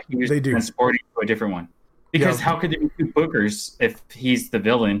I thought he was transporting to a different one. Because how could there be two Bookers if he's the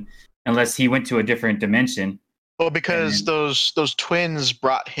villain, unless he went to a different dimension? Well, because those twins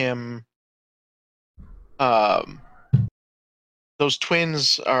brought him. Those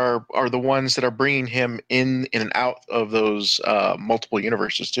twins are the ones that are bringing him in and out of those multiple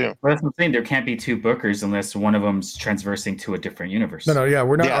universes too. Well, that's what I'm saying. There can't be two Bookers unless one of them's transversing to a different universe. No, yeah,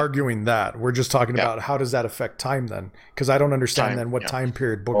 we're not arguing that. We're just talking about how does that affect time then? Because I don't understand then what time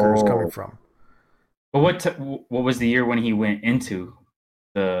period Booker is coming from. But what was the year when he went into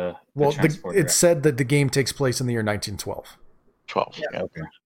the transporter? It said that the game takes place in the year 1912. 12. Yeah.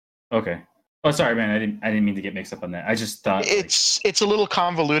 Okay. Oh, sorry, man. I didn't mean to get mixed up on that. I just thought it's a little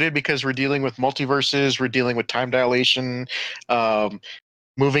convoluted because we're dealing with multiverses, we're dealing with time dilation,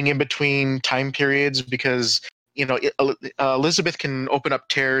 moving in between time periods. Because you know Elizabeth can open up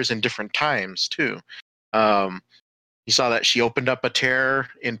tears in different times too. You saw that she opened up a tear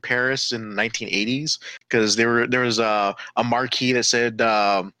in Paris in the 1980s because there was a marquee that said,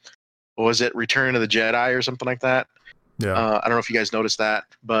 what was it, Return of the Jedi or something like that. Yeah, I don't know if you guys noticed that,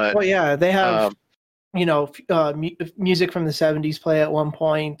 but they have music from the 70s play at one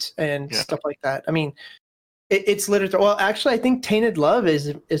point and stuff like that. I mean, it's literature. Well, actually, I think Tainted Love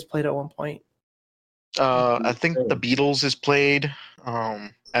is played at one point. I think the Beatles is played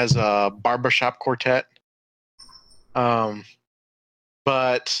as a barbershop quartet. But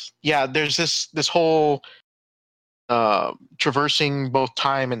yeah, there's this whole traversing both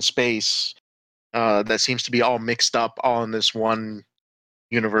time and space. That seems to be all mixed up all in this one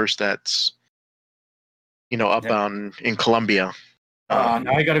universe that's, you know, up in Columbia. Now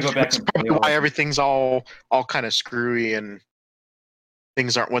I got to go back. That's probably why everything's all kind of screwy and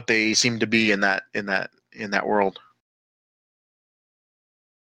things aren't what they seem to be in that world.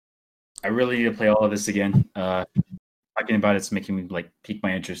 I really need to play all of this again. Talking about it's making me like pique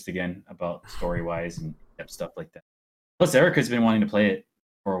my interest again about story wise and stuff like that. Plus, Erica's been wanting to play it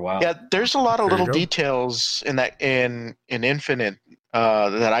for a while. Yeah, there's a lot of little details in that in Infinite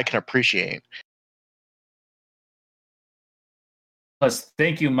that I can appreciate. Plus,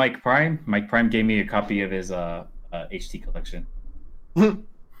 thank you, Mike Prime. Mike Prime gave me a copy of his HT collection.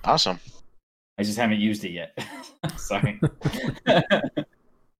 Awesome. I just haven't used it yet. Sorry.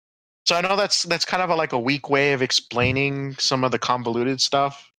 So I know that's kind of like a weak way of explaining some of the convoluted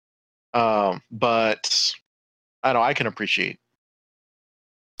stuff, but I know I can appreciate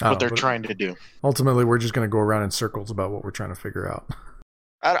what they're trying to do. Ultimately, we're just going to go around in circles about what we're trying to figure out.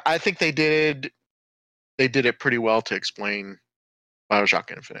 I think they did it pretty well to explain BioShock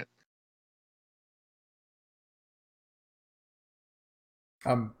Infinite.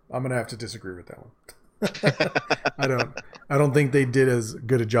 I'm going to have to disagree with that one. I don't think they did as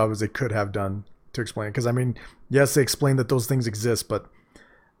good a job as they could have done to explain it. Because I mean, yes, they explained that those things exist, but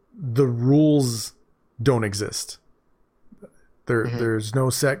the rules don't exist. There's no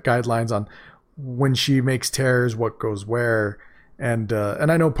set guidelines on when she makes tears, what goes where, and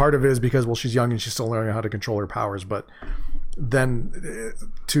I know part of it is because she's young and she's still learning how to control her powers. But then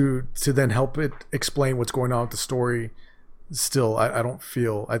to then help it explain what's going on with the story. Still, I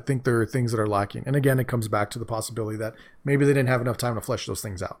think there are things that are lacking. And again, it comes back to the possibility that maybe they didn't have enough time to flesh those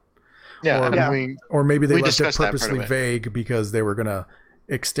things out. Or maybe they left it purposely vague because they were going to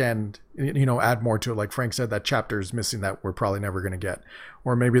extend, add more to it. Like Frank said, that chapter is missing that we're probably never going to get.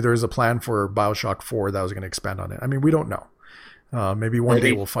 Or maybe there's a plan for BioShock 4 that was going to expand on it. I mean, we don't know. Maybe one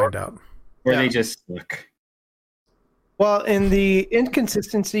day we'll find out. Or they just look. Well, in the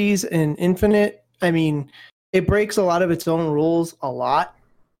inconsistencies in Infinite, I mean, it breaks a lot of its own rules a lot.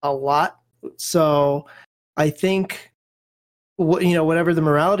 So I think, whatever the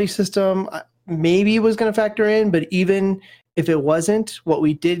morality system maybe was going to factor in, but even if it wasn't, what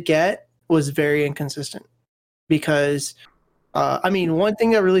we did get was very inconsistent. Because, one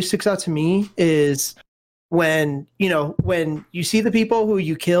thing that really sticks out to me is when you see the people who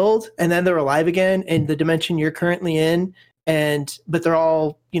you killed and then they're alive again in the dimension you're currently in, but they're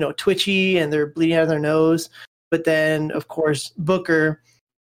all, twitchy and they're bleeding out of their nose. But then, of course, Booker,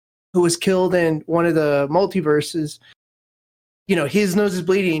 who was killed in one of the multiverses, his nose is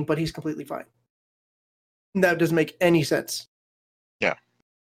bleeding, but he's completely fine. And that doesn't make any sense. Yeah.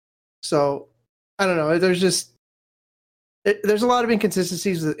 So, I don't know. There's a lot of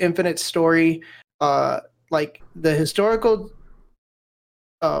inconsistencies with Infinite's story. Like the historical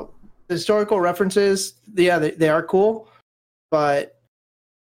references, yeah, they are cool, but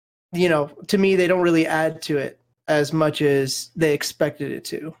to me, they don't really add to it as much as they expected it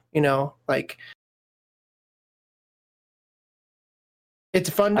to. Like it's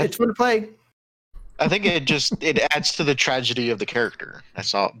fun to play. I think it adds to the tragedy of the character.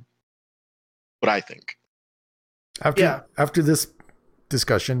 That's all what I think. After this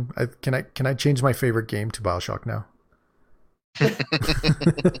discussion, can I change my favorite game to BioShock now?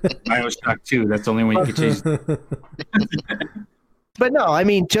 BioShock 2. That's the only one you can change. But no,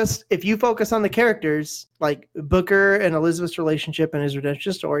 just if you focus on the characters, like Booker and Elizabeth's relationship and his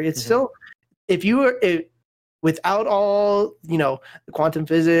redemption story, it's still, without all, the quantum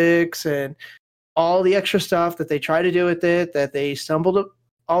physics and all the extra stuff that they try to do with it, that they stumbled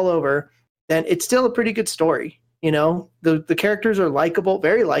all over, then it's still a pretty good story. The characters are likable,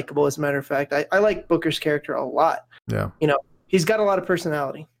 very likable, as a matter of fact. I like Booker's character a lot. Yeah. He's got a lot of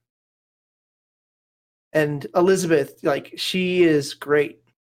personality. And Elizabeth, she is great.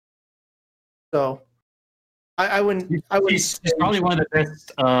 So I wouldn't. She's probably one of the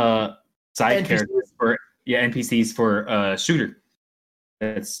best side characters for NPCs for shooter.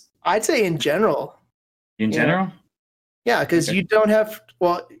 I'd say in general. In general? Yeah, because you don't have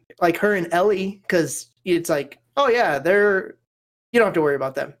like her and Ellie, because it's like, oh yeah, you don't have to worry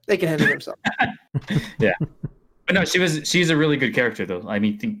about them. They can handle themselves. Yeah. But no, she's a really good character though. I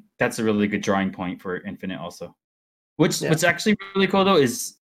think that's a really good drawing point for Infinite also. What's actually really cool though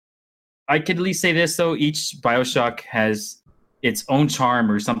is I could at least say this though, each BioShock has its own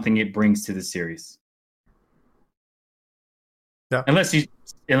charm or something it brings to the series. Yeah. Unless you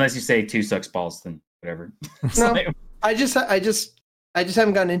say 2 sucks balls, then whatever. No, I just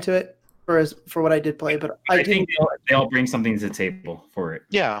haven't gotten into it for what I did play, but I think they all bring something to the table for it.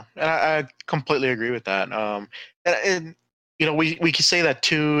 Yeah, and I completely agree with that. And we can say that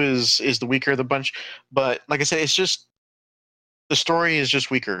 2 is the weaker of the bunch, but like I said, it's just the story is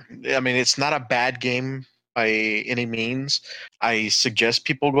just weaker. It's not a bad game by any means. I suggest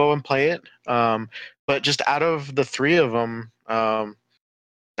people go and play it. But just out of the 3 of them,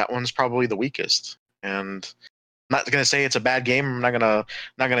 that one's probably the weakest. And I'm not gonna say it's a bad game. I'm not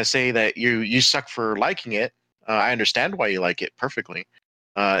gonna say that you suck for liking it. I understand why you like it perfectly.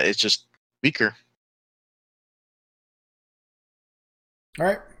 It's just weaker. All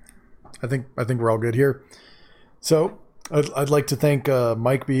right, I think we're all good here. So I'd like to thank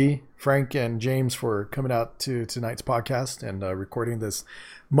Mike B, Frank, and James for coming out to tonight's podcast and recording this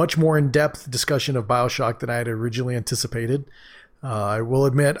much more in-depth discussion of BioShock than I had originally anticipated. I will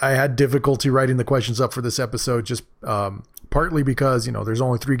admit I had difficulty writing the questions up for this episode, just partly because, there's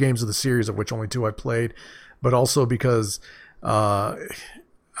only 3 games of the series, of which only 2 I played, but also because I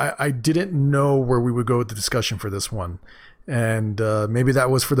didn't know where we would go with the discussion for this one. And maybe that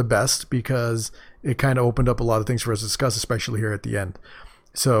was for the best, because it kind of opened up a lot of things for us to discuss, especially here at the end.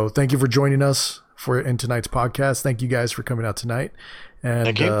 So thank you for joining us in tonight's podcast. Thank you guys for coming out tonight. And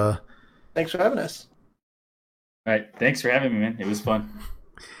thank you. Thanks for having us. All right. Thanks for having me, man. It was fun.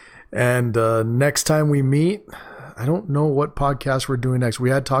 And next time we meet, I don't know what podcast we're doing next.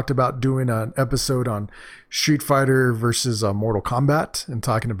 We had talked about doing an episode on Street Fighter versus Mortal Kombat and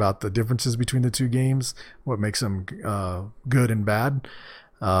talking about the differences between the 2 games, what makes them good and bad.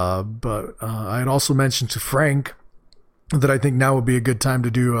 But I had also mentioned to Frank that I think now would be a good time to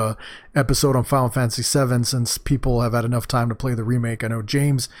do a episode on Final Fantasy VII, since people have had enough time to play the remake. I know,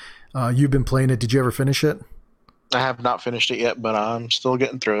 James, you've been playing it. Did you ever finish it? I have not finished it yet, but I'm still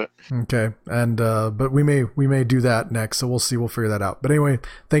getting through it. Okay, and but we may do that next, so we'll see. We'll figure that out. But anyway,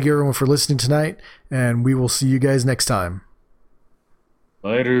 thank you everyone for listening tonight, and we will see you guys next time.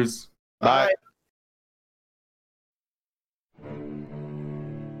 Laters. Bye.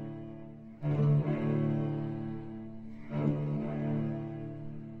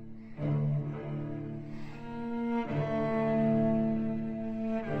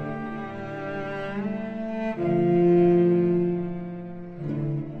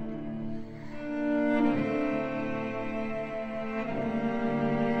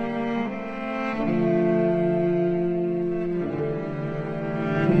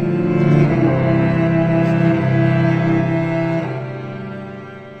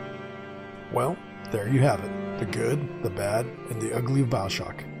 Well, there you have it. The good, the bad, and the ugly of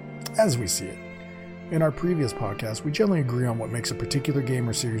BioShock, as we see it. In our previous podcast, we generally agree on what makes a particular game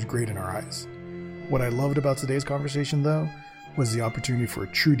or series great in our eyes. What I loved about today's conversation, though, was the opportunity for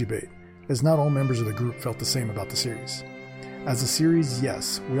a true debate, as not all members of the group felt the same about the series. As a series,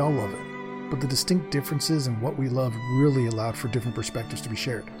 yes, we all love it, but the distinct differences in what we love really allowed for different perspectives to be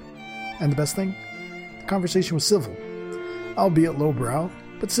shared. And the best thing? The conversation was civil, albeit lowbrow,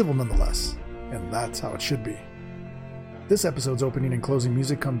 but civil nonetheless, and that's how it should be. This episode's opening and closing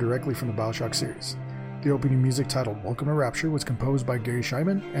music come directly from the BioShock series. The opening music titled Welcome to Rapture was composed by Gary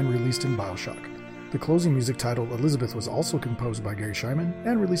Scheinman and released in BioShock. The closing music titled Elizabeth was also composed by Gary Scheinman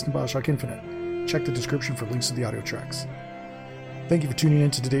and released in BioShock Infinite. Check the description for links to the audio tracks. Thank you for tuning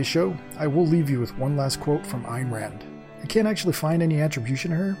in to today's show. I will leave you with one last quote from Ayn Rand. I can't actually find any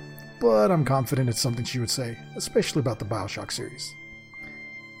attribution to her, but I'm confident it's something she would say, especially about the BioShock series.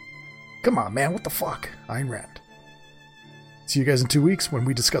 Come on, man, what the fuck? Ayn Rand. See you guys in 2 weeks when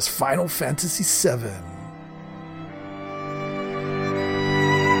we discuss Final Fantasy VII.